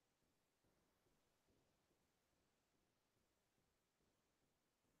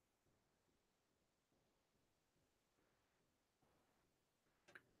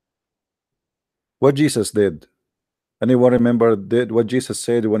 What Jesus did. Anyone remember did what Jesus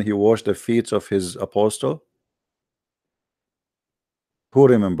said when he washed the feet of his apostle? Who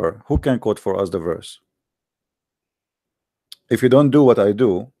remember? Who can quote for us the verse? If you don't do what I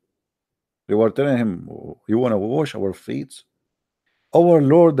do, you are telling him you want to wash our feet. Our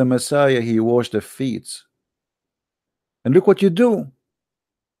Lord the Messiah, he washed the feet. And look what you do.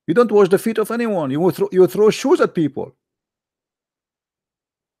 You don't wash the feet of anyone. You throw shoes at people.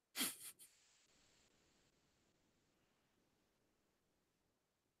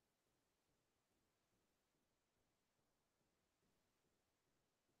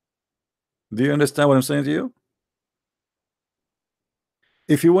 Do you understand what I'm saying to you?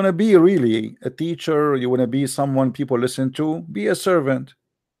 If you want to be really a teacher, you want to be someone people listen to, be a servant.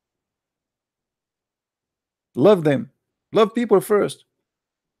 Love them. Love people first.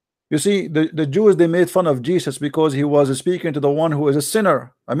 You see, the Jews, they made fun of Jesus because he was speaking to the one who is a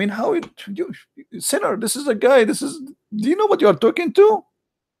sinner. I mean, how you sinner? This is a guy. This is. Do you know what you are talking to?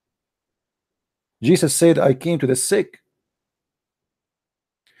 Jesus said, "I came to the sick."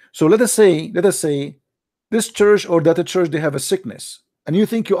 So let us say, this church or that church they have a sickness, and you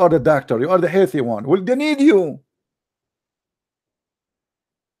think you are the doctor, you are the healthy one. Well, they need you.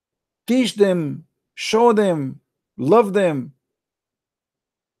 Teach them, show them, love them.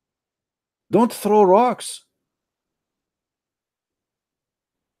 Don't throw rocks.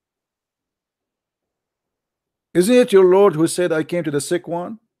 Isn't it your Lord who said, I came to the sick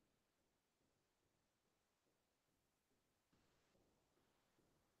one?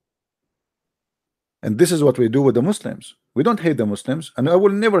 And this is what we do with the Muslims. We don't hate the Muslims, and I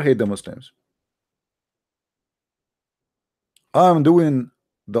will never hate the Muslims. I'm doing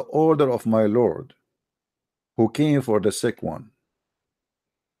the order of my Lord who came for the sick one.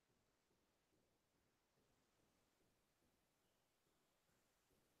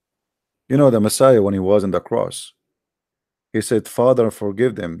 You know, the Messiah, when he was on the cross, he said, Father,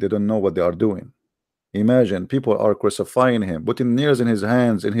 forgive them, they don't know what they are doing. Imagine, people are crucifying him, putting nails in his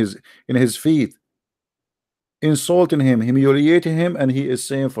hands, in his feet, insulting him, humiliating him, and he is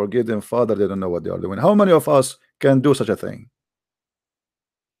saying, forgive them, Father, they don't know what they are doing. How many of us can do such a thing?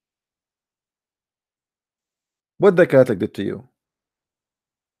 What the Catholic did to you?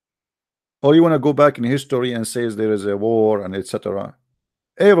 Or you want to go back in history and says there is a war and etc.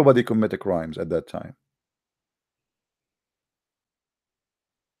 Everybody committed crimes at that time.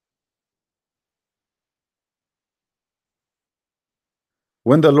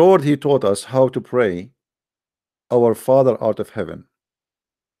 When the Lord, he taught us how to pray, our Father art of heaven,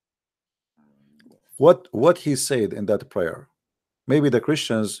 what he said in that prayer, maybe the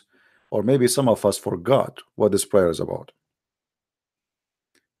Christians or maybe some of us forgot what this prayer is about.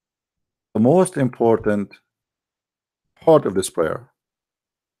 The most important part of this prayer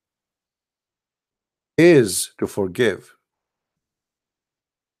is to forgive.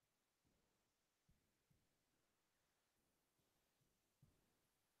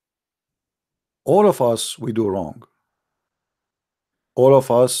 All of us, we do wrong. All of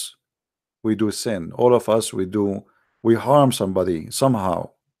us, we do sin. All of us, we harm somebody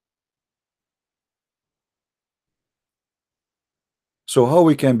somehow. So how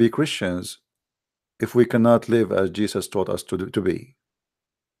we can be Christians if we cannot live as Jesus taught us to be?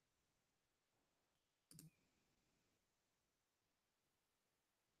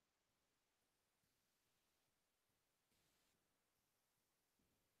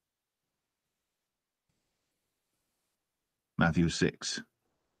 Matthew 6.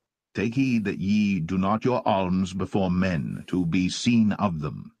 Take heed that ye do not your alms before men, to be seen of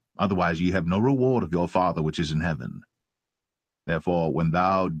them. Otherwise ye have no reward of your Father which is in heaven. Therefore, when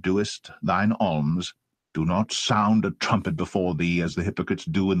thou doest thine alms, do not sound a trumpet before thee, as the hypocrites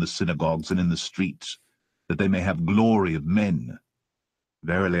do in the synagogues and in the streets, that they may have glory of men.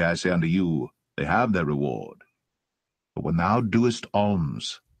 Verily I say unto you, they have their reward. But when thou doest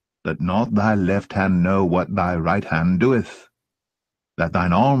alms, let not thy left hand know what thy right hand doeth, that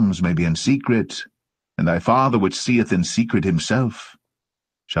thine alms may be in secret, and thy Father which seeth in secret himself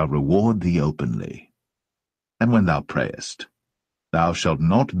shall reward thee openly. And when thou prayest, thou shalt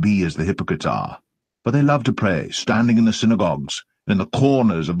not be as the hypocrites are, for they love to pray, standing in the synagogues, and in the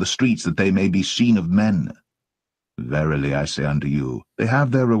corners of the streets, that they may be seen of men. Verily I say unto you, they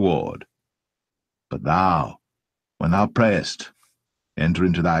have their reward. But thou, when thou prayest, enter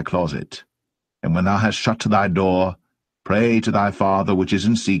into thy closet, and when thou hast shut to thy door, pray to thy Father which is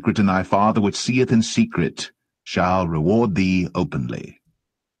in secret, and thy Father which seeth in secret shall reward thee openly.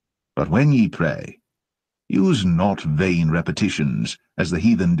 But when ye pray, use not vain repetitions, as the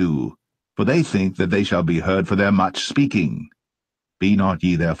heathen do, for they think that they shall be heard for their much speaking. Be not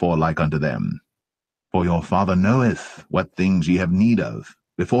ye therefore like unto them, for your Father knoweth what things ye have need of,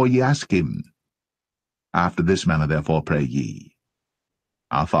 before ye ask him. After this manner therefore pray ye,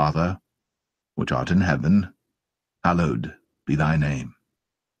 Our Father, which art in heaven, hallowed be thy name.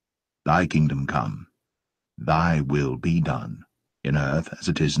 Thy kingdom come, thy will be done, in earth as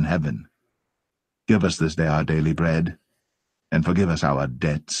it is in heaven. Give us this day our daily bread, and forgive us our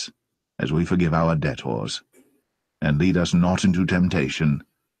debts, as we forgive our debtors. And lead us not into temptation,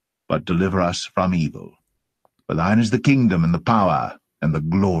 but deliver us from evil. For thine is the kingdom, and the power, and the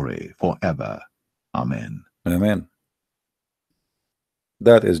glory, forever. Amen. Amen.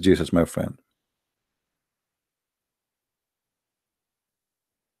 That is Jesus, my friend.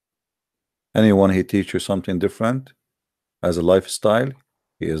 Anyone he teach you something different as a lifestyle,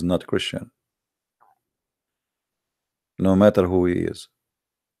 he is not Christian, no matter who he is.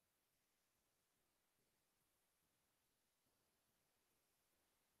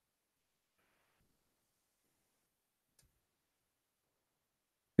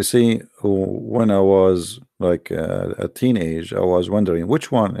 You see, when I was like a teenage, I was wondering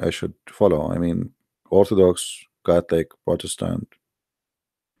which one I should follow. I mean, Orthodox, Catholic, Protestant.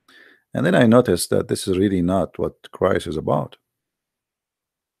 And then I noticed that this is really not what Christ is about.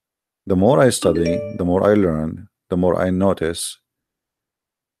 The more I study, the more I learn, the more I notice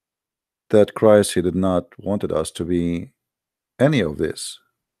that Christ, he did not wanted us to be any of this.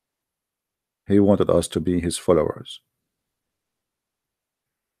 He wanted us to be his followers.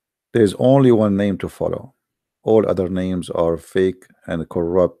 There is only one name to follow. All other names are fake and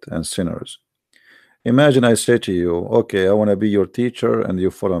corrupt and sinners. Imagine I say to you, okay, I want to be your teacher and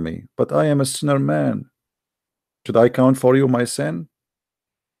you follow me, but I am a sinner man. Should I count for you my sin?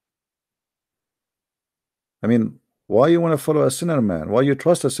 I mean, why you want to follow a sinner man? Why you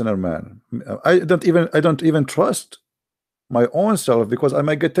trust a sinner man? I don't even trust my own self because I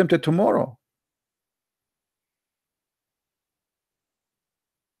might get tempted tomorrow.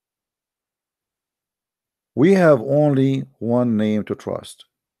 We have only one name to trust: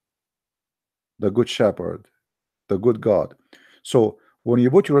 the Good Shepherd, the good God. So when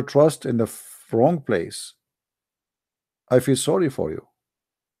you put your trust in the wrong place, I feel sorry for you.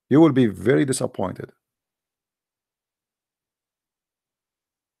 You will be very disappointed.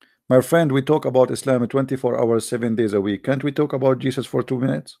 My friend, we talk about Islam 24 hours, 7 days a week. Can't we talk about Jesus for 2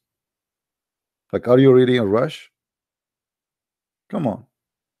 minutes? Like, are you really in a rush? Come on.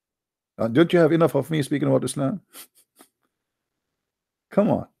 Don't you have enough of me speaking about Islam? Come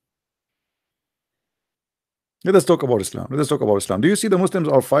on. Let us talk about Islam. Let us talk about Islam. Do you see the Muslims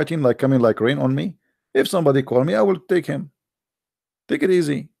are fighting like coming like rain on me? If somebody call me, I will take him. Take it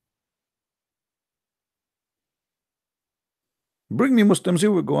easy. Bring me Muslims.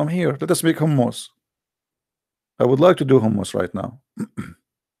 Here we go. I'm here. Let us make hummus. I would like to do hummus right now.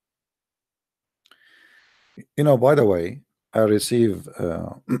 You know, by the way, I receive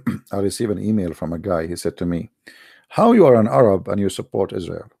I receive an email from a guy. He said to me, "How you are an Arab and you support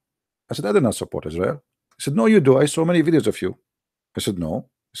Israel?" I said, "I do not support Israel." He said, "No, you do. I saw many videos of you." I said, "No."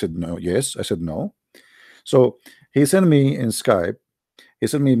 He said, "No." Yes. I said, "No." So he sent me in Skype. He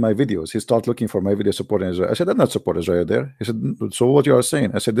sent me my videos. He started looking for my video supporting Israel. I said, "I do not support Israel there." He said, "So what you are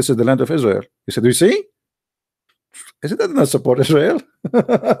saying?" I said, "This is the land of Israel." He said, "Do you see?" I said, "I do not support Israel."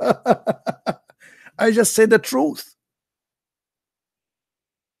 I just said the truth.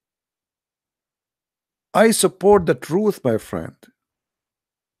 I support the truth, my friend.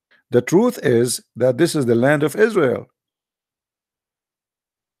 The truth is that this is the land of Israel.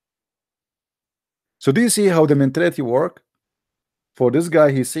 So do you see how the mentality work? For this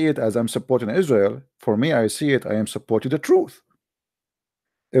guy, he see it as I'm supporting Israel. For me, I see it, I am supporting the truth.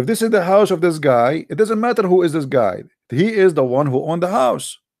 If this is the house of this guy, it doesn't matter who is this guy. He is the one who owned the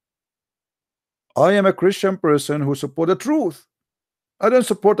house. I am a Christian person who support the truth. I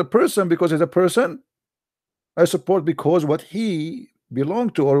don't support a person because he's a person. I support because what he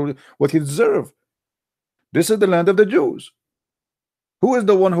belonged to or what he deserved. This is the land of the Jews. Who is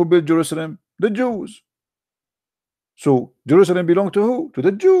the one who built Jerusalem? The Jews. So Jerusalem belonged to who? To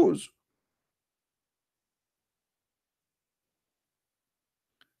the Jews.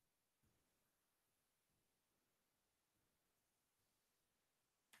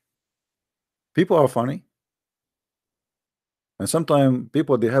 People are funny. And sometimes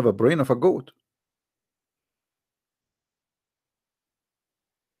people, they have a brain of a goat.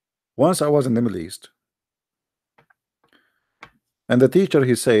 Once I was in the Middle East, and the teacher,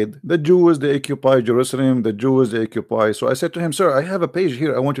 he said, the Jews, they occupy Jerusalem, the Jews, they occupy. So I said to him, "Sir, I have a page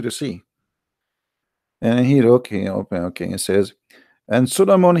here I want you to see." And he, okay, okay. He says, "And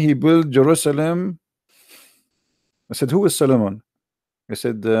Solomon, he built Jerusalem." I said, "Who is Solomon?" I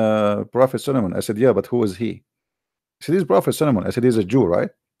said, Prophet Solomon. I said, "Yeah, but who is he?" He said, "He's Prophet Solomon." I said, "He's a Jew,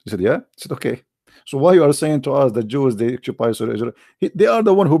 right?" He said, "Yeah." I said, "Okay. So why you are saying to us the Jews, they occupy Israel? They are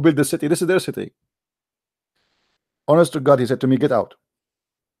the one who built the city. This is their city." Honest to God, he said to me, "Get out.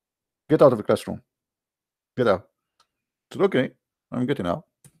 Get out of the classroom. Get out." I said, "Okay, I'm getting out."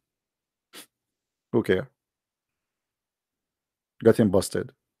 Who care? Got him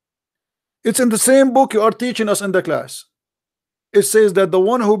busted. It's in the same book you are teaching us in the class. It says that the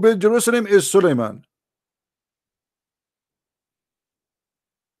one who built Jerusalem is Suleiman.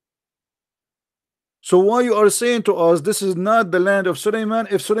 So why you are saying to us this is not the land of Suleiman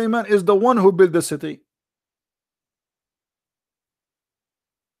if Suleiman is the one who built the city?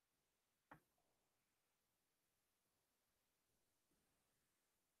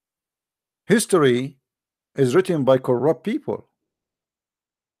 History is written by corrupt people.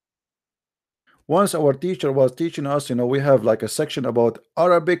 Once our teacher was teaching us, you know, we have like a section about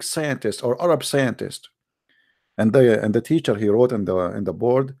Arabic scientists or Arab scientists, and the teacher, he wrote in the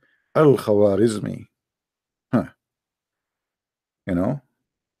board, Al-Khawarizmi. Huh. You know,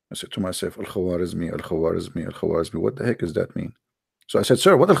 I said to myself, Al-Khawarizmi, Al-Khawarizmi, Al-Khawarizmi. What the heck does that mean? So I said,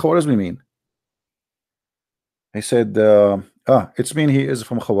 "Sir, what Al-Khawarizmi mean?" He said, it's mean he is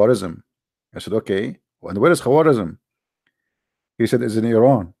from Khawarizm. I said, "Okay. And where is Khawarizm?" He said, "It's in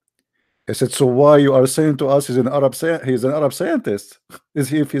Iran." I said, "So why you are saying to us he's an Arab scientist? Is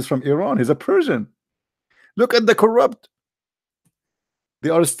he, if he's from Iran? He's a Persian." Look at the corrupt. They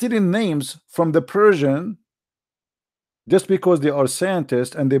are stealing names from the Persian just because they are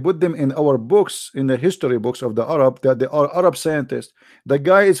scientists, and they put them in our books, in the history books of the Arab, that they are Arab scientists. The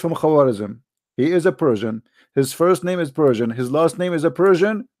guy is from Khawarizm. He is a Persian. His first name is Persian. His last name is a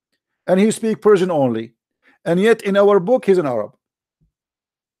Persian, and he speaks Persian only. And yet in our book, he's an Arab.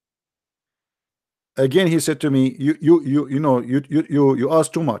 Again, he said to me, you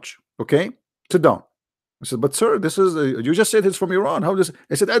asked too much. Okay, sit down. I said, but sir, this is you just said he's from Iran. How does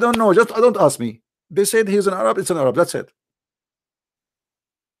I said, I don't know. Just don't ask me. They said he's an Arab. It's an Arab. That's it.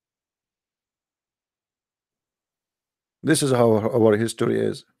 This is how our history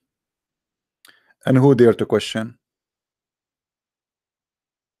is. And who dare to question?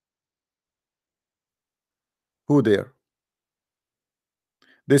 Who dare?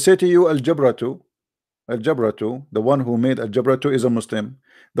 They say to you, Al Jabratu, the one who made Al Jabratu is a Muslim.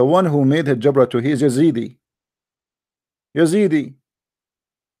 The one who made Al Jabratu, he is Yazidi. Yazidi.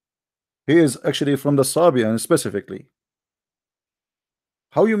 He is actually from the Sabian specifically.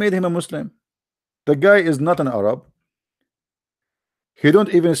 How you made him a Muslim? The guy is not an Arab. He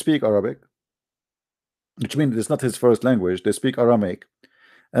don't even speak Arabic, which means it's not his first language. They speak Aramaic,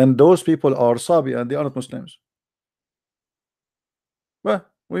 and those people are Sabian. They are not Muslims. Well,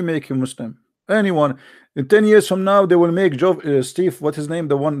 we make him Muslim. Anyone in 10 years from now, they will make Steve, what his name,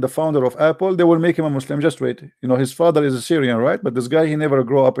 the founder of Apple, they will make him a Muslim. Just wait. You know, his father is a Syrian, right? But this guy, he never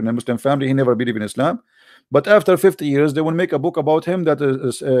grew up in a Muslim family. He never believed in Islam. But after 50 years, they will make a book about him that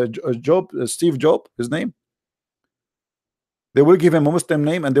is Steve Job, his name. They will give him a Muslim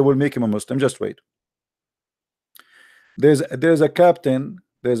name and they will make him a Muslim. Just wait. There's a captain.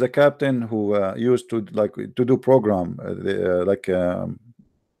 There's a captain who used to to do program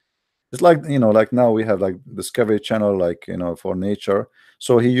it's like, like now we have like Discovery Channel, like, for nature.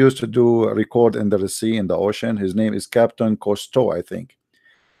 So he used to do a record in the sea, in the ocean. His name is Captain Cousteau, I think.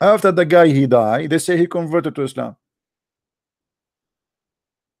 After the guy he died, they say he converted to Islam.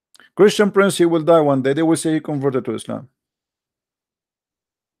 Christian Prince, he will die one day. They will say he converted to Islam.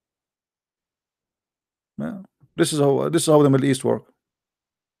 Yeah. This is how the Middle East work.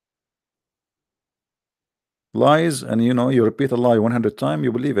 Lies, and you repeat a lie 100 times,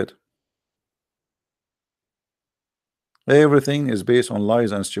 you believe it. Everything is based on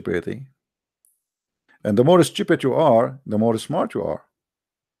lies and stupidity. And the more stupid you are, the more smart you are.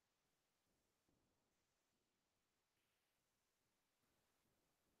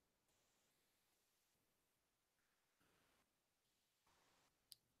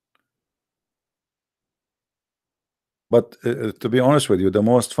 But to be honest with you, the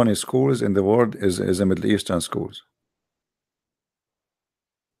most funny schools in the world is the Middle Eastern schools.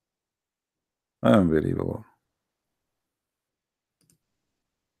 Unbelievable.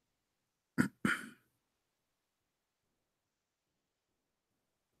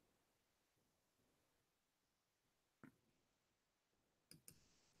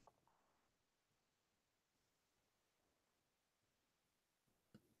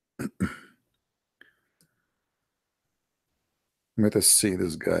 Let us see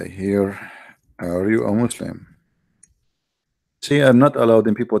this guy here. Are you a Muslim? See, I'm not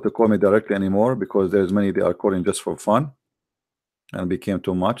allowing people to call me directly anymore because there's many they are calling just for fun and became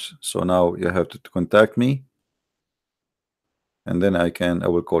too much. So now you have to contact me, and then I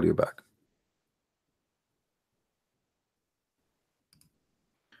will call you back.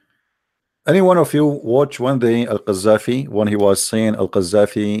 Any one of you watch one day Al-Qaddafi when he was saying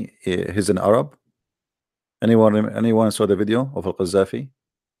Al-Qaddafi he's an Arab? Anyone saw the video of Al-Qaddafi?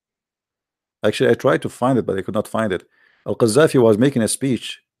 Actually, I tried to find it, but I could not find it. Al-Qaddafi was making a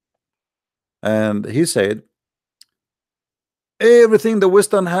speech, and he said, everything the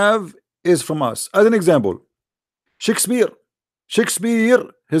Western have is from us. As an example, Shakespeare. Shakespeare,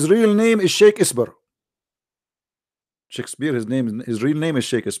 his real name is Shakespeare. Shakespeare, his real name is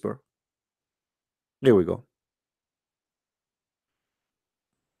Shakespeare. Here we go.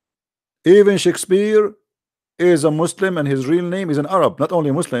 Even Shakespeare is a Muslim, and his real name is an Arab. Not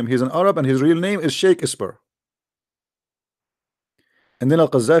only Muslim, he's an Arab, and his real name is Shakespeare. And then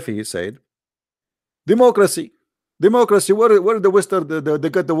Al-Qaddafi said, democracy. Democracy, where the Western they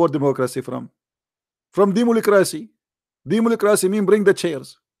got the word democracy from? From democracy. Democracy mean bring the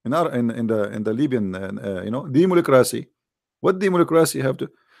chairs. In the Libyan, democracy. What democracy have to?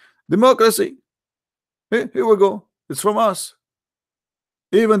 Democracy. Hey, here we go. It's from us.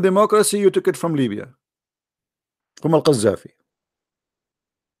 Even democracy, you took it from Libya, from Al-Qaddafi.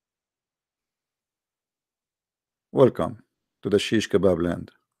 Welcome to the shish kebab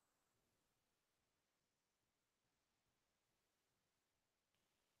land.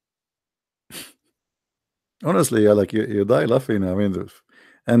 Honestly, yeah, like you die laughing. I mean,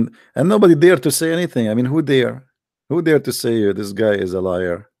 and nobody dare to say anything. I mean, who dare? Who dare to say this guy is a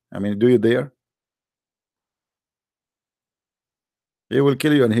liar? I mean, do you dare? He will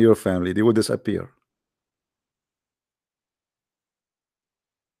kill you and your family. They will disappear.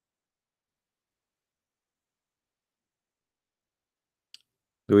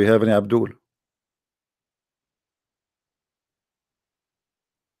 Do we have any Abdul?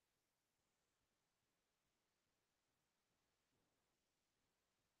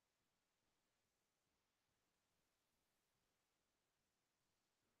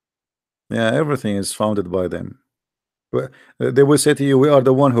 Yeah, everything is founded by them. They will say to you, we are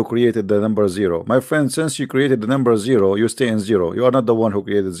the one who created the number zero. My friend, since you created the number zero, you stay in zero. You are not the one who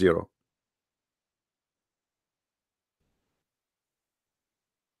created zero.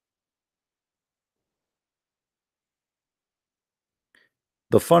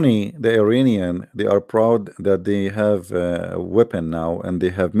 The Iranian, they are proud that they have a weapon now and they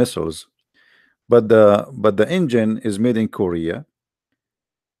have missiles, but the engine is made in Korea.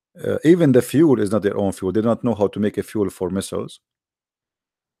 Even the fuel is not their own fuel. They don't know how to make a fuel for missiles.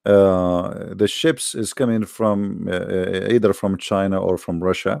 The ships is coming from either from China or from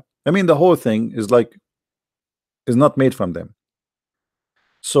Russia. I mean, the whole thing is like is not made from them.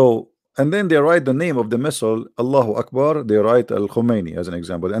 So, and then they write the name of the missile, Allahu Akbar. They write Al Khomeini as an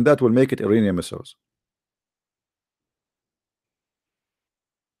example, and that will make it Iranian missiles.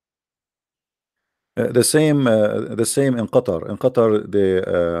 The same in Qatar. In Qatar,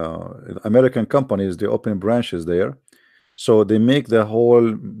 the American companies, they open branches there, so they make the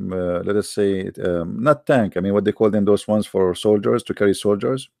whole, let us say, not tank. I mean, what they call them, those ones for soldiers to carry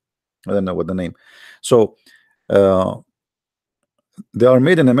soldiers. I don't know what the name. So uh, they are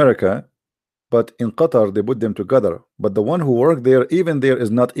made in America, but in Qatar they put them together. But the one who work there, even there,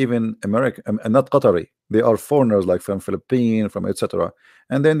 is not even American, not Qatari. They are foreigners, like from Philippines, from etc.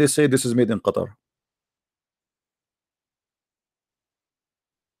 And then they say this is made in Qatar.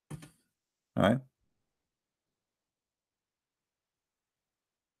 All right.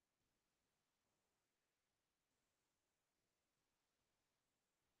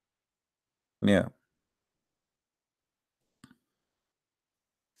 Yeah.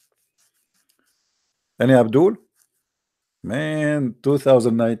 Any Abdul? Man,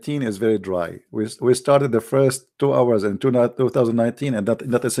 2019 is very dry. We started the first 2 hours in 2019 and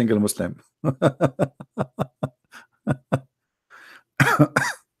not a single Muslim.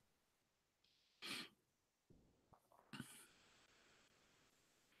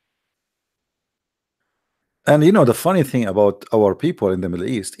 And you know the funny thing about our people in the Middle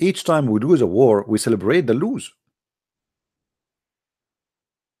East, each time we lose a war, we celebrate the lose.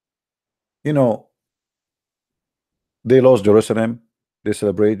 You know, they lost Jerusalem, they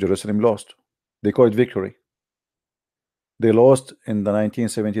celebrate Jerusalem lost. They call it victory. They lost in the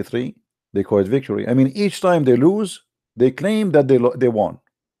 1973, they call it victory. I mean, each time they lose, they claim that they won.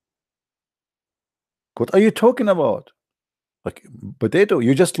 What are you talking about? Like, potato,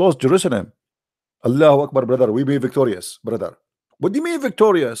 you just lost Jerusalem. Allahu Akbar, brother. We be victorious, brother. What do you mean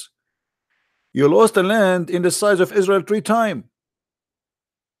victorious? You lost a land in the size of Israel 3 times.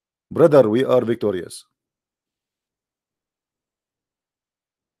 Brother, we are victorious.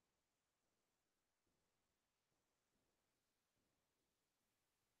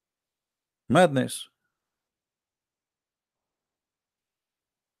 Madness.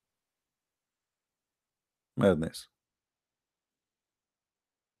 Madness.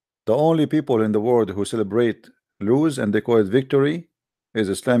 The only people in the world who celebrate lose and they call it victory is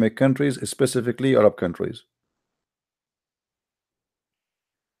Islamic countries, specifically Arab countries.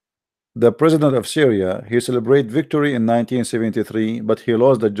 The president of Syria, he celebrated victory in 1973, but he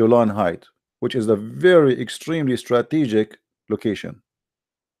lost the Golan Height, which is a very extremely strategic location.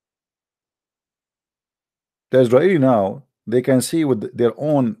 The Israeli now, they can see with their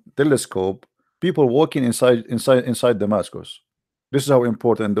own telescope people walking inside Damascus. This is how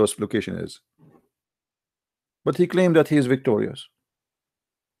important those location is. But he claimed that he is victorious.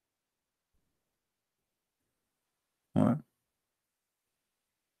 All right.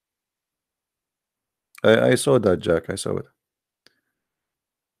 I saw that, Jack. I saw it.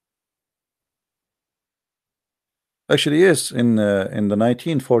 Actually, yes. In the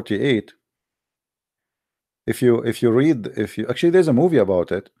 1948, if you read, if you actually, there's a movie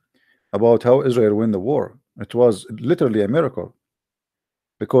about it, about how Israel win the war. It was literally a miracle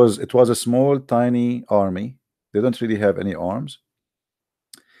because it was a small, tiny army. They don't really have any arms.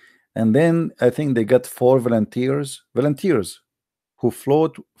 And then I think they got 4 volunteers who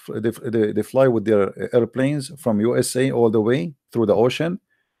float. They fly with their airplanes from USA all the way through the ocean,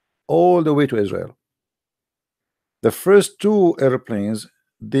 all the way to Israel. The first 2 airplanes,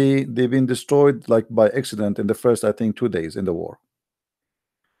 they've been destroyed like by accident in the first, I think, 2 days in the war.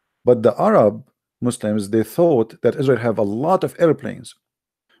 But the Arab Muslims, they thought that Israel have a lot of airplanes,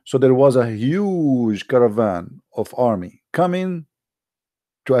 so there was a huge caravan of army coming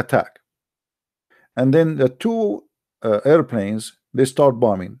to attack. And then the 2 airplanes, they start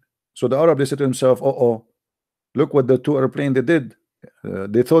bombing. So the Arab, they said to themselves, oh, look what the 2 airplanes they did.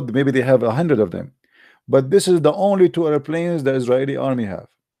 They thought maybe they have 100 of them, but this is the only 2 airplanes the Israeli army have,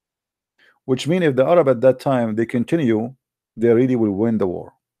 which means if the Arab at that time they continue, they really will win the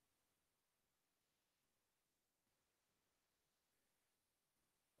war.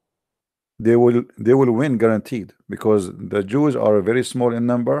 they will win guaranteed, because the Jews are very small in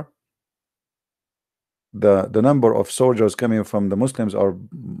number. The number of soldiers coming from the Muslims are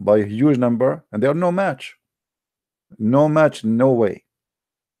by a huge number, and they are no match. No match, no way.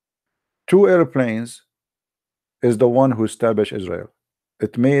 Two airplanes is the one who established Israel.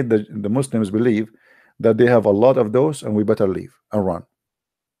 It made the Muslims believe that they have a lot of those and we better leave and run.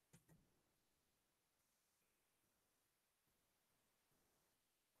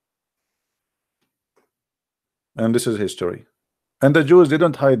 And this is history. And the Jews, they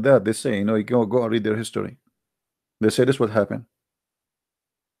don't hide that. They say, you go and read their history. They say this would happen.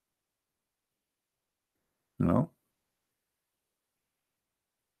 You know.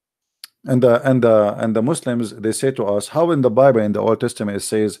 And the Muslims, they say to us, how in the Bible, in the Old Testament, it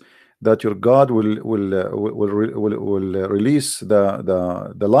says that your God will release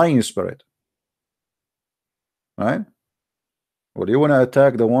the lying spirit, right? Well, you want to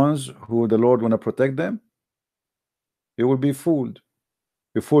attack the ones who the Lord want to protect them? You will be fooled.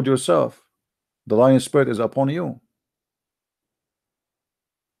 You fooled yourself. The lying spirit is upon you.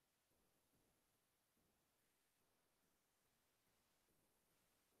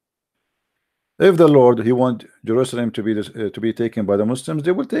 If the Lord, he want Jerusalem to be taken by the Muslims,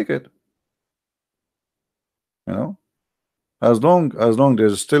 they will take it. You know, as long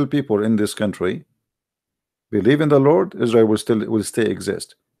there's still people in this country believe in the Lord, Israel will stay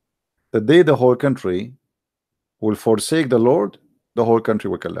exist. The day the whole country will forsake the Lord, the whole country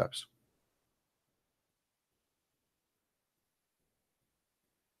will collapse.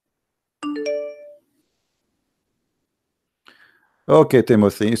 Okay,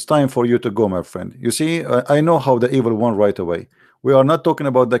 Timothy, it's time for you to go, my friend. You see, I know how the evil one right away. We are not talking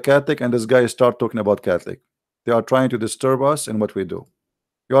about the Catholic, and this guy start talking about Catholic. They are trying to disturb us in what we do.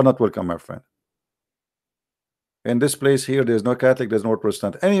 You are not welcome, my friend. In this place here, there's no Catholic, there's no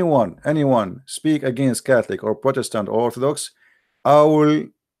Protestant. Anyone speak against Catholic or Protestant or Orthodox, I will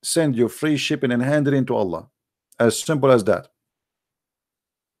send you free shipping and handling to Allah. As simple as that.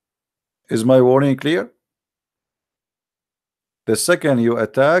 Is my warning clear? The second you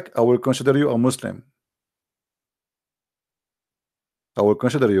attack, I will consider you a Muslim. I will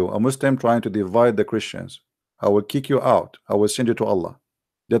consider you a Muslim trying to divide the Christians. I will kick you out. I will send you to Allah.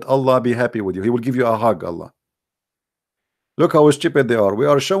 Let Allah be happy with you. He will give you a hug, Allah. Look how stupid they are. We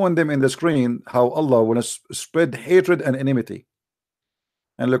are showing them in the screen how Allah will spread hatred and enmity.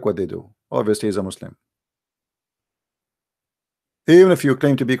 And look what they do. Obviously, he's a Muslim. Even if you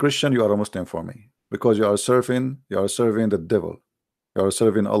claim to be Christian, you are a Muslim for me. Because you are serving the devil. You are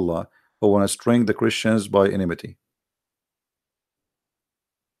serving Allah, who want to string the Christians by enmity.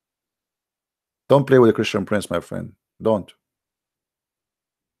 Don't play with the Christian prince, my friend. Don't.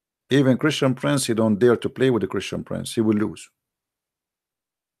 Even Christian prince, he don't dare to play with the Christian prince. He will lose.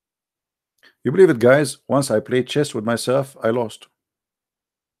 You believe it, guys? Once I played chess with myself, I lost.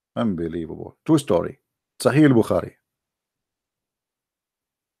 Unbelievable. True story. Sahih al-Bukhari.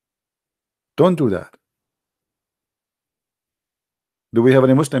 Don't do that. Do we have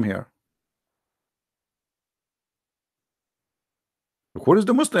any Muslim here? What is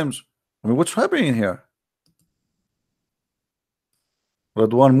the Muslims? I mean, what's happening here?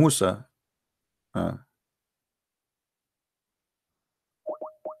 Radwan Musa.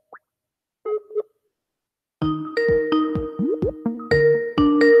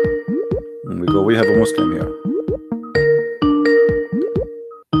 We go. We have a Muslim here.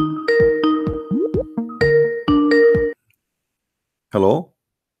 Hello?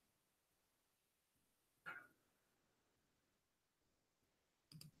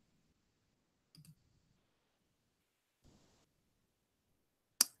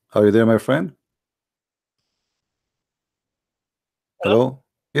 Are you there, my friend? Hello?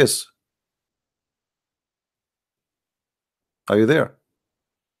 Yes. Are you there?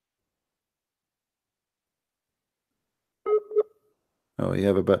 Oh, you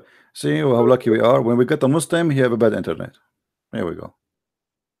have a bad. See how lucky we are. When we get a Muslim, he have a bad internet. There we go.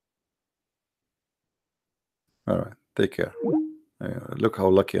 All right. Take care. Look how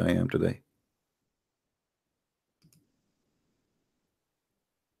lucky I am today.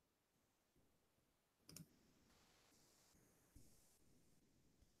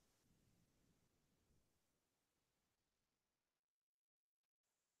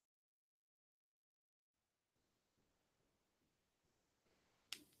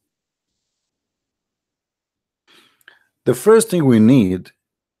 The first thing we need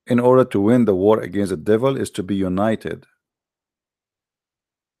in order to win the war against the devil is to be united,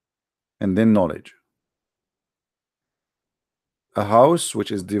 and then knowledge. A house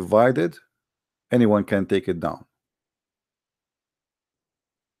which is divided, anyone can take it down.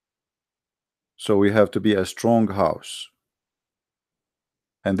 So we have to be a strong house,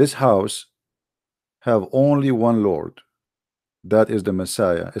 and this house have only one Lord. That is the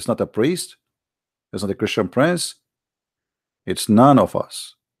Messiah. It's not a priest, it's not a Christian prince, it's none of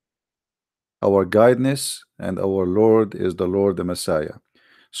us. Our guidance and our Lord is the Lord, the Messiah.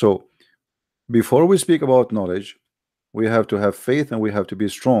 So before we speak about knowledge, we have to have faith, and we have to be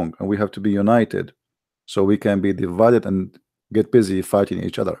strong, and we have to be united, so we can be divided and get busy fighting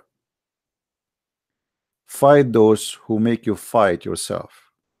each other. Fight those who make you fight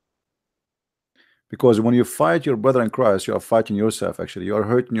yourself, because when you fight your brother in Christ, you are fighting yourself. Actually, you are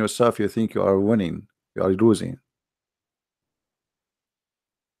hurting yourself. You think you are winning, you are losing.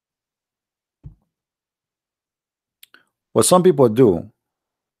 What some people do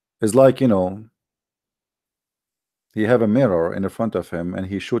is, like, he have a mirror in the front of him, and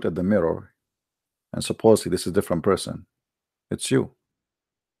he shoot at the mirror, and supposedly this is a different person. It's you.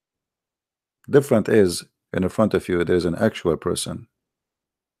 Different is, in the front of you there's an actual person.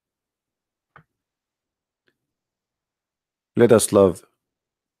 Let us love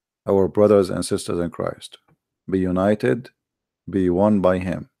our brothers and sisters in Christ. Be united, be one by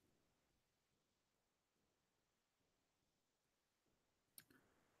him.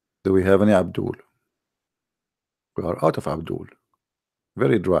 Do we have any Abdul? We are out of Abdul.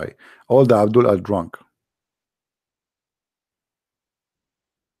 Very dry. All the Abdul are drunk.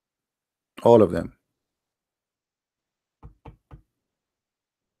 All of them.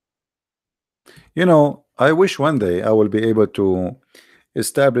 I wish one day I will be able to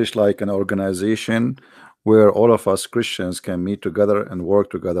establish like an organization where all of us Christians can meet together and work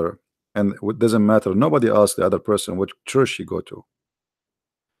together, and it doesn't matter. Nobody asks the other person what church you go to.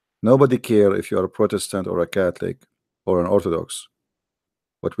 Nobody care if you are a Protestant or a Catholic or an Orthodox.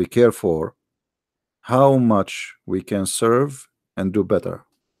 What we care for, how much we can serve and do better.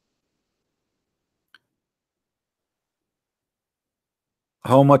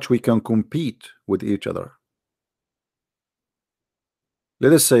 How much we can compete with each other.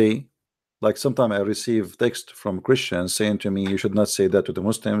 Let us say, like, sometimes I receive text from Christians saying to me, you should not say that to the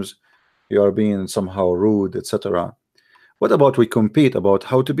Muslims, you are being somehow rude, etc. What about we compete about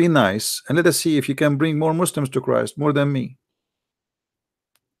how to be nice, and let us see if you can bring more Muslims to Christ more than me.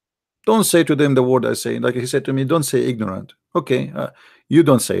 Don't say to them the word I say. Like he said to me, don't say ignorant. Okay, you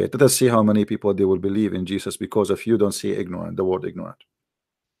don't say it. Let us see how many people they will believe in Jesus because of you don't say ignorant, the word ignorant.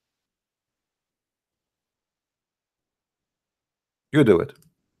 You do it.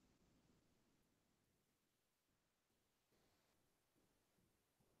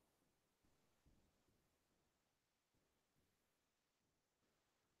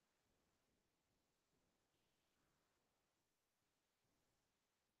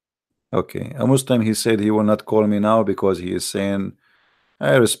 Okay, a Muslim, he said he will not call me now because he is saying,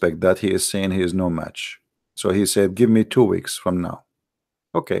 I respect that, he is saying he is no match. So he said, give me 2 weeks from now.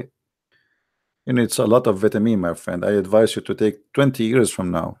 Okay. It's a lot of vitamin, my friend. I advise you to take 20 years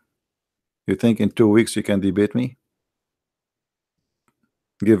from now. You think in 2 weeks you can debate me?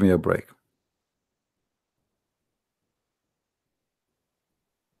 Give me a break.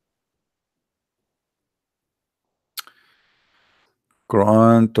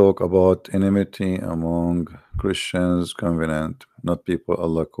 Quran talk about enmity among Christians, covenant, not people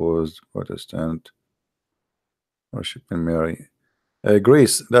Allah caused, Protestant, worshiping Mary.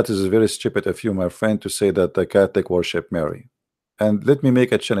 Grace, that is very stupid of you, my friend, to say that the Catholic worship Mary. And let me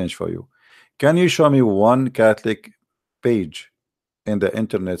make a challenge for you. Can you show me one Catholic page in the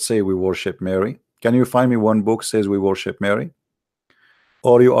internet say we worship Mary? Can you find me one book says we worship Mary?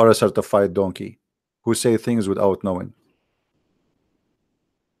 Or you are a certified donkey who say things without knowing?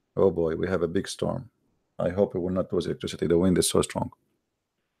 Oh boy, we have a big storm. I hope it will not lose electricity. The wind is so strong.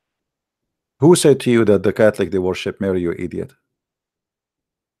 Who said to you that the Catholic they worship Mary, you idiot?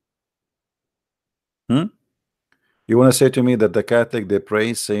 Hmm? You want to say to me that the Catholic they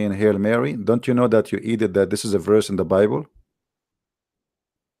pray saying Hail Mary? Don't you know that, you idiot, that this is a verse in the Bible?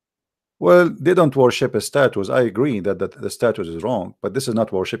 Well, they don't worship a statues. I agree that, the statues is wrong, but this is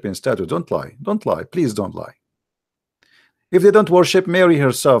not worshiping statues. Don't lie. Don't lie. Please don't lie. If they don't worship Mary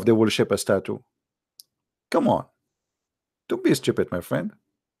herself, they worship a statue. Come on. Don't be stupid, my friend.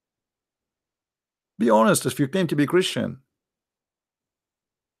 Be honest if you claim to be Christian.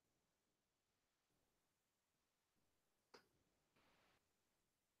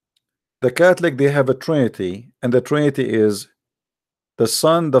 The Catholic, they have a Trinity, and the Trinity is the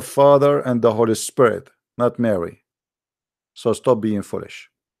Son, the Father, and the Holy Spirit, not Mary. So stop being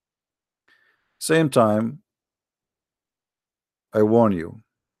foolish. Same time, I warn you,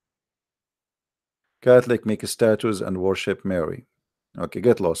 Catholic make statues and worship Mary. Okay,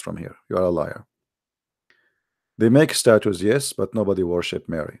 get lost from here. You are a liar. They make statues, yes, but nobody worship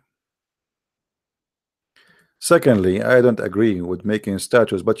Mary. Secondly, I don't agree with making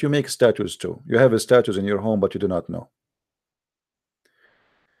statues, but you make statues too. You have a statues in your home, but you do not know.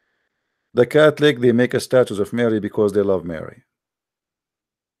 The Catholic, they make a statues of Mary because they love Mary.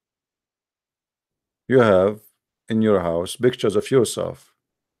 You have in your house pictures of yourself,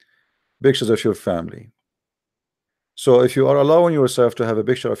 pictures of your family. So if you are allowing yourself to have a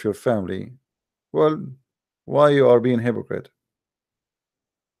picture of your family, well, why you are being hypocrite?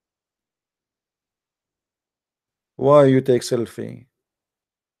 Why you take selfie?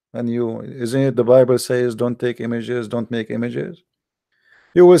 And you, isn't it the Bible says don't take images, don't make images?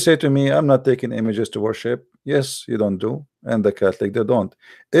 You will say to me, I'm not taking images to worship. Yes, you don't do, and the Catholic, they don't.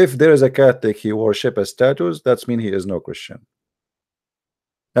 If there is a Catholic, he worship a statues, that's mean he is no Christian.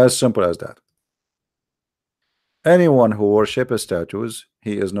 As simple as that. Anyone who worship a statues,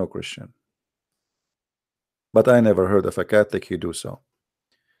 he is no Christian. But I never heard of a Catholic he do so.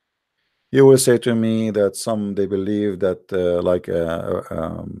 You will say to me that some they believe that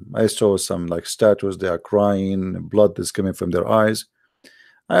I saw some like statues, they are crying, blood is coming from their eyes.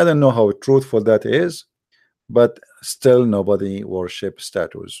 I don't know how truthful that is, but still nobody worship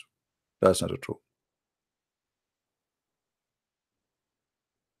statues. That's not true.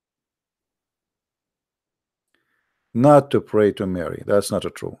 Not to pray to Mary. That's not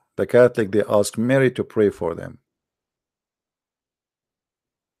true. The Catholic, they ask Mary to pray for them.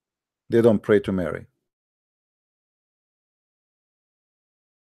 They don't pray to Mary.